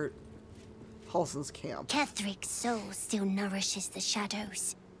over Halsin's camp. Kethric's soul still nourishes the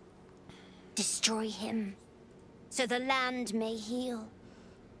shadows. Destroy him, so the land may heal.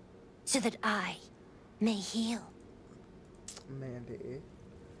 So that I may heal. Mandy.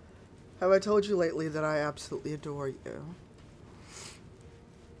 Have I told you lately that I absolutely adore you?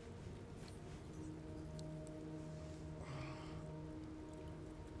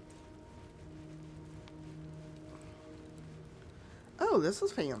 Oh, this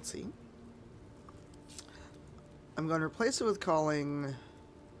is fancy. I'm going to replace it with calling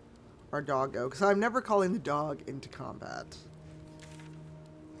our doggo, because I'm never calling the dog into combat.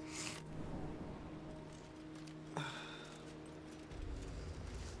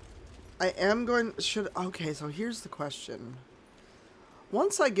 I am going... Okay, so here's the question.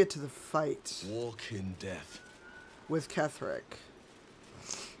 Once I get to the fight... Walk in death. With Ketherick...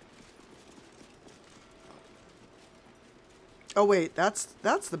 Oh wait, that's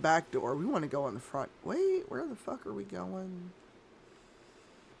the back door. We want to go on the front. Wait, where the fuck are we going?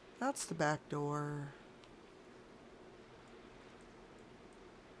 That's the back door.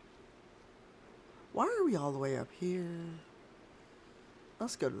 Why are we all the way up here?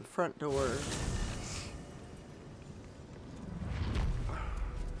 Let's go to the front door.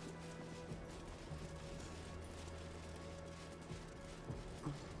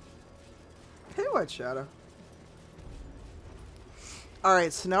 Hey, White Shadow.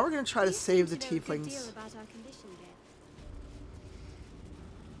 Alright, so now we're going to try to save the tieflings.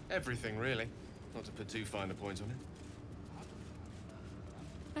 Everything, really. Not to put too fine a point on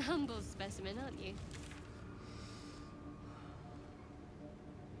it. A humble specimen, aren't you?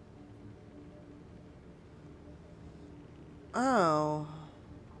 Oh.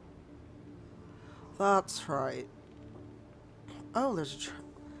 That's right. Oh, there's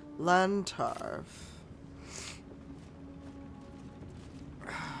a Lantarv.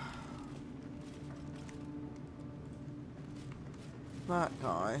 That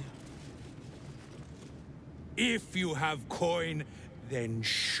guy. If you have coin, then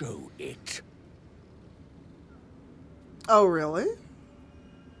show it. Oh, really?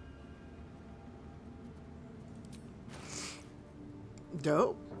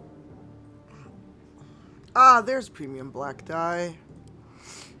 Dope. Ah, there's premium black dye.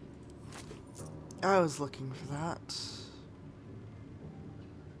 I was looking for that.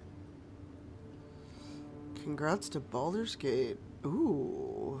 Congrats to Baldur's Gate.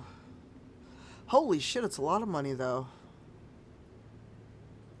 Ooh. Holy shit, it's a lot of money, though.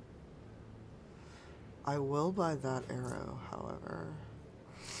 I will buy that arrow, however.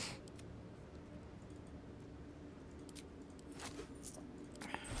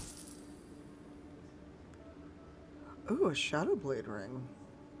 Ooh, a Shadow Blade ring.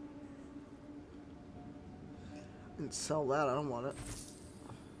 And sell that, I don't want it.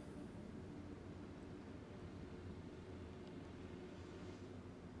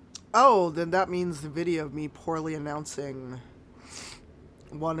 Oh, then that means the video of me poorly announcing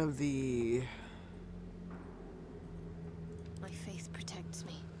one of the... My faith protects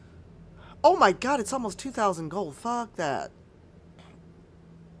me. Oh my god, it's almost 2,000 gold. Fuck that.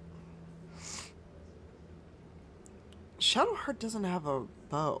 Shadowheart doesn't have a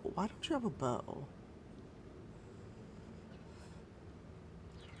bow. Why don't you have a bow?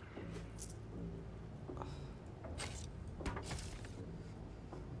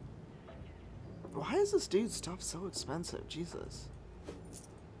 Why is this dude's stuff so expensive? Jesus.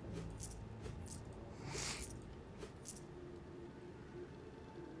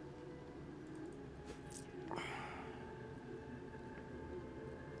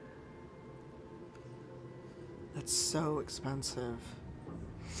 That's so expensive.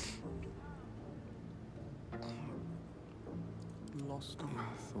 Lost in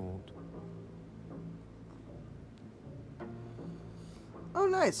thought. Oh,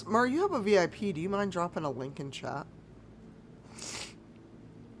 nice. Mar, you have a VIP. Do you mind dropping a link in chat?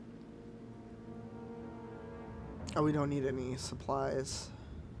 Oh, we don't need any supplies.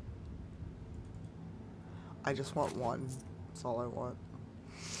 I just want one. That's all I want.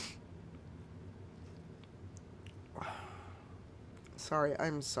 Sorry,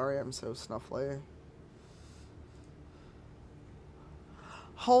 I'm so snuffly.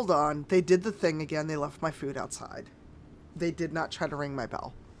 Hold on. They did the thing again. They left my food outside. They did not try to ring my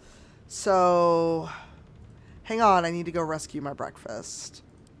bell. So, hang on. I need to go rescue my breakfast.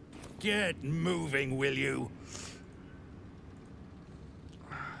 Get moving, will you?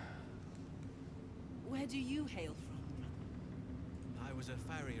 Where do you hail from? I was a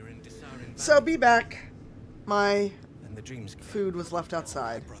farrier in Desarin. So, be back. My And the dreams food was left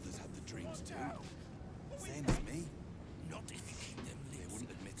outside. brothers had the dreams too. Same as me. Not if you keep them lips. They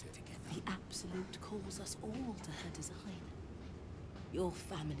wouldn't admit it. The Absolute calls us all to her design. Your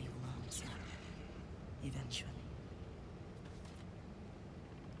family will answer. Eventually.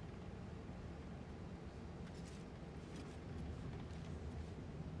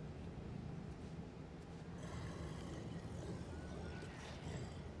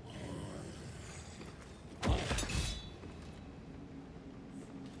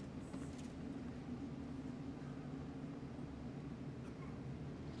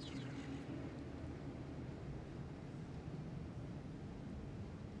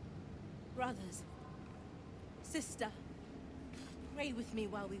 Brothers, sister, pray with me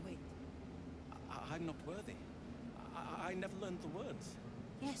while we wait. I'm not worthy. I never learned the words.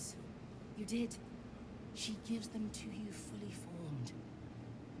 Yes, you did. She gives them to you fully formed.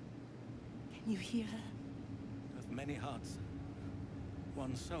 Can you hear her? Of many hearts,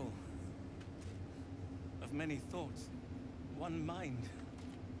 one soul. Of many thoughts, one mind.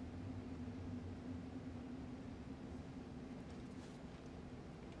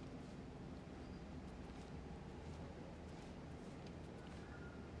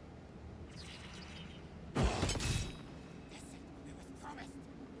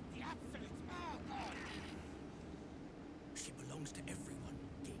 She belongs to everyone,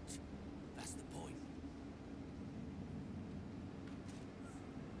 Gate. That's the point.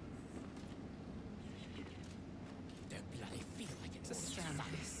 Don't bloody feel like it. To stand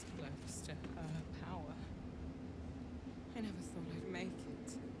this close to her power. I never thought I'd make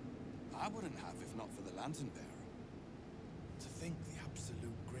it. I wouldn't have if not for the Lantern Bearer. To think the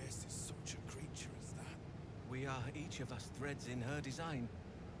Absolute Grace is such a creature as that. We are each of us threads in her design.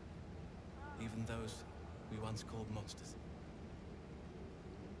 Even those we once called monsters.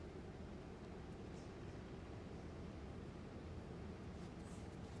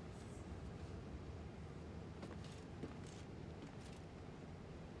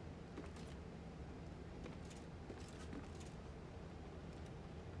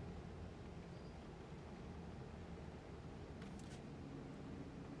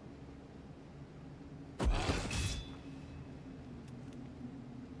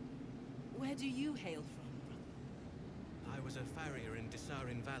 Where do you hail from? I was a farrier in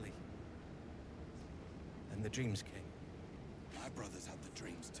Desarin Valley. And the dreams came. My brothers had the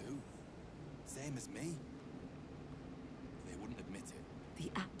dreams too. Same as me. They wouldn't admit it. The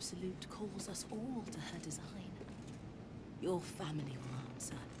Absolute calls us all to her design. Your family will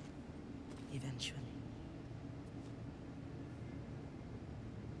answer. Eventually.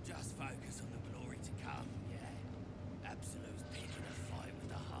 Just focus on the glory to come, yeah. Absolute's picking a fight with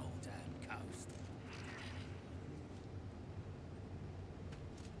the whole damn coast.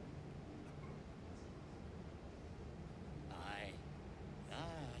 Aye. I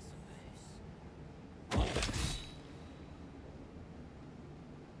suppose.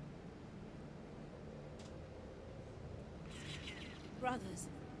 Brothers,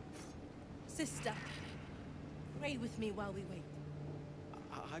 sister, pray with me while we wait.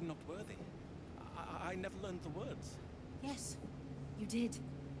 I'm not worthy. I never learned the words. Yes, you did.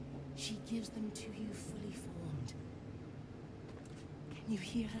 She gives them to you fully formed. Can you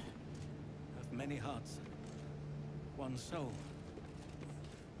hear her? Of many hearts, one soul.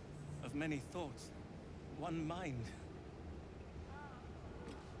 Of many thoughts, one mind.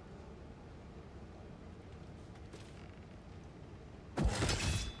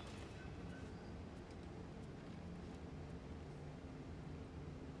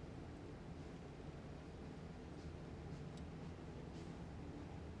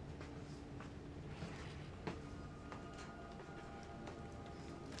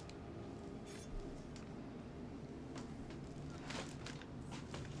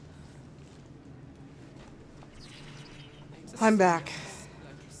 I'm back.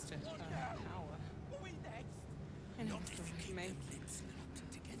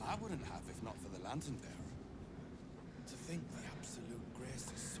 I wouldn't have if not for the Lantern Bearer. To think the Absolute Grace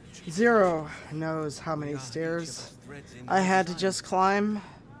is such... Zero knows how many stairs I had to just climb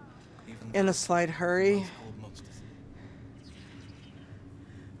in a slight hurry.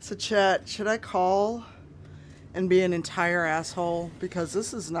 So chat, should I call and be an entire asshole? Because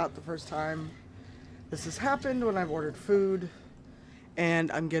this is not the first time this has happened when I've ordered food, and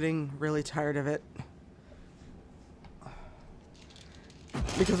I'm getting really tired of it.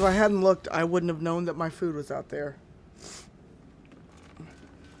 Because if I hadn't looked, I wouldn't have known that my food was out there.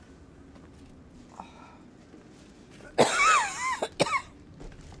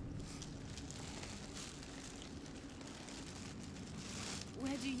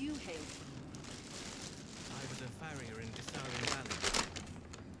 Where do you hail from? I was a farrier in Desarin Valley.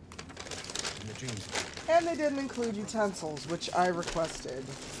 And the dreams. And they didn't include utensils, which I requested.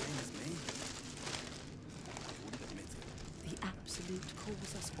 The Absolute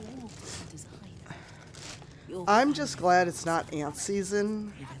calls us all to her design. I'm just glad it's not ant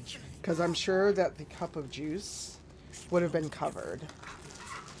season, because I'm sure that the cup of juice would have been covered.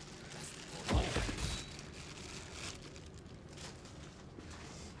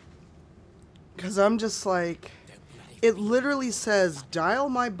 Because I'm just like, it literally says, dial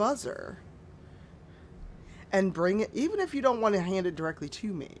my buzzer and bring it, even if you don't want to hand it directly to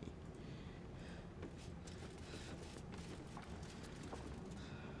me.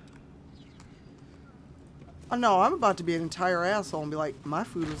 Oh no, I'm about to be an entire asshole and be like, my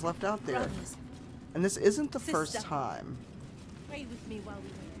food was left out there. Brothers, And this isn't the sister, first time. pray with me while we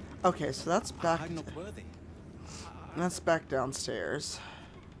wait. Okay, so that's back. I'm not worthy. That's back downstairs.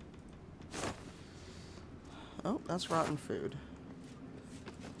 Oh, that's rotten food.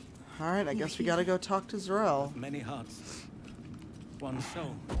 Alright, I guess we gotta go talk to Zarel. Many hearts, one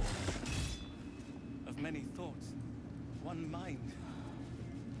soul. Of many thoughts, one mind.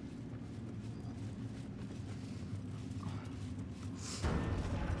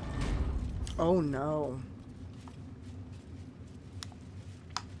 Oh no.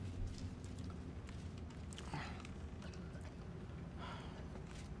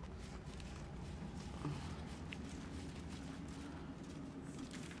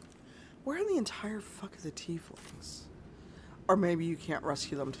 Where are the entire fuck of the tieflings? Or maybe you can't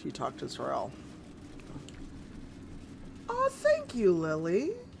rescue them till you talk to Zarel. Oh, thank you,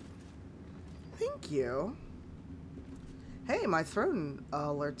 Lily. Thank you. Hey, my throne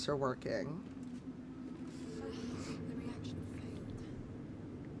alerts are working.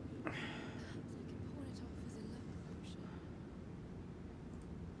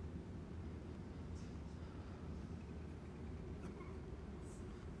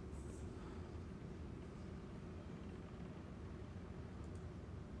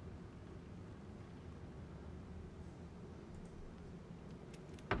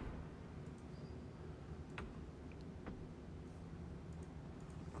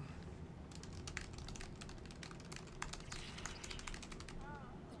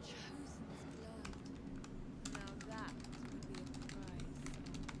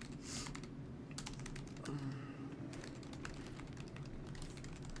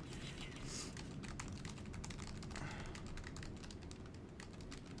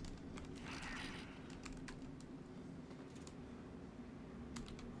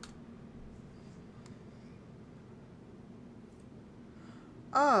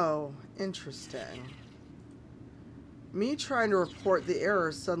 Oh, interesting. Me trying to report the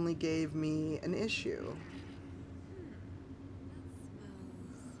error suddenly gave me an issue.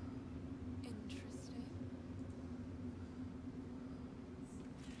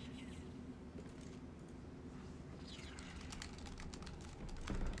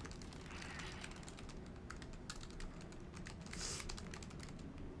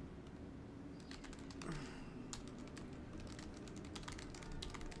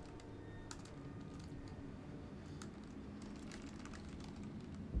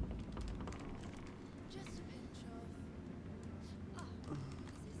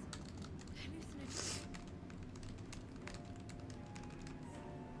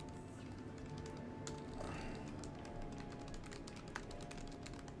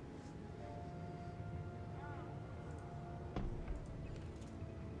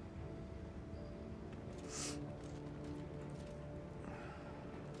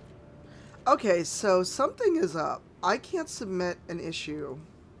 Okay, so something is up. I can't submit an issue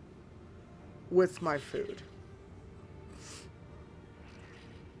with my food.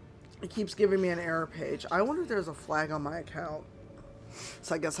 It keeps giving me an error page. I wonder if there's a flag on my account.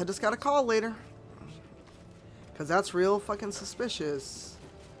 So I guess I just gotta call later. Because that's real fucking suspicious.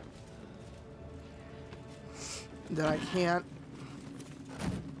 That I can't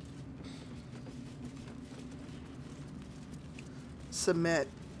submit.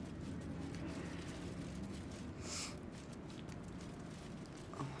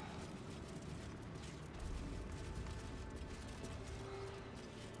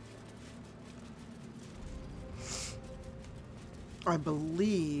 I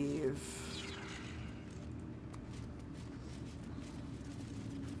believe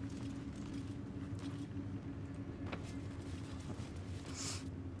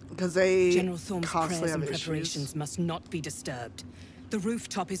because they General Thorm's constantly prayers have and issues. preparations must not be disturbed. The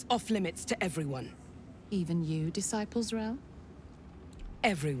rooftop is off limits to everyone. Even you, Disciples Rel?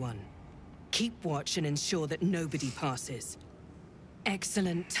 Everyone. Keep watch and ensure that nobody passes.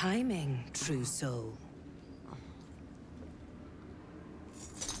 Excellent timing, true soul.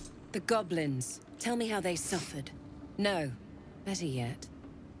 The goblins. Tell me how they suffered. No. Better yet,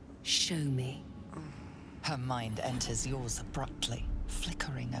 show me. Her mind enters yours abruptly,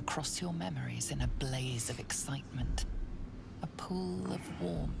 flickering across your memories in a blaze of excitement. A pool of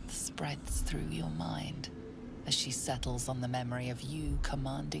warmth spreads through your mind as she settles on the memory of you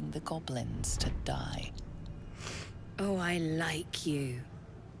commanding the goblins to die. Oh, I like you.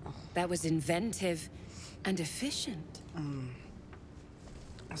 That was inventive and efficient.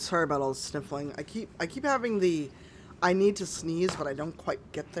 Sorry about all the sniffling. I keep having the I need to sneeze, but I don't quite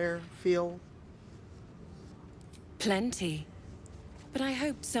get there feel. Plenty. But I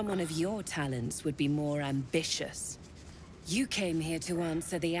hoped someone of your talents would be more ambitious. You came here to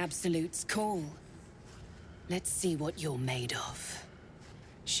answer the Absolute's call. Let's see what you're made of.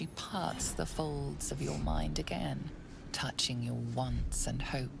 She parts the folds of your mind again, touching your wants and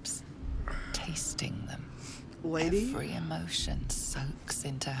hopes, tasting them. Lady? Every emotion soaks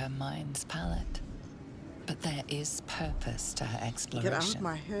into her mind's palette. But there is purpose to her exploration. Get out of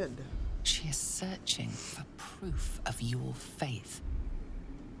my head. She is searching for proof of your faith.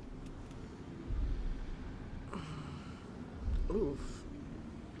 Oof.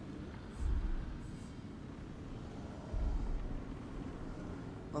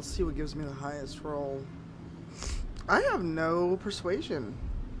 I'll see what gives me the highest roll. I have no persuasion.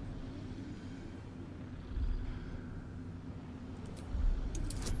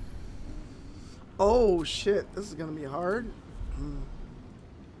 Oh shit, this is gonna be hard.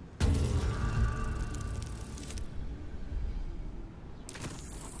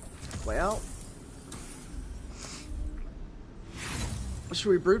 Well, should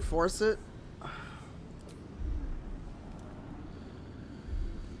we brute force it?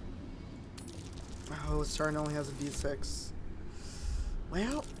 Oh, this turn only has a d6.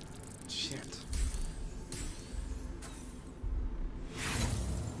 Well, shit.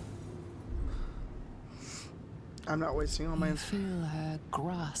 I'm not wasting all my... You feel her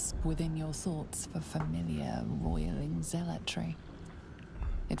grasp within your thoughts for familiar, roiling zealotry.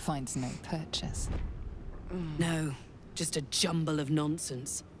 It finds no purchase. No, just a jumble of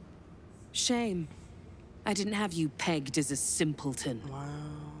nonsense. Shame. I didn't have you pegged as a simpleton. Wow.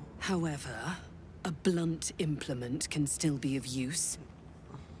 However, a blunt implement can still be of use.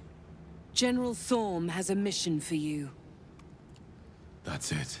 General Thorm has a mission for you.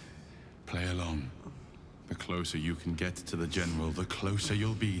 That's it. Play along. The closer you can get to the General, the closer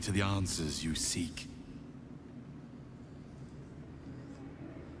you'll be to the answers you seek.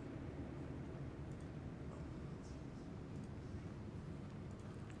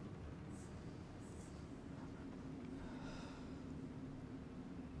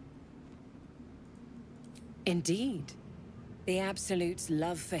 Indeed. The Absolute's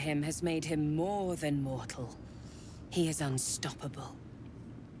love for him has made him more than mortal. He is unstoppable.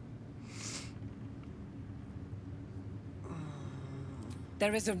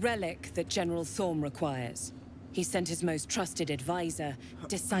 There is a relic that General Thorm requires. He sent his most trusted advisor,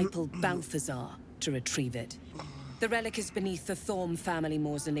 disciple Balthazar, to retrieve it. The relic is beneath the Thorm family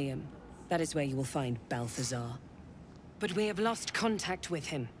mausoleum. That is where you will find Balthazar. But we have lost contact with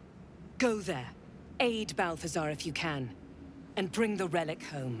him. Go there. Aid Balthazar if you can, and bring the relic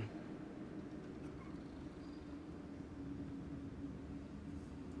home.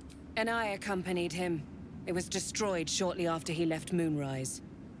 And I accompanied him. It was destroyed shortly after he left Moonrise.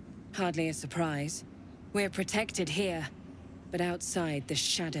 Hardly a surprise. We're protected here, but outside the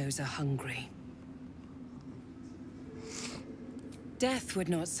shadows are hungry. Death would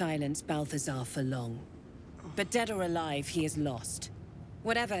not silence Balthazar for long. But dead or alive, he is lost.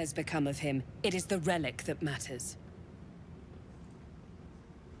 Whatever has become of him, it is the relic that matters.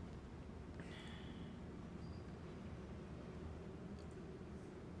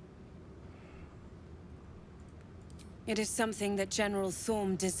 It is something that General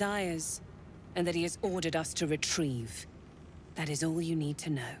Thorm desires, and that he has ordered us to retrieve. That is all you need to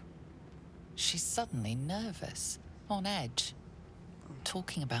know. She's suddenly nervous, on edge.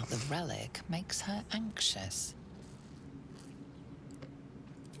 Talking about the relic makes her anxious.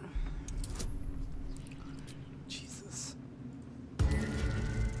 Jesus.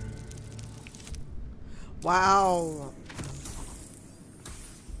 Wow.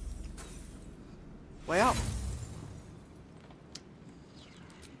 Well.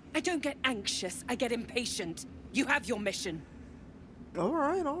 I don't get anxious, I get impatient. You have your mission. All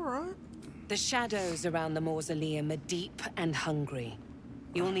right, all right. The shadows around the mausoleum are deep and hungry.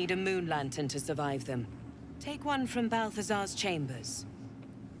 You'll need a moon lantern to survive them. Take one from Balthazar's chambers.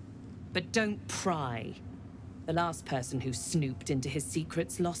 But don't pry. The last person who snooped into his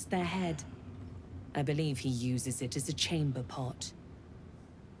secrets lost their head. I believe he uses it as a chamber pot.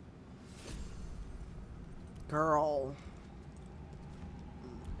 Girl.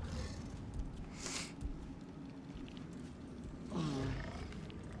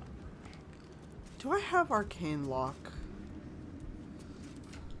 Do I have arcane lock?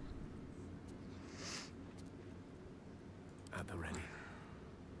 At the ready.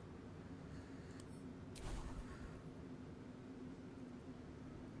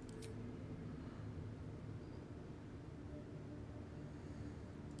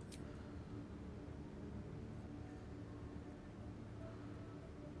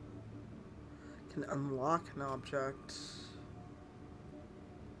 Can unlock an object.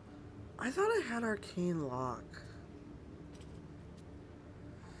 I thought I had arcane lock.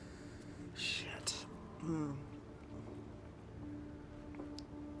 Shit.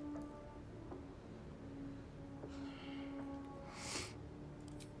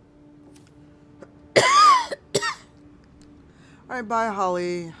 Alright, bye,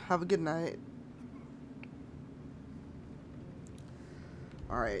 Holly. Have a good night.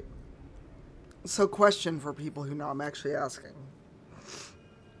 Alright. So, question for people who know, I'm actually asking.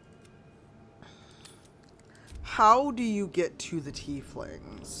 How do you get to the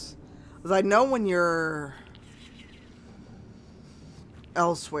tieflings? Because I know when you're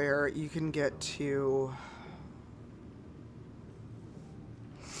elsewhere, you can get to...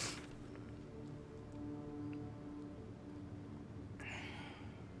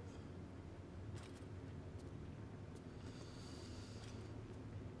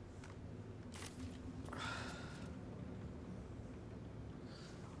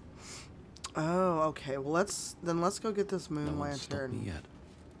 Oh, okay. Well, let's go get this moon lantern. Yet.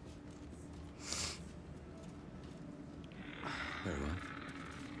 Very well.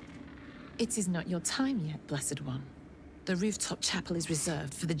 It is not your time yet, Blessed One. The rooftop chapel is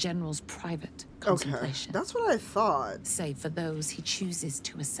reserved for the General's private contemplation. Okay, that's what I thought. Save for those he chooses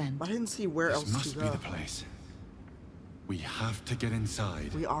to ascend. I didn't see where else to go. This must be the place. We have to get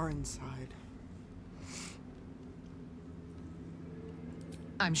inside. We are inside.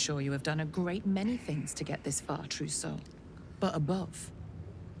 I'm sure you have done a great many things to get this far, true soul. But above,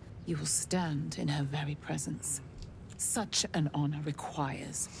 you will stand in her very presence. Such an honor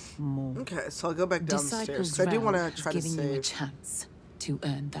requires more. Okay, so I'll go back downstairs. I do want to try to save. You a chance to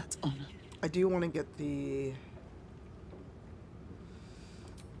earn that honor. I do want to get the.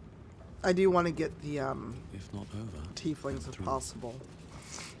 I do want to get the if not over, tieflings if possible.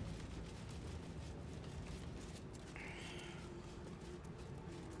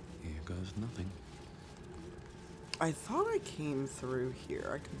 Here goes nothing. I thought I came through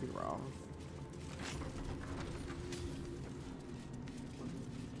here. I could be wrong.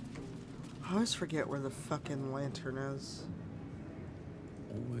 I always forget where the fucking lantern is.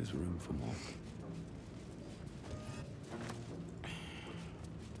 Always room for more.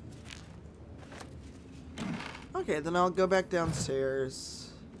 Okay, then I'll go back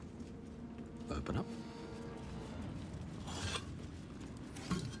downstairs. Open up.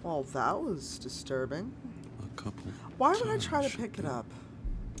 Well, that was disturbing. A couple. Why would I try to pick it up?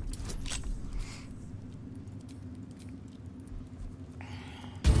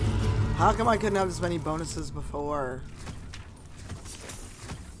 How come I couldn't have as many bonuses before?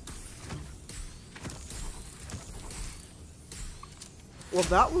 Well,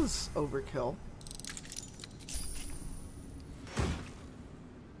 that was overkill.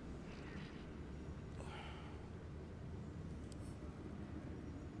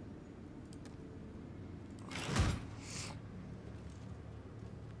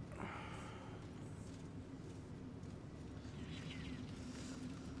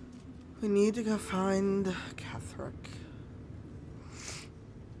 We need to go find Catherick.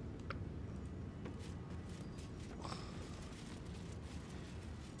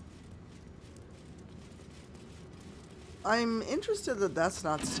 I'm interested that that's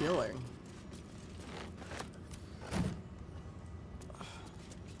not stealing.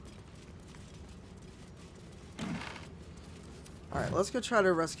 Alright, let's go try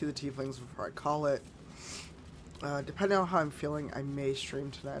to rescue the tieflings before I call it. Depending on how I'm feeling, I may stream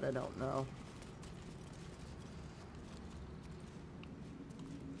tonight. I don't know.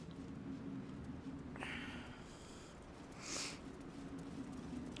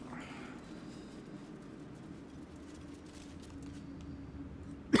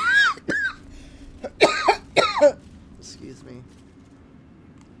 Excuse me.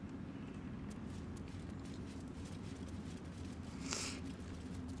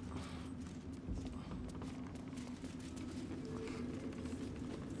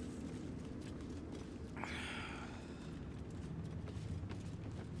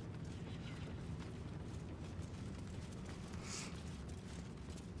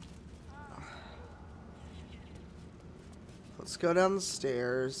 Let's go down the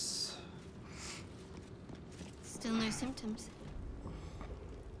stairs. Still no symptoms.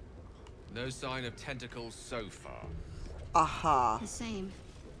 No sign of tentacles so far. Aha. The same.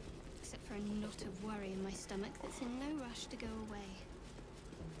 Except for a knot of worry in my stomach that's in no rush to go away.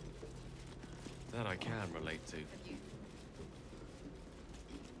 That I can relate to.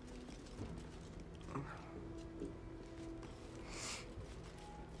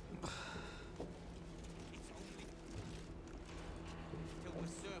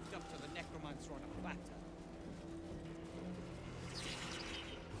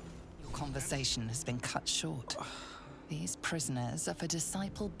 conversation has been cut short. These prisoners are for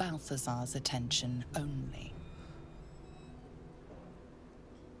Disciple Balthazar's attention only.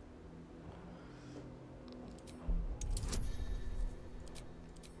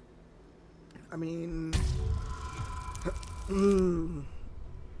 I mean...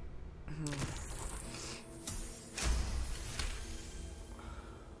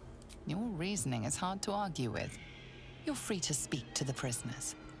 Your reasoning is hard to argue with. You're free to speak to the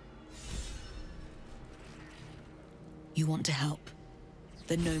prisoners. You want to help?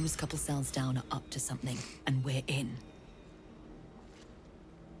 The gnomes couple cells down are up to something, and we're in.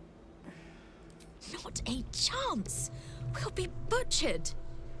 Not a chance! We'll be butchered!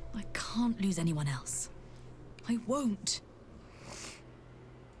 I can't lose anyone else. I won't.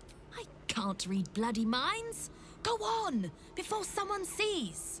 I can't read bloody minds! Go on, before someone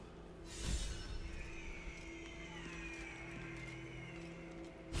sees!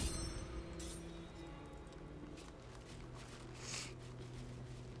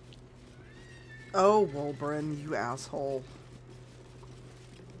 Oh, Wolbrin, you asshole.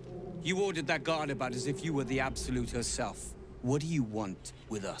 You ordered that guard about as if you were the Absolute herself. What do you want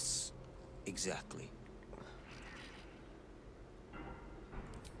with us, exactly?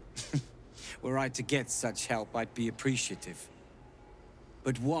 Were I to get such help, I'd be appreciative.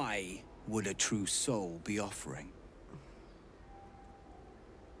 But why would a true soul be offering?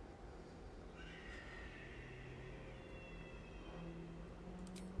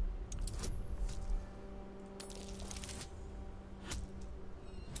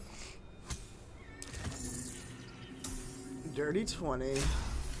 Dirty 20.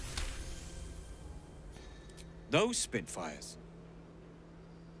 Those Spitfires?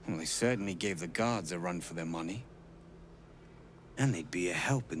 Well, they certainly gave the guards a run for their money. And they'd be a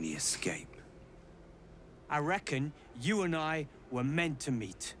help in the escape. I reckon you and I were meant to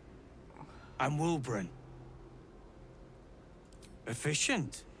meet. I'm Wolbrin.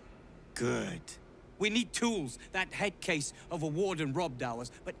 Efficient? Good. We need tools. That head case of a warden robbed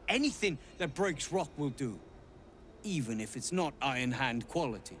ours, but anything that breaks rock will do. Even if it's not Iron Hand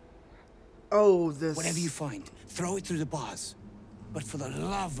quality. Oh, this... Whatever you find, throw it through the bars. But for the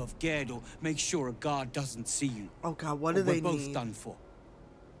love of Gerdel, make sure a guard doesn't see you. Oh god, what do they need? We're both done for.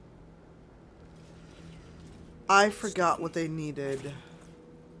 I forgot what they needed.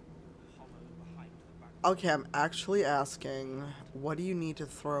 Okay, I'm actually asking, what do you need to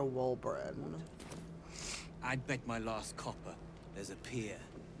throw Wolbrin? I'd bet my last copper there's a pier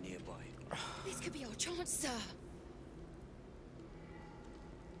nearby. This could be our chance, sir.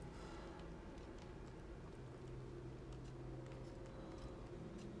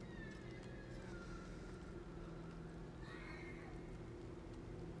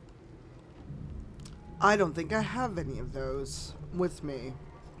 I don't think I have any of those with me.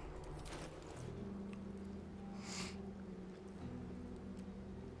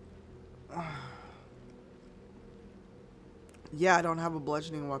 Yeah, I don't have a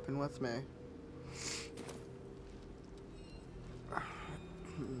bludgeoning weapon with me.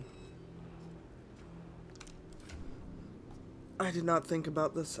 I did not think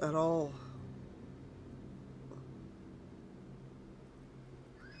about this at all.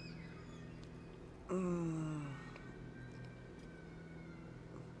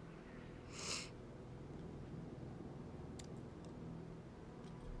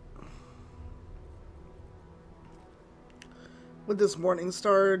 Would this Morning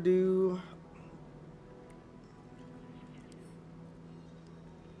Star do?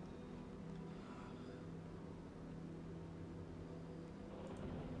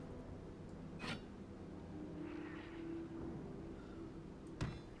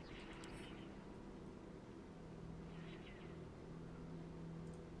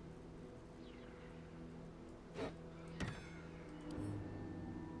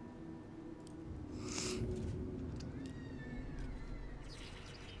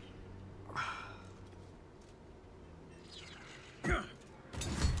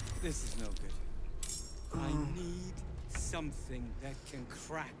 This is no good. I need something that can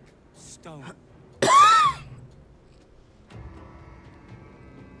crack stone.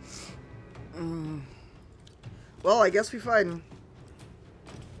 Well, I guess we find.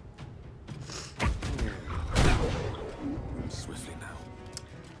 Swiftly now.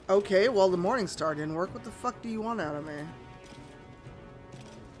 Okay, well, the Morning Star didn't work. What the fuck do you want out of me?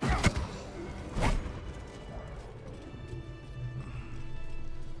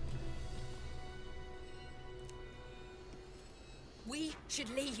 We should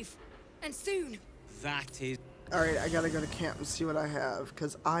leave. And soon. That is... Alright, I gotta go to camp and see what I have,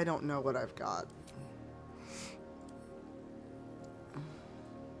 because I don't know what I've got.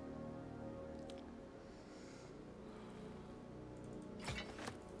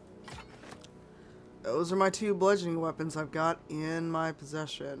 Those are my 2 bludgeoning weapons I've got in my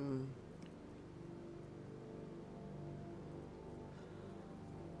possession.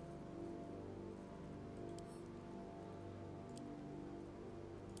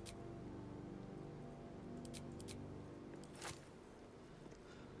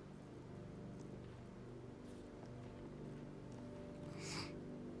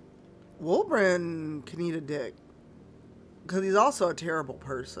 Wolbrin can eat a dick. Because he's also a terrible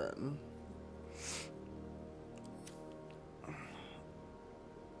person.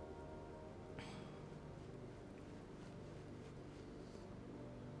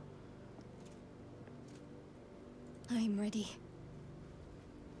 I'm ready.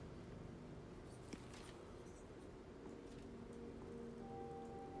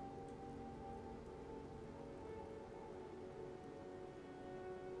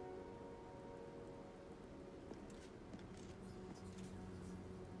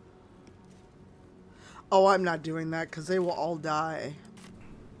 Oh, I'm not doing that because they will all die.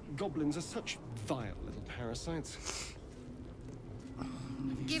 Goblins are such vile little parasites.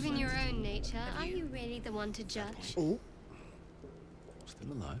 Given your own nature, are you really the one to judge? Oh.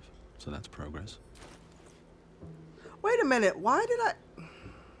 Still alive, so that's progress. Wait a minute, why did I...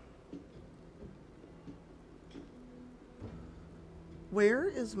 Where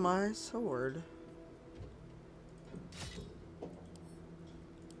is my sword?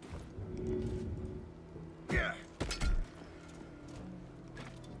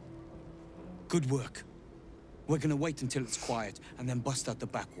 Good work. We're gonna wait until it's quiet and then bust out the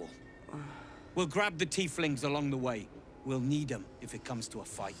back wall. We'll grab the tieflings along the way. We'll need them if it comes to a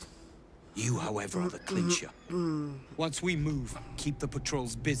fight. You, however, are the clincher. Once we move, keep the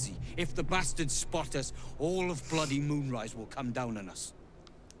patrols busy. If the bastards spot us, all of bloody Moonrise will come down on us.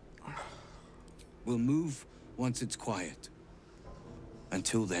 We'll move once it's quiet.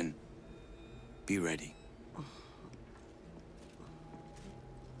 Until then, be ready.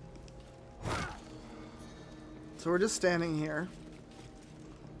 So we're just standing here.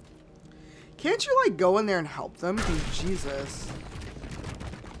 Can't you, like, go in there and help them? Jesus.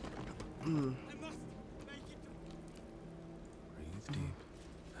 Breathe deep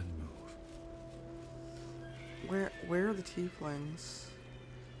and move. Where are the tieflings?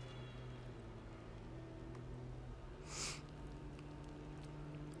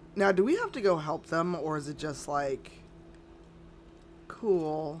 Now, do we have to go help them, or is it just like...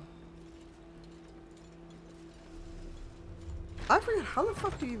 Cool. I forget, how the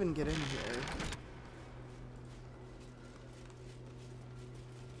fuck do you even get in here?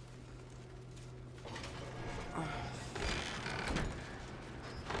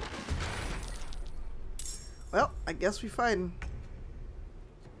 Well, I guess we fighting.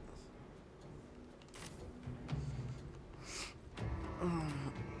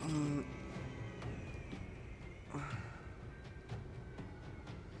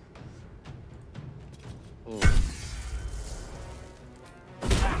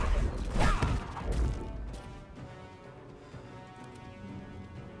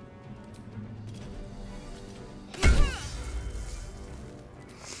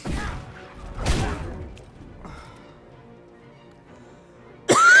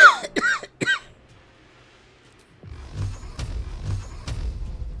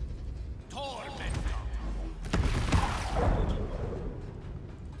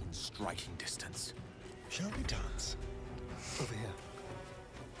 Striking distance. Shall we dance? Over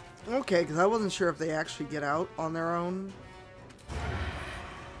here. Okay, because I wasn't sure if they actually get out on their own.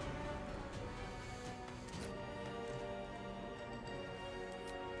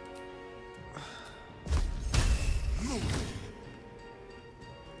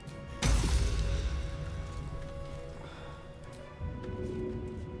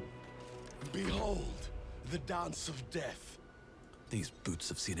 Behold, the dance of death. These boots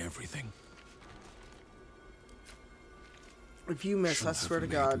have seen everything. If you miss, I swear to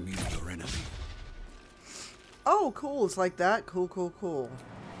God. Me your enemy. Oh, cool. It's like that. Cool, cool, cool.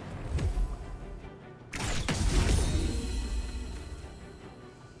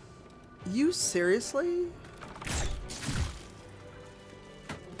 You seriously?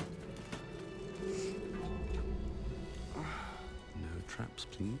 No traps,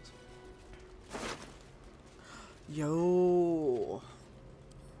 please. Yo.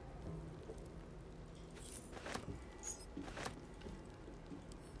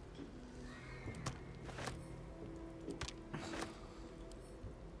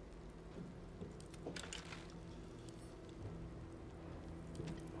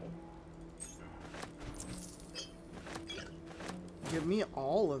 Give me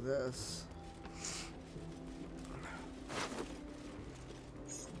all of this.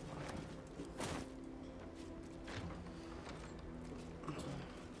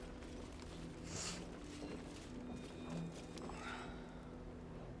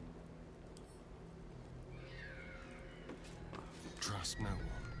 trust no one.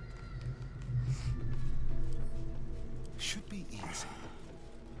 Should be easy.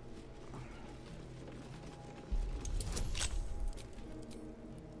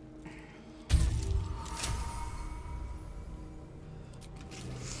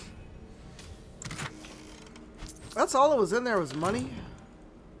 That's all that was in there was money.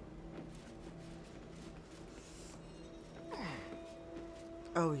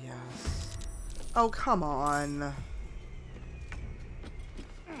 Oh, yes. Oh, come on.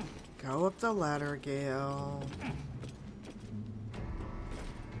 Go up the ladder, Gale.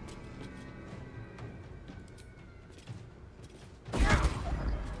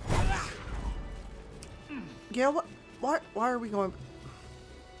 Gale, what? Why are we going?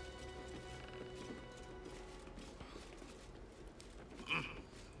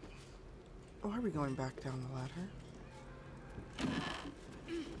 Why are we going back down the ladder?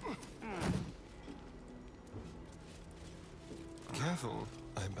 Careful,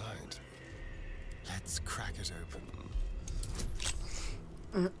 I bite. Let's crack it open.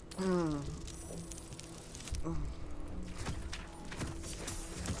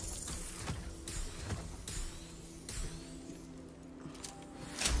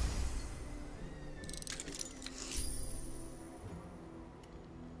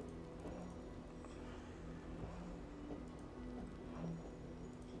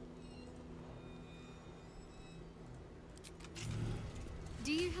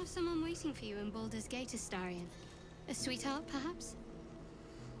 Do you have someone waiting for you in Baldur's Gate, Astarion? A sweetheart, perhaps?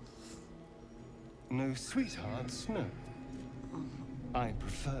 No sweethearts, no. I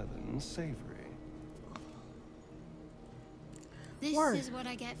prefer them savory. This is what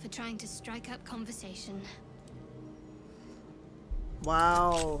I get for trying to strike up conversation.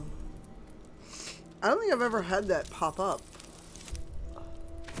 Wow. I don't think I've ever had that pop up.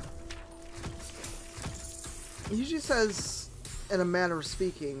 It usually says, in a manner of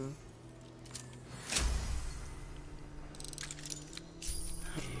speaking.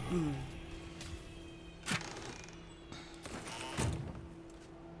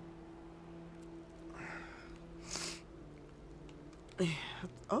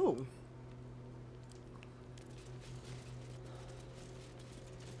 Oh.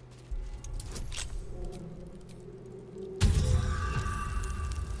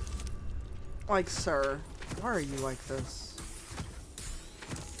 Like, sir, why are you like this?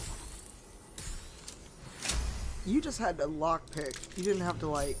 You just had to lockpick. You didn't have to,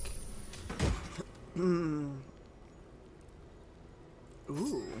 like... Ooh,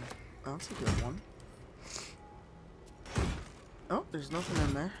 that's a good one. Oh, there's nothing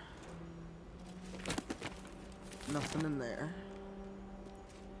in there. Nothing in there.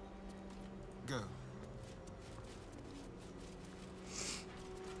 Go.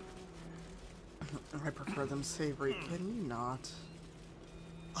 I prefer them savory. Can you not?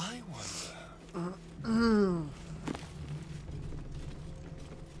 I wonder.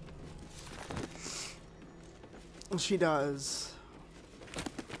 She does.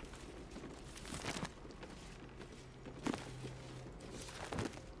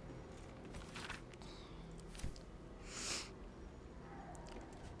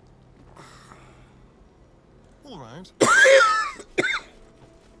 All right.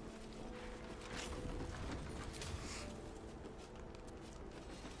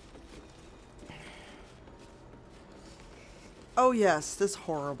 Oh yes, this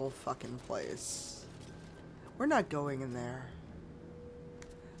horrible fucking place. We're not going in there.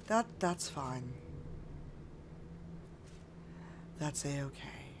 That's fine. That's a-okay.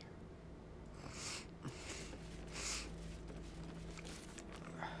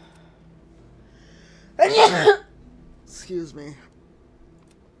 Excuse me.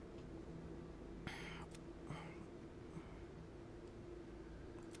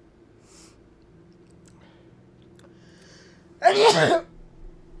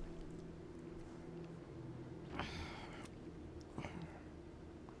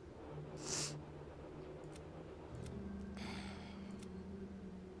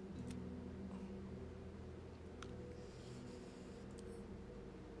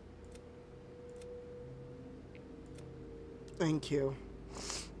 Thank you.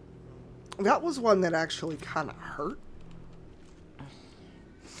 That was one that actually kind of hurt.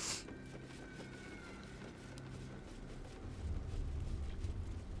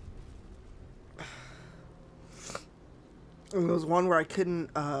 And there was one where I couldn't,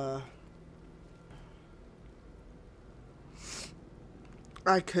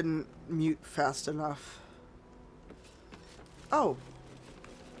 mute fast enough. Oh.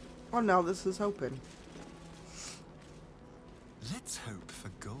 Oh, now this is open. Let's hope for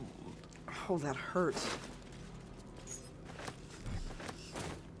gold. Oh, that hurts.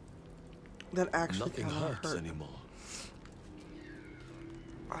 That actually Nothing kind of hurts hurt. anymore.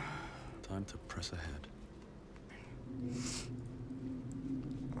 Time to press ahead.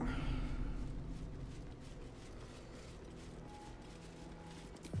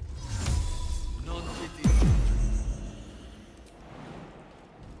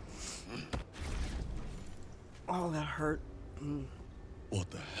 Oh, that hurt. What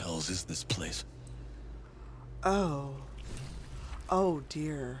the hell's is this place? Oh. Oh,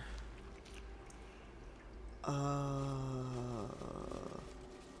 dear.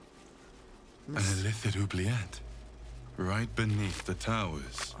 An illithid oubliette. Right beneath the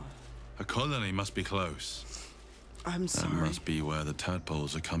towers. A colony must be close. I'm sorry. That must be where the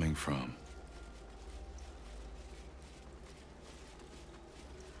tadpoles are coming from.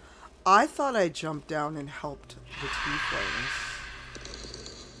 I thought I jumped down and helped the tieflings.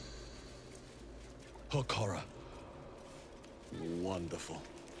 Hokora. Wonderful.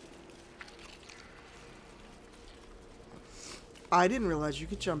 I didn't realize you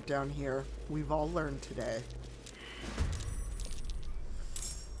could jump down here. We've all learned today.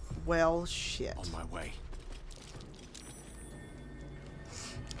 Well, shit. On my way.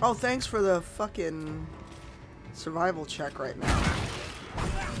 Oh, thanks for the fucking survival check right now.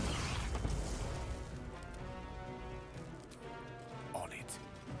 On it.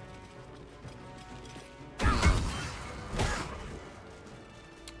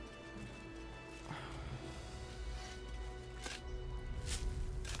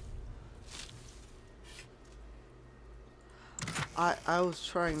 I was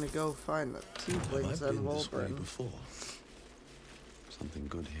trying to go find the tieflings and Wolverine. Before. Something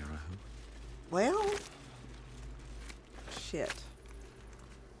good here, I hope. Well, shit.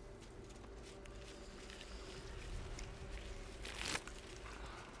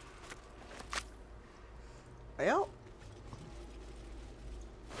 Well.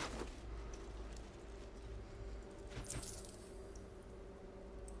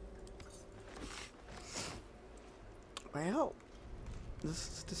 Well.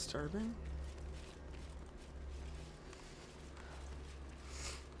 This is disturbing.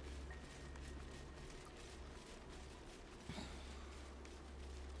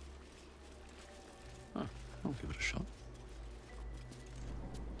 Huh, I'll give it a shot.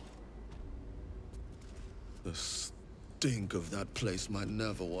 The stink of that place might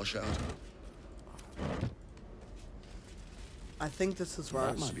never wash out. I think this is where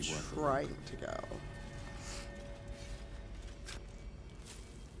I was trying to go.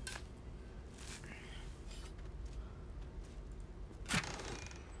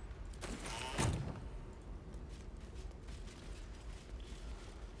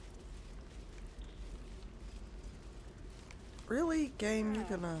 Really, game, you're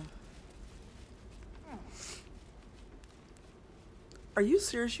gonna... Are you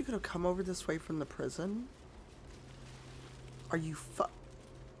serious? You could have come over this way from the prison? Are you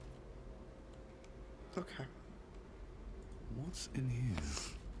Okay. What's in here?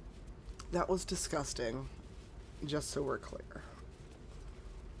 That was disgusting. Just so we're clear.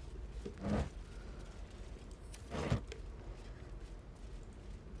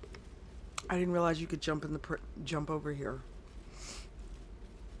 I didn't realize you could jump in the jump over here.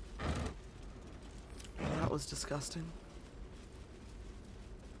 That was disgusting.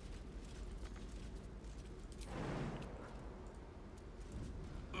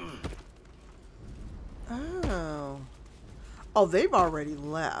 Oh. Oh, they've already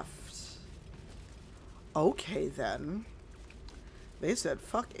left. Okay, then. They said,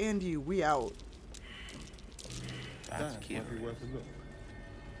 fuck and you, we out. That's cute. Might be worth a look.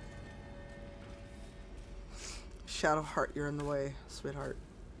 Shadowheart, you're in the way, sweetheart.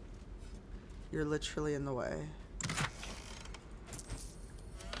 You're literally in the way.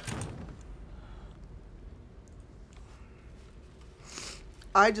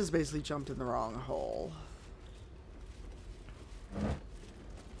 I just basically jumped in the wrong hole.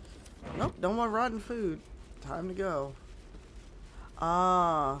 Nope, don't want rotten food. Time to go.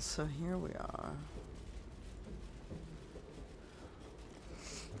 Ah, so here we are.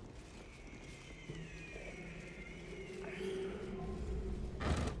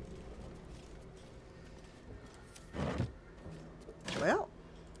 Well.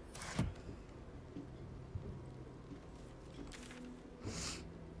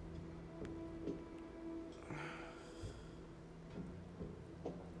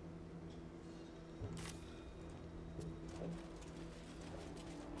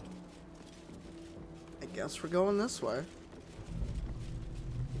 I guess we're going this way.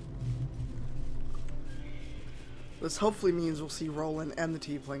 This hopefully means we'll see Roland and the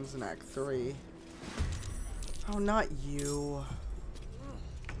tieflings in Act 3. Oh, not you.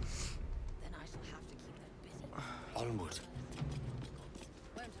 onward.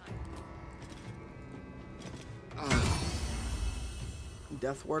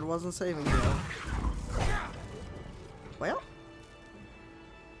 Death ward wasn't saving you. Well,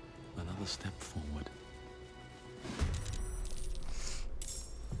 another step forward.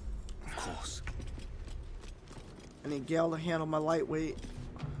 Of course. I need Gale to handle my lightweight.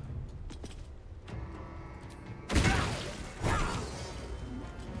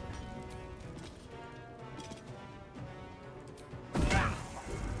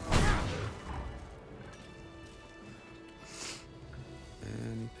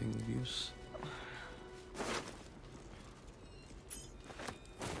 Anything of use?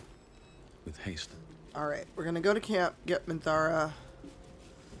 With haste. Alright, we're gonna go to camp, get Minthara.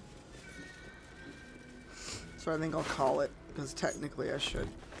 So I think I'll call it, because technically I should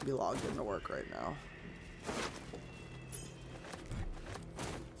be logged into work right now.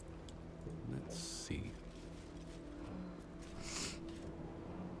 Let's see.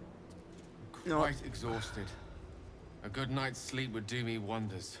 Quite exhausted. A good night's sleep would do me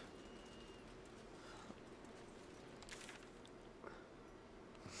wonders.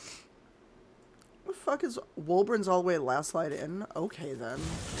 What the fuck is Wolburn's all the way last light in? Okay then.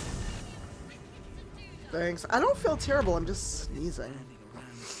 Thanks. I don't feel terrible, I'm just sneezing.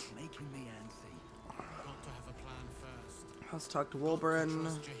 Let's talk to Wolburn.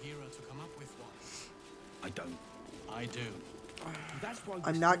 I don't. I do.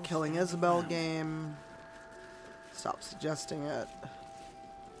 I'm not killing Isabel game. Stop suggesting it.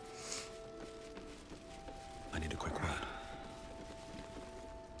 I need a quick word.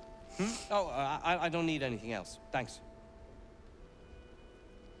 Oh, I don't need anything else. Thanks.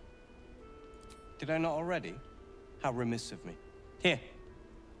 Did I not already? How remiss of me. Here.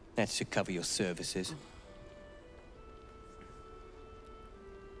 That should cover your services.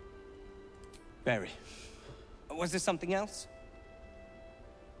 Very. Was there something else?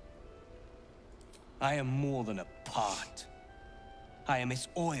 I am more than a part. I am its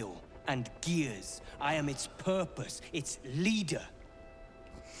oil and gears. I am its purpose, its leader.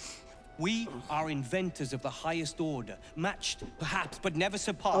 We are inventors of the highest order, matched, perhaps, but never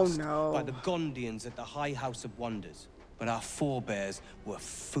surpassed by the Gondians at the High House of Wonders. But our forebears were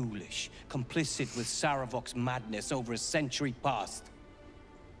foolish, complicit with Saravok's madness over a century past.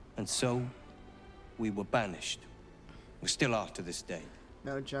 And so, we were banished. We still are to this day.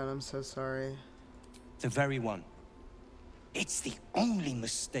 No, Jen, I'm so sorry. The very one. It's the only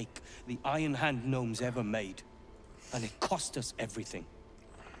mistake the Iron Hand gnomes ever made. And it cost us everything.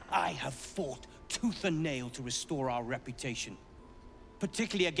 I have fought tooth and nail to restore our reputation.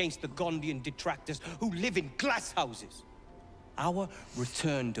 Particularly against the Gondian detractors who live in glass houses. Our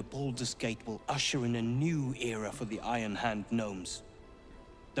return to Baldur's Gate will usher in a new era for the Iron Hand gnomes.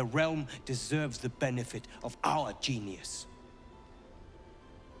 The realm deserves the benefit of our genius.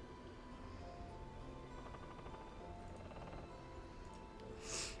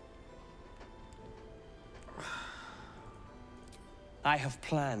 I have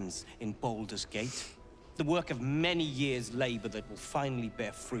plans in Baldur's Gate. The work of many years' labor that will finally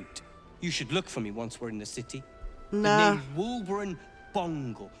bear fruit. You should look for me once we're in the city. Nah. The name Wolburn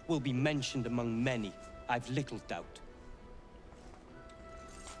Bongle will be mentioned among many. I've little doubt.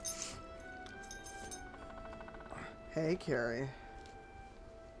 Hey, Carrie.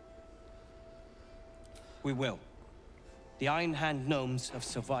 We will. The Iron Hand gnomes have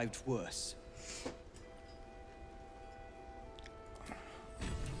survived worse.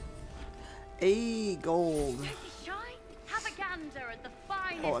 A gold. Have a gander at the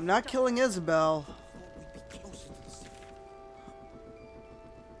finest. Oh, I'm not killing Isabel.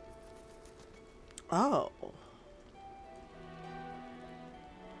 Oh.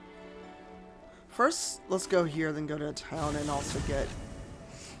 First, let's go here, then go to town and also get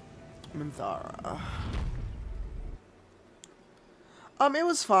Minthara. It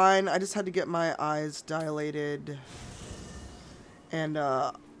was fine. I just had to get my eyes dilated and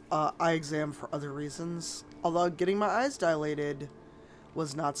eye exam for other reasons. Although getting my eyes dilated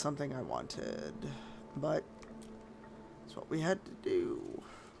was not something I wanted, but it's what we had to do.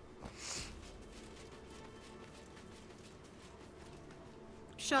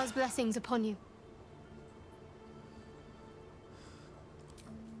 Shah's blessings upon you.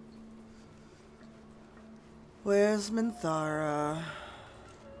 Where's Minthara?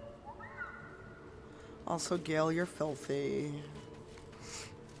 Also, Gale, you're filthy.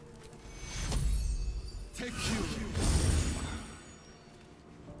 Take you.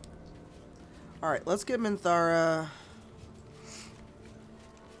 Alright, let's get Minthara.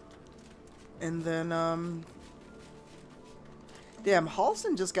 And then, damn,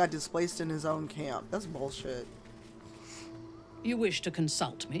 Halsin just got displaced in his own camp. That's bullshit. You wish to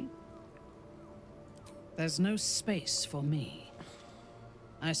consult me? There's no space for me.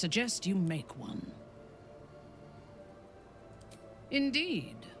 I suggest you make one.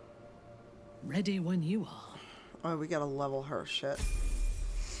 Indeed. Ready when you are. Oh, we gotta level her shit.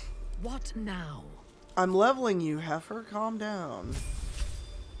 What now? I'm leveling you, heifer. Calm down.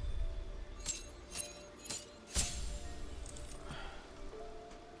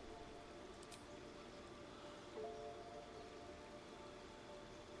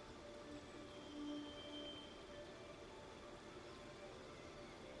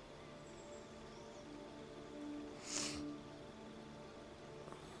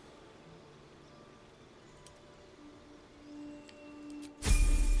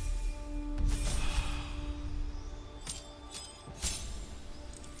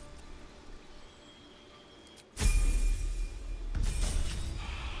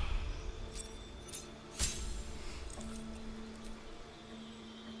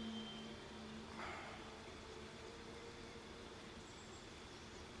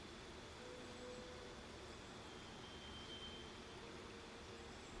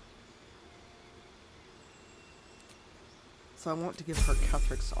 So I want to give her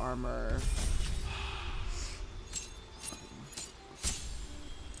Kethric's armor.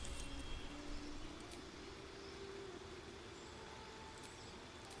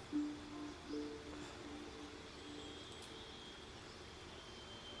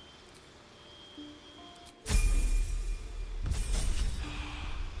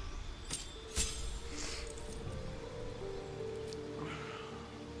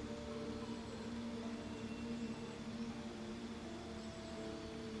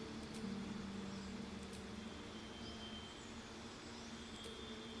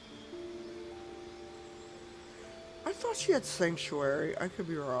 I thought she had Sanctuary. I could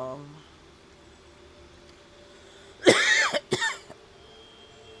be wrong.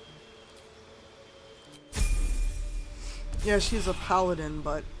 Yeah, she's a paladin,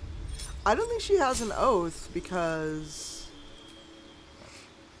 but I don't think she has an oath because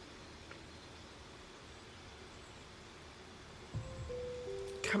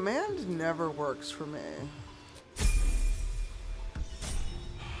command never works for me.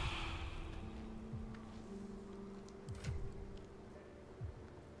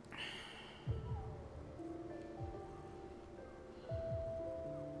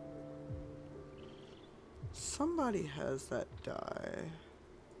 Somebody has that die.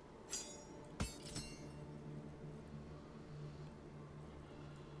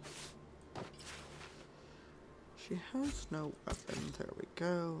 She has no weapon. There we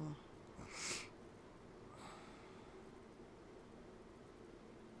go.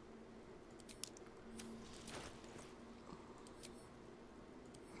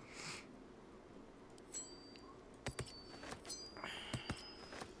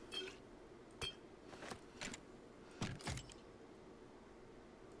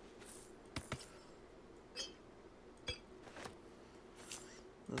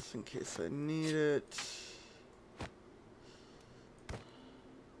 This in case I need it.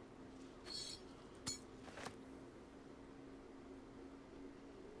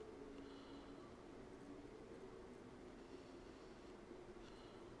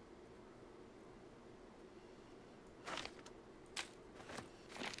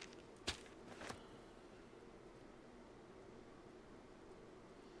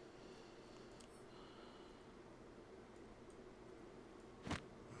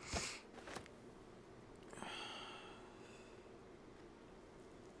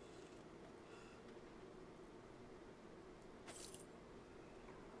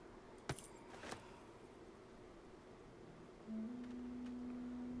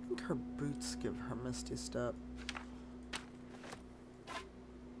 I think her boots give her Misty Step.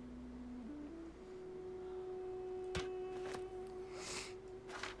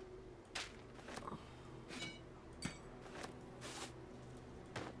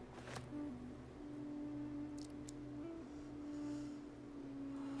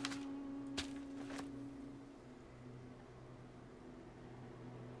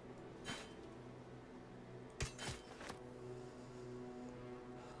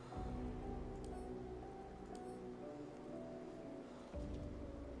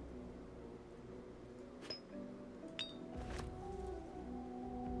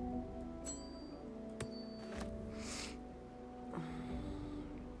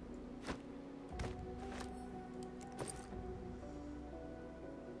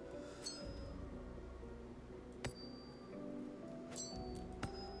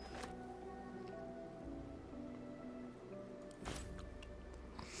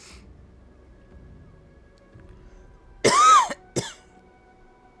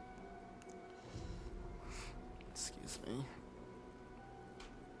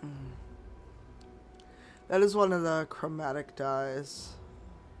 That is one of the chromatic dyes.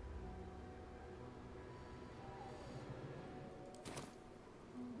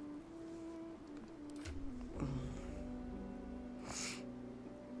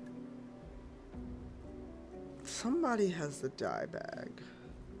 Somebody has the dye bag.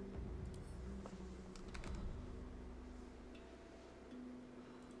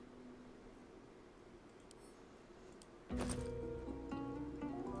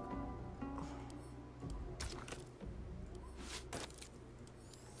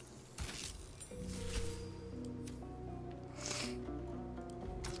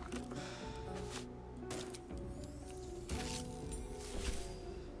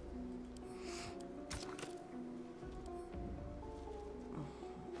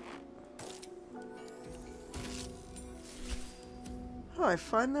 Oh, I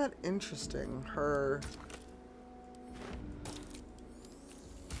find that interesting. Her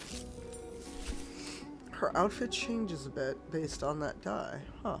outfit changes a bit based on that dye.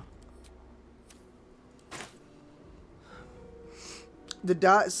 Huh. The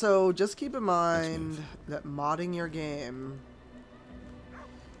dye, so just keep in mind that modding your game.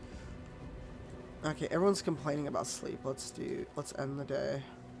 Okay, everyone's complaining about sleep. Let's end the day.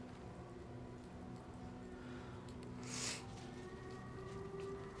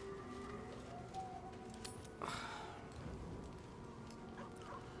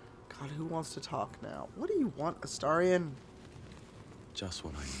 God, who wants to talk now? What do you want, Astarion? Just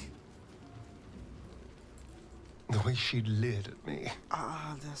what I need. The way she leered at me.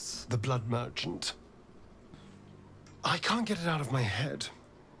 Ah, this. The blood merchant. I can't get it out of my head.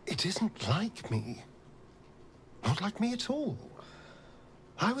 It isn't like me. Not like me at all.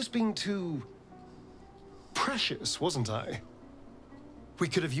 I was being too precious, wasn't I? We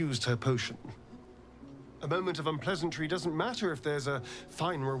could have used her potion. A moment of unpleasantry doesn't matter if there's a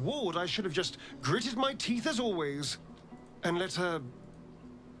fine reward. I should have just gritted my teeth as always and let her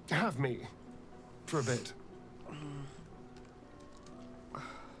have me for a bit.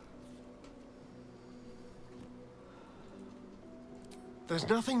 There's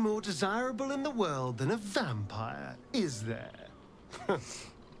nothing more desirable in the world than a vampire, is there? And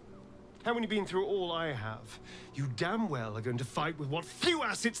when you've been through all I have, you damn well are going to fight with what few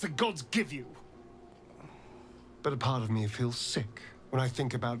assets the gods give you. But a part of me feels sick when I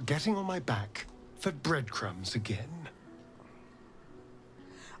think about getting on my back for breadcrumbs again.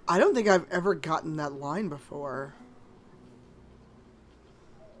 I don't think I've ever gotten that line before.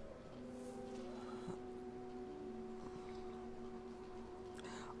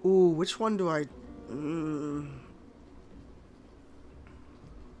 Ooh, which one do I...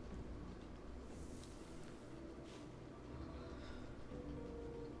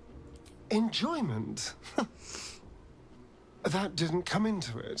 Enjoyment? That didn't come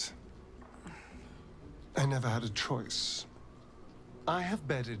into it. I never had a choice. I have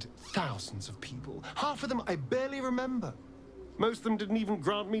bedded thousands of people. Half of them I barely remember. Most of them didn't even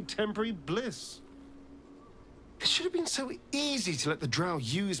grant me temporary bliss. It should have been so easy to let the drow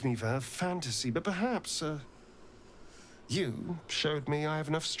use me for her fantasy, but perhaps, you showed me I have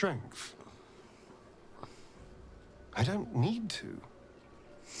enough strength. I don't need to.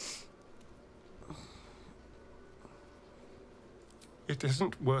 It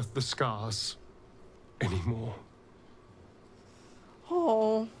isn't worth the scars anymore.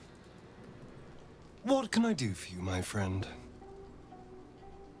 Oh. What can I do for you, my friend?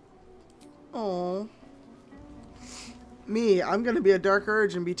 Oh. Me, I'm gonna be a dark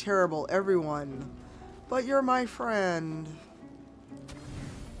urge and be terrible, everyone. But you're my friend.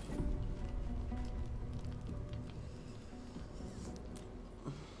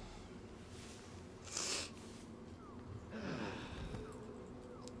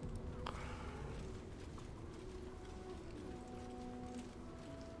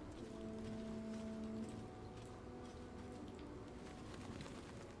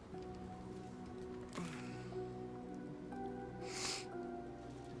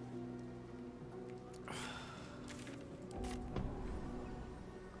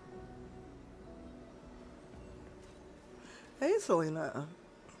 Hey, Selena.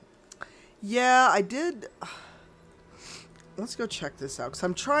 Yeah, I did. Let's go check this out, because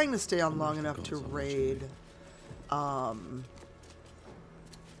I'm trying to stay on long enough to raid. I'm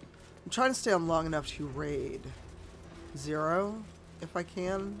trying to stay on long enough to raid 0, if I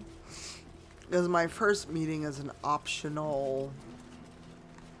can. Because my first meeting is an optional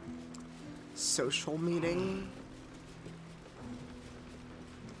social meeting.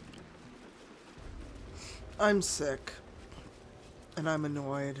 I'm sick. And I'm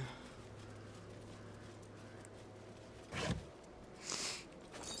annoyed.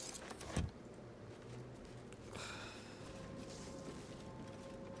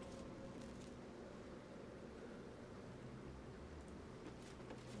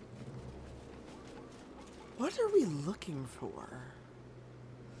 What are we looking for?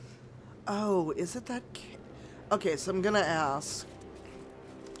 Oh, is it that okay, so I'm gonna ask,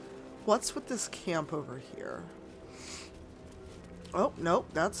 what's with this camp over here? Oh, nope,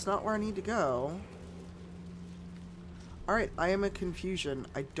 that's not where I need to go. Alright, I am in confusion.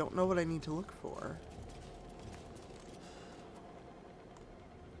 I don't know what I need to look for.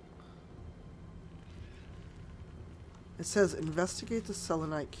 It says, investigate the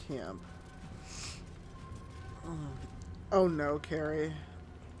Selenite camp. Oh no, Carrie.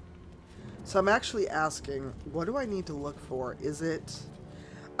 So I'm actually asking, what do I need to look for? Is it...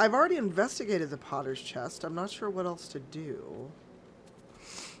 I've already investigated the Potter's Chest. I'm not sure what else to do.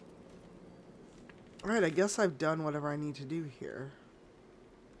 Alright, I guess I've done whatever I need to do here.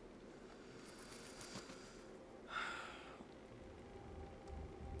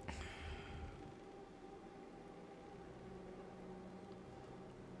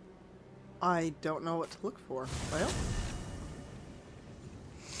 I don't know what to look for. Well,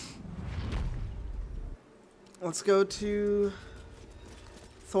 let's go to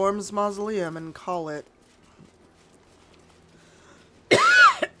Thorm's Mausoleum and call it.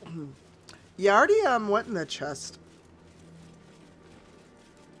 Yeah, I already went in the chest.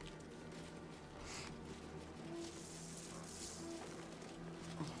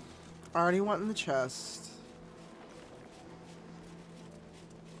 I already went in the chest.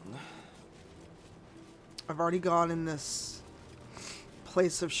 I've already gone in this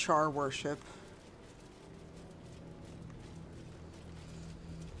place of Shar worship.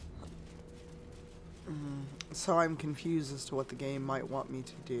 So I'm confused as to what the game might want me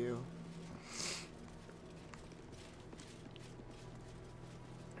to do.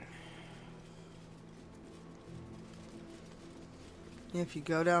 If you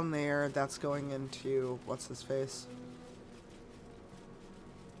go down there, that's going into... what's his face?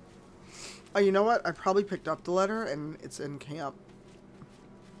 Oh, you know what? I probably picked up the letter, and it's in camp.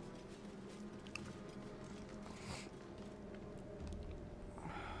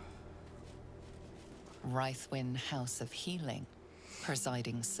 Rythwin House of Healing.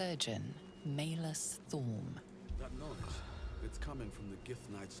 Presiding surgeon, Malus Thorm. That noise, it's coming from the Gith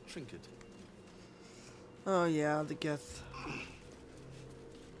Knight's trinket. Oh yeah, the Gith.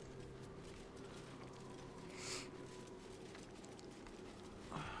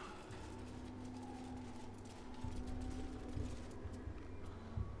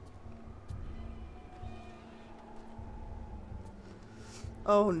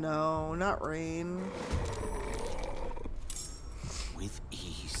 Oh no, not rain. With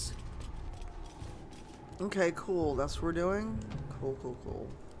ease. Okay, cool. That's what we're doing? Cool, cool, cool.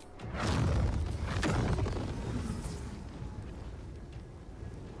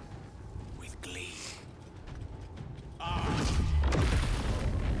 With glee.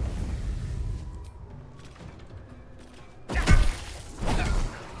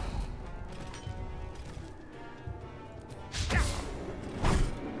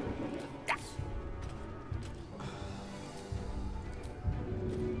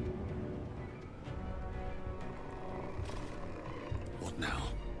 What now?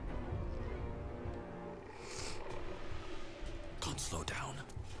 Can't slow down.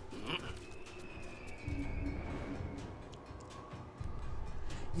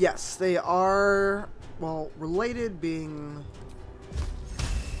 Yes, they are, well, related, being...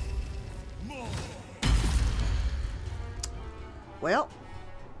 Well...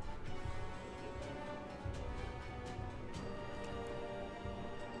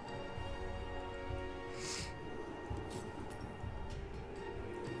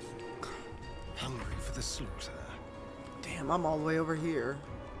 Hungry for the slaughter. Damn, I'm all the way over here.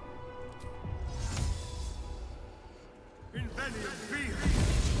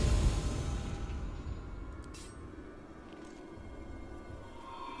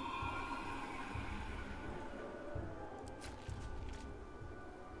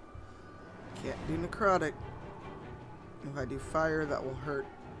 Can't do necrotic. If I do fire, that will hurt.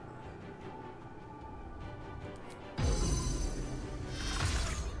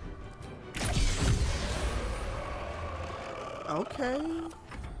 Okay.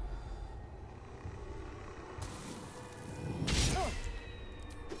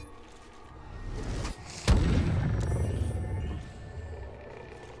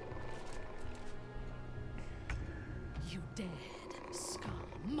 You dared scar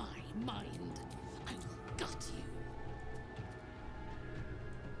my mind. I got you.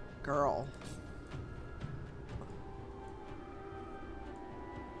 Girl.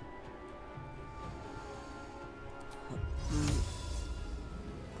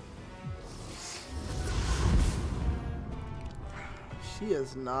 She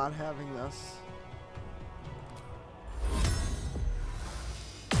is not having this.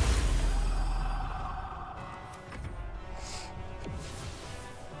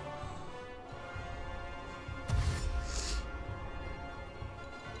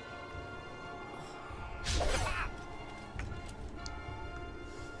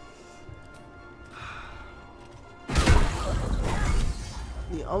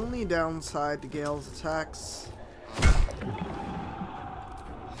 The only downside to Gale's attacks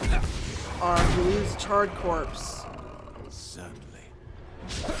are to lose Charred Corpse. Certainly.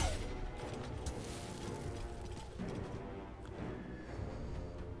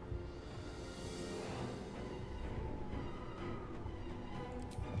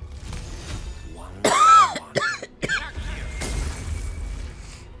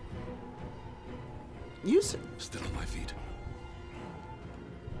 Use it. Still on my feet.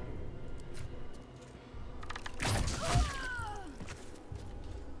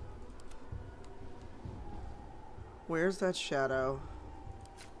 Where's that shadow?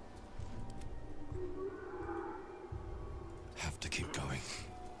 Have to keep going.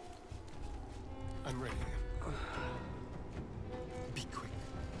 I'm ready. Be quick.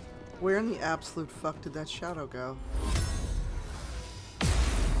 Where in the absolute fuck did that shadow go?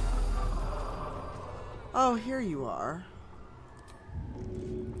 Oh, here you are.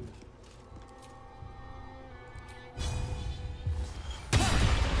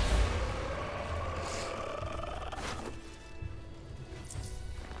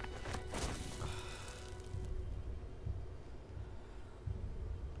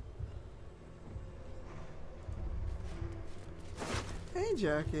 Hey,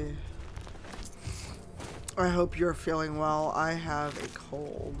 Jackie. I hope you're feeling well. I have a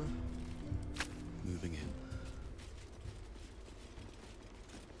cold. Moving in.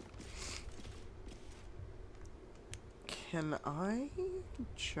 Can I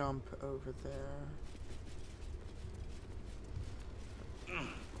jump over there?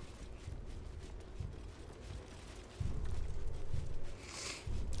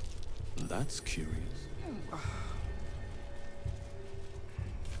 That's curious.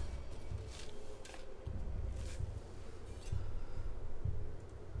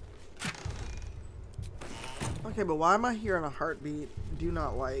 Okay, but why am I hearing a heartbeat? Do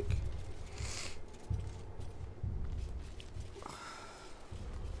not like.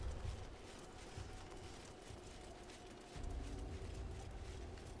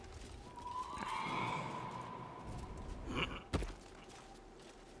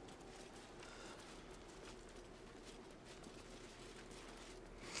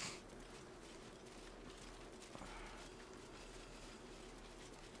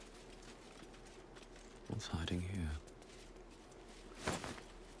 What's hiding here?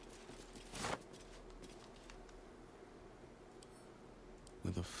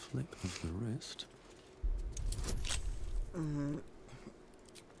 With a flip of the wrist.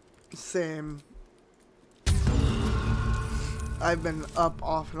 Same. I've been up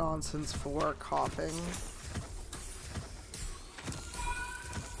off and on since 4, coughing.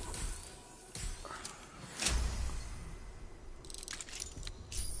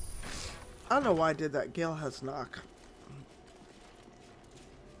 I don't know why I did that. Gale has knock.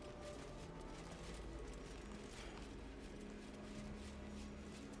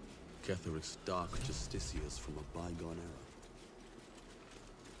 Ketheric's dark justiciars from a bygone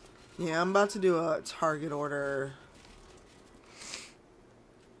era. Yeah, I'm about to do a target order.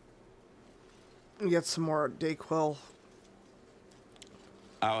 Get some more Dayquil.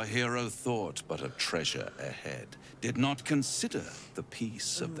 Our hero thought but a treasure ahead, did not consider the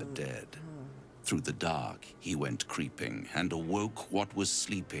peace of the dead. Through the dark he went creeping, and awoke what was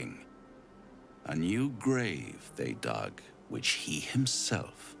sleeping. A new grave they dug, which he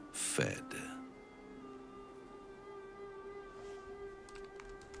himself fed.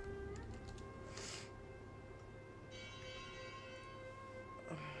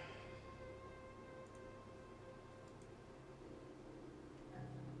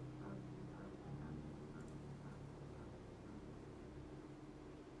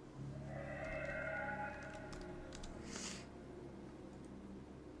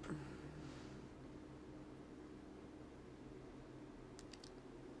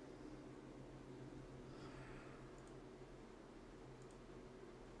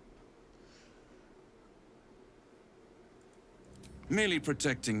 Merely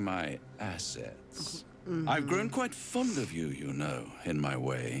protecting my assets. I've grown quite fond of you, you know, in my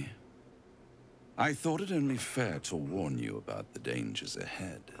way. I thought it only fair to warn you about the dangers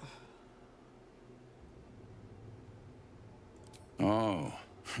ahead. Oh,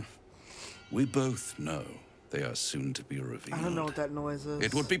 we both know they are soon to be revealed. I don't know what that noise is.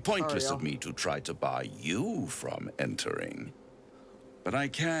 It would be pointless Sorry, of me to try to bar you from entering. But I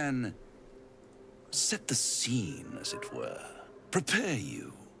can set the scene, as it were. Prepare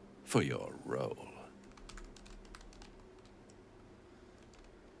you for your role.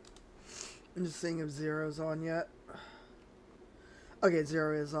 I'm just seeing if Zero's on yet. Okay,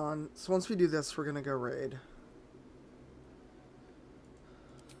 Zero is on. So once we do this, we're gonna go raid.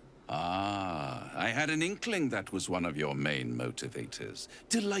 Ah, I had an inkling that was one of your main motivators.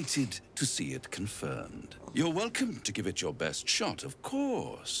 Delighted to see it confirmed. You're welcome to give it your best shot, of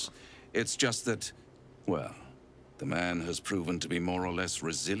course. It's just that, well, the man has proven to be more or less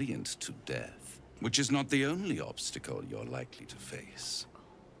resilient to death, which is not the only obstacle you're likely to face.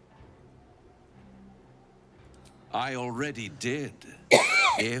 I already did.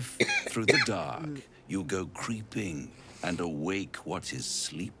 If, through the dark, you go creeping and awake what is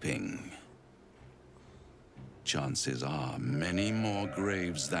sleeping, chances are many more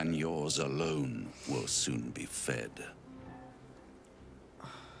graves than yours alone will soon be fed.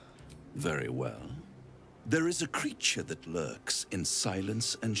 Very well. There is a creature that lurks in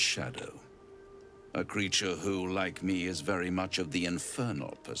silence and shadow. A creature who, like me, is very much of the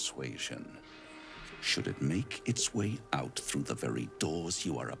infernal persuasion. Should it make its way out through the very doors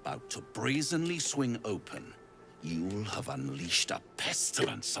you are about to brazenly swing open, you'll have unleashed a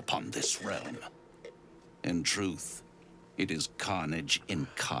pestilence upon this realm. In truth, it is carnage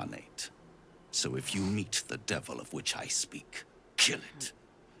incarnate. So if you meet the devil of which I speak, kill it.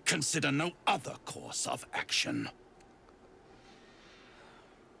 Consider no other course of action.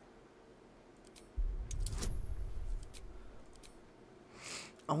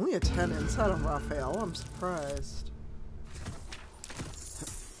 Only a 10 inside on Raphael. I'm surprised.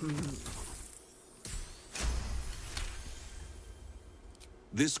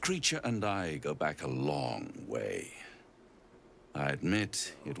 This creature and I go back a long way. I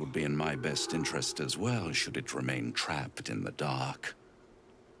admit it would be in my best interest as well should it remain trapped in the dark.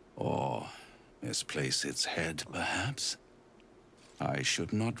 Or misplace its head, perhaps. I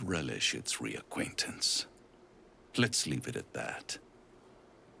should not relish its reacquaintance. Let's leave it at that.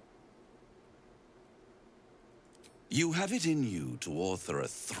 You have it in you to author a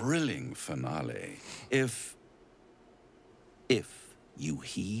thrilling finale if you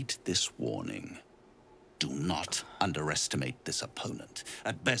heed this warning. Do not underestimate this opponent.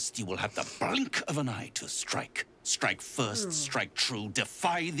 At best, you will have the blink of an eye to strike. Strike first, strike true,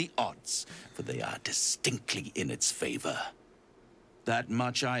 defy the odds, for they are distinctly in its favor. That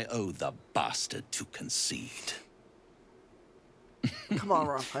much I owe the bastard to concede. Come on,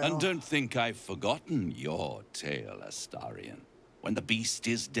 Raphael. And don't think I've forgotten your tale, Astarion. When the beast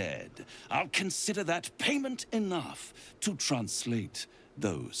is dead, I'll consider that payment enough to translate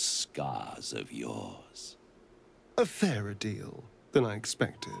those scars of yours. A fairer deal than I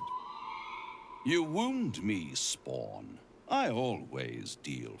expected. You wound me, Spawn. I always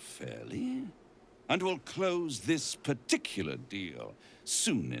deal fairly. And will close this particular deal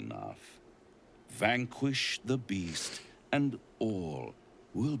soon enough. Vanquish the beast, and all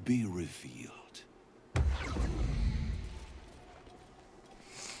will be revealed.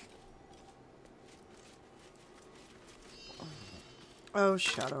 Oh,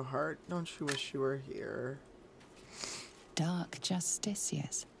 Shadowheart, don't you wish you were here? Dark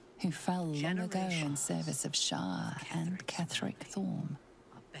Justiciars, who fell long ago in service of Shah and Ketheric Thorm.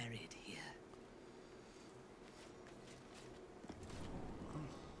 Are buried here.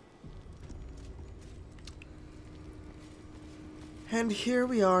 And here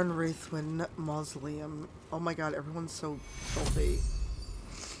we are in Wraithwind Mausoleum. Oh my god, everyone's so filthy.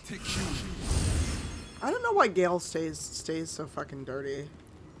 I don't know why Gale stays so fucking dirty.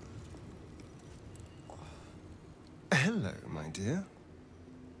 Hello, my dear.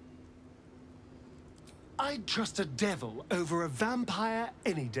 I'd trust a devil over a vampire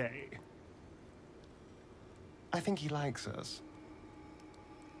any day. I think he likes us.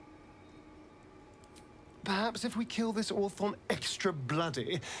 Perhaps if we kill this Orthon extra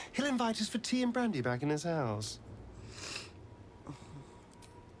bloody, he'll invite us for tea and brandy back in his house.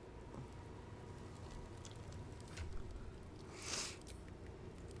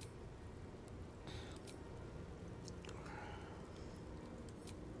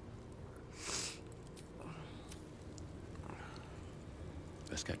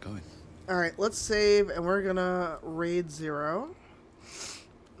 Let's get going. Alright, let's save, and we're gonna raid 0.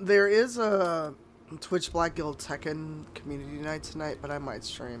 There is a Twitch Black Guild Tekken community night tonight, but I might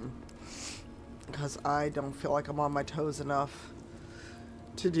stream. Because I don't feel like I'm on my toes enough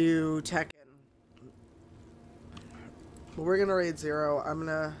to do Tekken. But we're gonna raid 0. I'm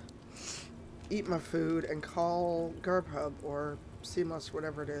gonna eat my food and call Garbhub or Seamless,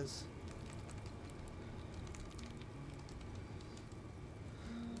 whatever it is.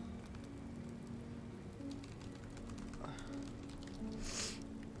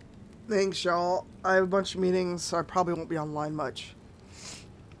 Thanks, y'all. I have a bunch of meetings, so I probably won't be online much.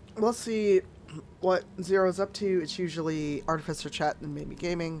 We'll see what Zero's up to. It's usually Artificer Chat and maybe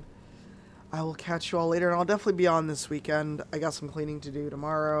gaming. I will catch you all later, and I'll definitely be on this weekend. I got some cleaning to do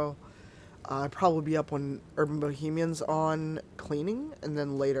tomorrow. I'll probably be up when Urban Bohemian's on cleaning, and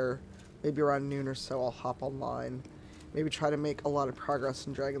then later, maybe around noon or so, I'll hop online. Maybe try to make a lot of progress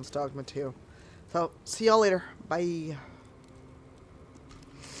in Dragon's Dogma 2. So, see y'all later. Bye.